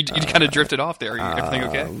good? You kind of drifted off there. Everything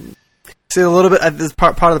okay? See, a little bit. This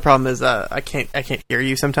part of the problem is I can't hear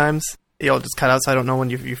you sometimes. You'll just cut out, so I don't know when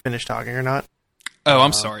you finish talking or not. Oh,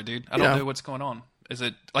 I'm sorry, dude. I don't know what's going on. Is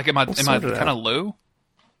it like am I kind of low?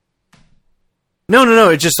 No.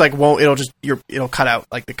 It just like won't. It'll cut out.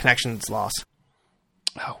 Like the connection's lost.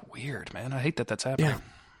 Oh, weird, man. I hate that that's happening.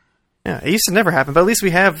 Yeah. It used to never happen, but at least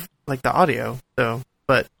we have like the audio. So,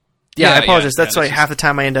 but yeah, I apologize. That's why half the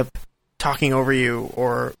time I end up talking over you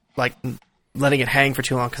or like letting it hang for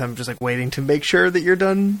too long because I'm just like waiting to make sure that you're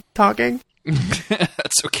done talking.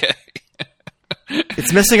 That's okay.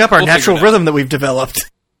 It's messing up our natural rhythm that we've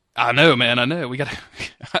developed. I know, man. I know. We got.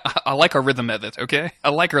 I like our rhythm method. Okay, I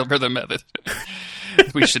like our rhythm method.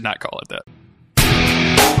 We should not call it that.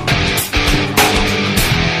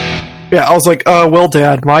 Yeah, I was like, well,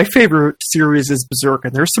 Dad, my favorite series is Berserk,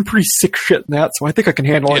 and there's some pretty sick shit in that, so I think I can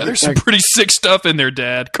handle it. Yeah, there's some pretty sick stuff in there,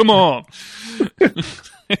 Dad. Come on.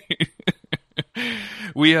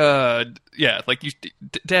 Like you,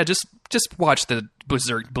 Dad, just watch the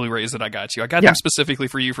Berserk Blu-rays that I got you. I got them specifically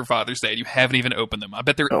for you for Father's Day, and you haven't even opened them. I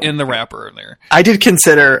bet they're in the wrapper in there. I did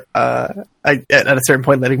consider, at a certain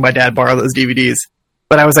point, letting my dad borrow those DVDs,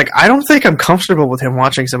 but I was like, I don't think I'm comfortable with him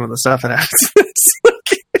watching some of the stuff that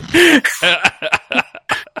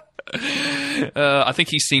I think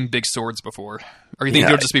he's seen Big Swords before. Or you think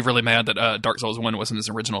he'll just be really mad that Dark Souls 1 wasn't as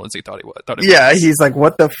original as he thought it was? He's like,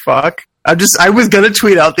 what the fuck? I was going to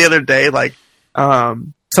tweet out the other day, like,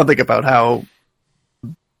 something about how,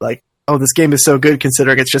 like, oh, this game is so good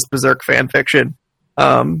considering it's just Berserk fan fiction.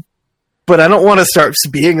 But I don't want to start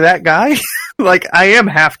being that guy. Like, I am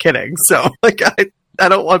half kidding. So, like, I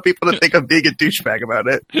don't want people to think I'm being a douchebag about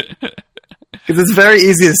it. Because it's very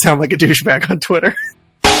easy to sound like a douchebag on Twitter.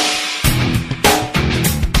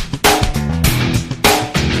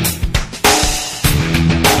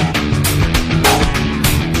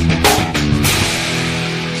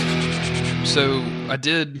 So I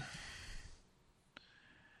did.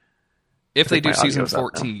 If they do season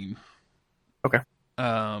 14, okay.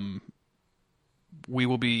 We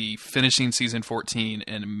will be finishing season 14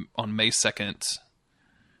 on May 2nd.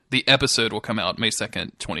 The episode will come out May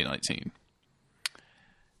 2nd, 2019.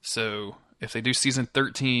 So if they do season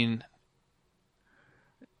 13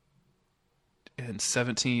 and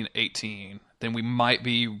 17, 18, then we might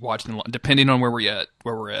be watching along, depending on where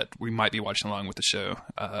we're at, we might be watching along with the show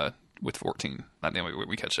with 14. Not then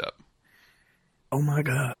we catch up. Oh my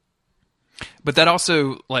god. But that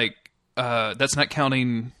also, like, that's not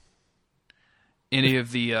counting any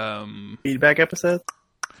of the Feedback episodes?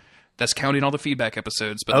 that's counting all the feedback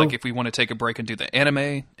episodes. But like, if we want to take a break and do the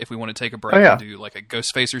anime, if we want to take a break and do like a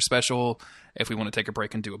Ghostfacer special, if we want to take a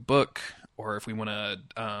break and do a book, or if we want to,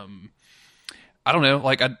 I don't know,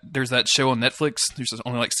 like there's that show on Netflix. There's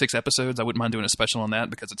only like 6 episodes. I wouldn't mind doing a special on that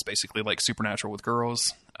because it's basically like Supernatural with girls.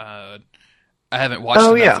 I haven't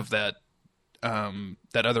watched enough of that.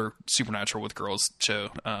 That other Supernatural with girls show.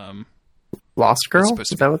 Lost Girl? Is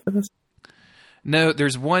that what that is? No,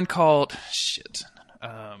 there's one called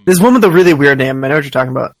There's one with a really weird name. I know what you're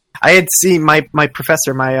talking about. I had seen my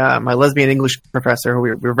professor, my lesbian English professor, who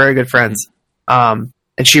we were very good friends. And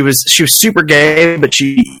she was super gay, but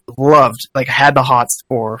she had the hots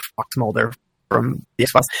for Fox Mulder from the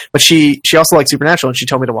X-Files. But she also liked Supernatural, and she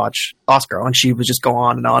told me to watch Lost Girl, and she would just go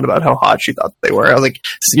on and on about how hot she thought they were. I was like,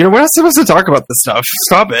 we're not supposed to talk about this stuff.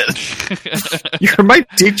 Stop it. You're my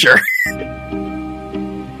teacher.